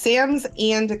 I have a Sam's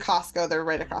and a Costco. They're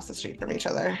right across the street from each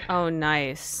other. Oh,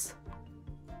 nice.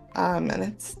 And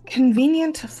it's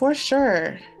convenient for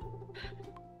sure.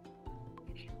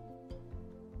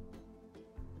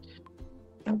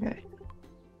 Okay.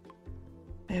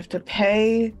 I have to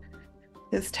pay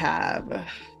his tab.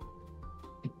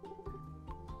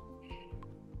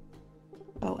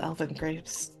 Oh, Elven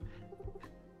grapes.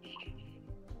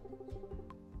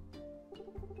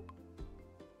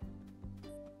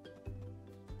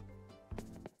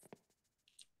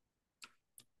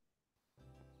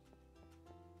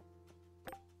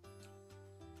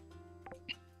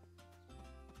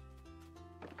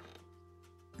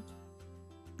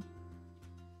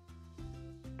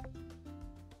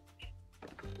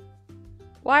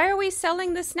 Why are we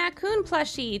selling the Snackoon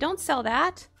plushie? Don't sell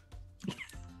that.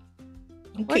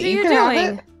 Okay, What are you can have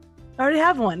doing? it. I already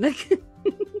have one.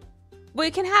 We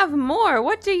can have more.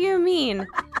 What do you mean?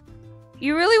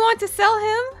 You really want to sell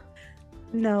him?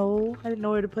 No, I didn't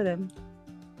know where to put him.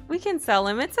 We can sell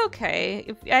him. It's okay.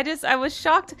 I was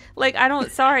shocked. Like,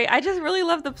 sorry. I just really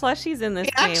love the plushies in this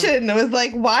The game. action was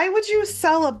like, why would you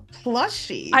sell a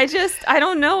plushie? I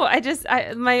don't know.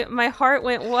 My heart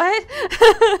went, what?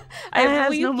 I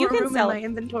have you no more can room sell in my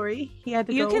inventory. He had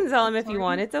to You go. can sell him if you Sorry.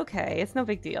 want. It's okay. It's no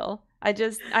big deal.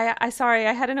 Sorry.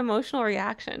 I had an emotional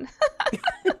reaction.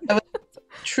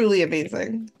 Truly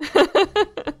amazing.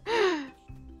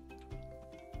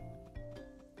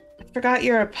 Forgot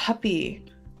you're a puppy.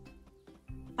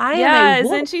 I Yeah, am a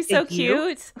wolf, isn't she so thank you.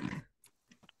 cute?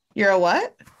 You're a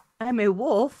what? I'm a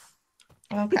wolf.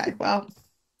 Okay, well,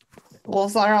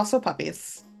 wolves are also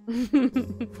puppies.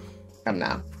 Come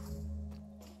now.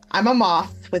 I'm a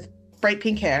moth with bright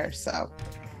pink hair, so.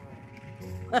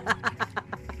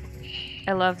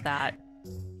 I love that.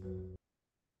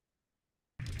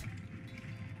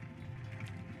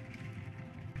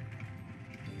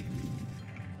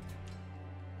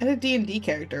 I had a D&D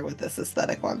character with this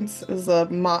aesthetic once. It was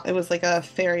it was like a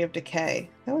fairy of decay.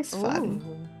 That was fun.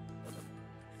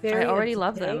 Ooh. I already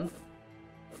love them.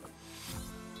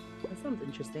 That sounds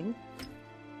interesting.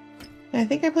 I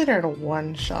think I played her in a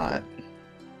one shot.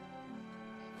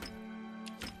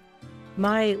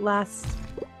 My last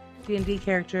D&D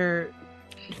character,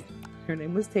 her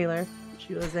name was Taylor.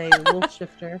 She was a wolf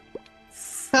shifter.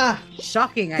 Ah,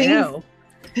 Shocking, I Things- know.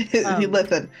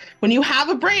 listen, when you have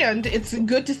a brand, it's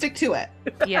good to stick to it.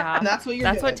 Yeah. And that's what you're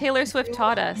That's doing. what Taylor Swift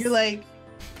taught us. You're like,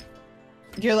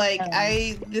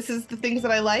 this is the things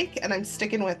that I like, and I'm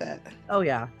sticking with it. Oh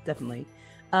yeah, definitely.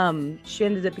 She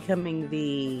ended up becoming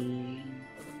the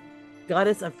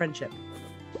goddess of friendship.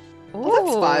 Well,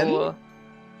 that's fun. Ooh.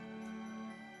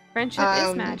 Friendship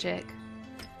is magic.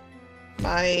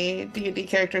 My D&D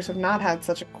characters have not had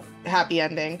such a happy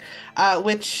ending,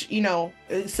 which,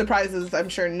 surprises, I'm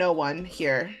sure, no one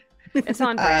here. It's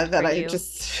on brand that for I you.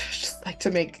 just like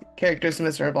to make characters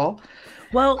miserable.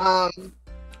 Well,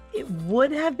 it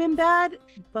would have been bad,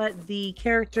 but the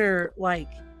character, like,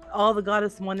 all the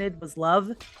goddess wanted was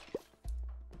love,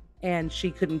 and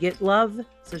she couldn't get love,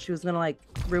 so she was gonna like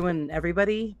ruin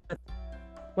everybody. But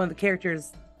one of the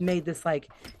characters made this like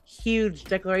huge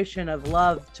declaration of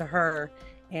love to her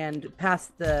and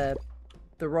passed the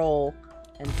role,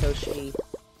 and so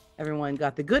everyone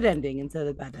got the good ending instead of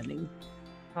the bad ending,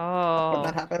 When Oh.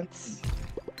 that happens.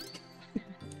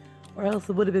 or else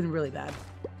it would have been really bad.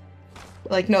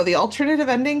 Like, no, the alternative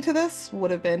ending to this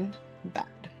would have been bad.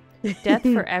 Death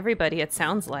for everybody, it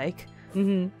sounds like.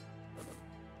 Mm-hmm.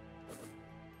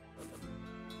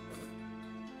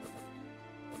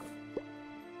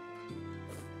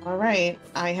 All right,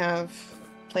 I have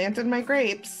planted my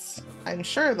grapes. I'm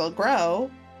sure they'll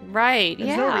grow. Right,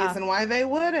 There's no yeah. reason why they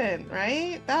wouldn't,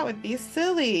 right? That would be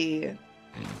silly.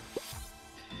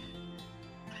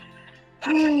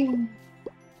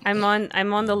 I'm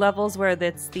on the levels where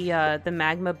it's the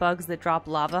magma bugs that drop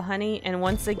lava honey, and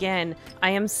once again,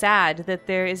 I am sad that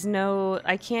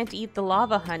I can't eat the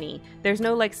lava honey. There's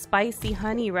no like spicy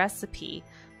honey recipe.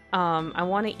 I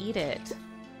want to eat it.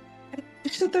 I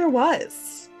wish that there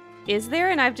was. Is there?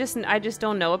 And I just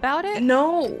don't know about it.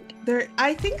 No,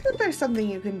 I think that there's something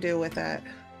you can do with it.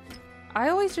 I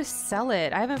always just sell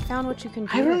it. I haven't found what you can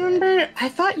do. I with it. remember. I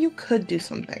thought you could do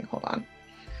something. Hold on.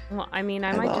 Well, I mean,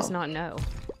 I I might just will. not know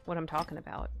what I'm talking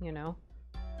about, you know?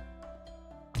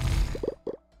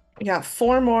 Yeah,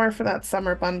 4 more for that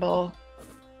summer bundle.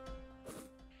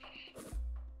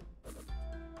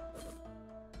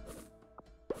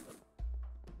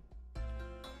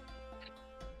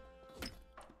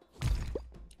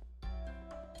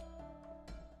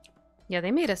 Yeah,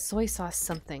 they made a soy sauce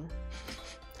something.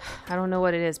 I don't know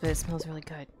what it is, but it smells really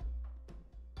good.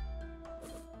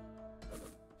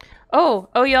 Oh,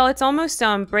 y'all, it's almost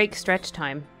break stretch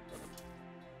time.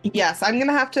 Yes, I'm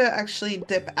gonna have to actually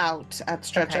dip out at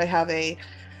Stretch. Okay. I have a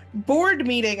board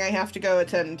meeting I have to go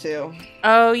attend to.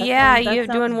 Oh yeah, that you're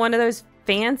doing sounds- one of those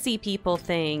fancy people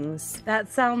things. That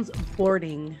sounds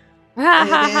boarding.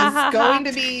 It is going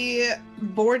to be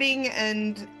boarding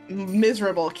and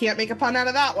miserable. Can't make a pun out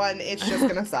of that one. It's just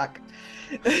gonna suck.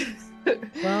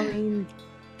 Well, I mean,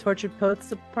 tortured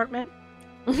poets apartment.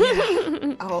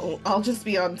 Yeah. I'll just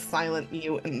be on silent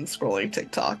mute and scrolling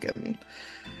TikTok, and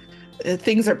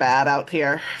things are bad out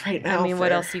here right now. I mean, what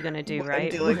for else are you gonna do, what right? I'm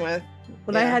dealing with.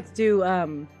 When I Yeah. had to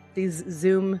do these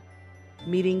Zoom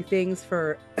meeting things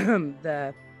for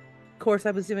the course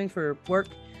I was doing for work,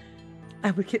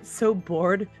 I would get so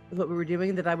bored with what we were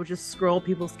doing that I would just scroll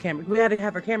people's cameras. We had to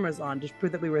have our cameras on just to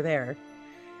prove that we were there.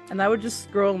 And I would just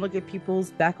scroll and look at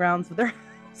people's backgrounds with their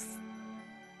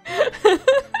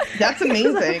That's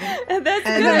amazing. That's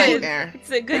And a good. nightmare. It's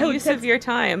a good I would use of text- your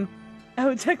time. I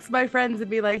would text my friends and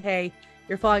be like, "Hey,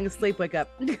 you're falling asleep. Wake up."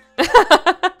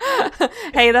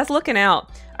 Hey, that's looking out.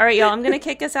 All right, y'all. I'm gonna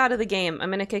kick us out of the game. Here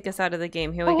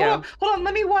we Oh, go. hold on.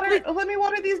 Let me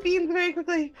water these beans very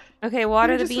quickly. Okay,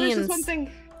 water Let the me just finish this one beans.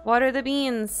 thing. Water the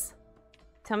beans.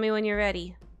 Tell me when you're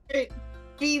ready. Great.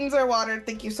 Beans are watered.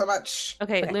 Thank you so much.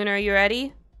 Okay, Okay. Luna, are you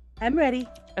ready? I'm ready.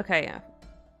 Okay,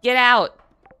 get out.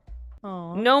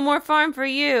 Aw. No more farm for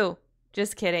you.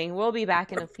 Just kidding. We'll be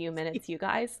back in a few minutes, you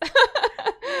guys.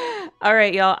 All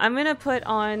right, y'all. I'm gonna put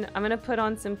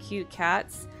on some cute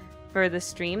cats for the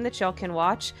stream that y'all can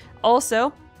watch.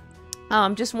 Also,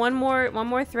 just one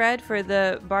more thread for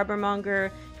the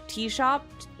Barbermonger tea shop.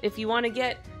 If you want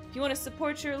to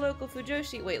support your local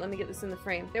Fujoshi. Wait, let me get this in the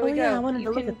frame. There we go. Yeah, I wanted You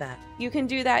to look can- at that. You can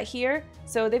do that here.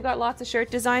 So they've got lots of shirt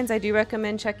designs. I do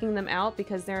recommend checking them out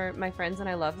because they're my friends and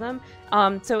I love them.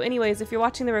 So anyways, if you're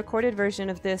watching the recorded version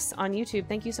of this on YouTube,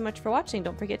 thank you so much for watching.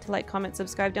 Don't forget to like, comment,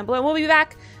 subscribe down below. And we'll be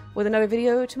back with another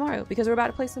video tomorrow because we're about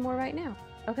to play some more right now.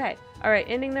 Okay. All right.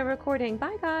 Ending the recording.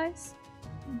 Bye, guys.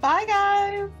 Bye,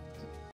 guys.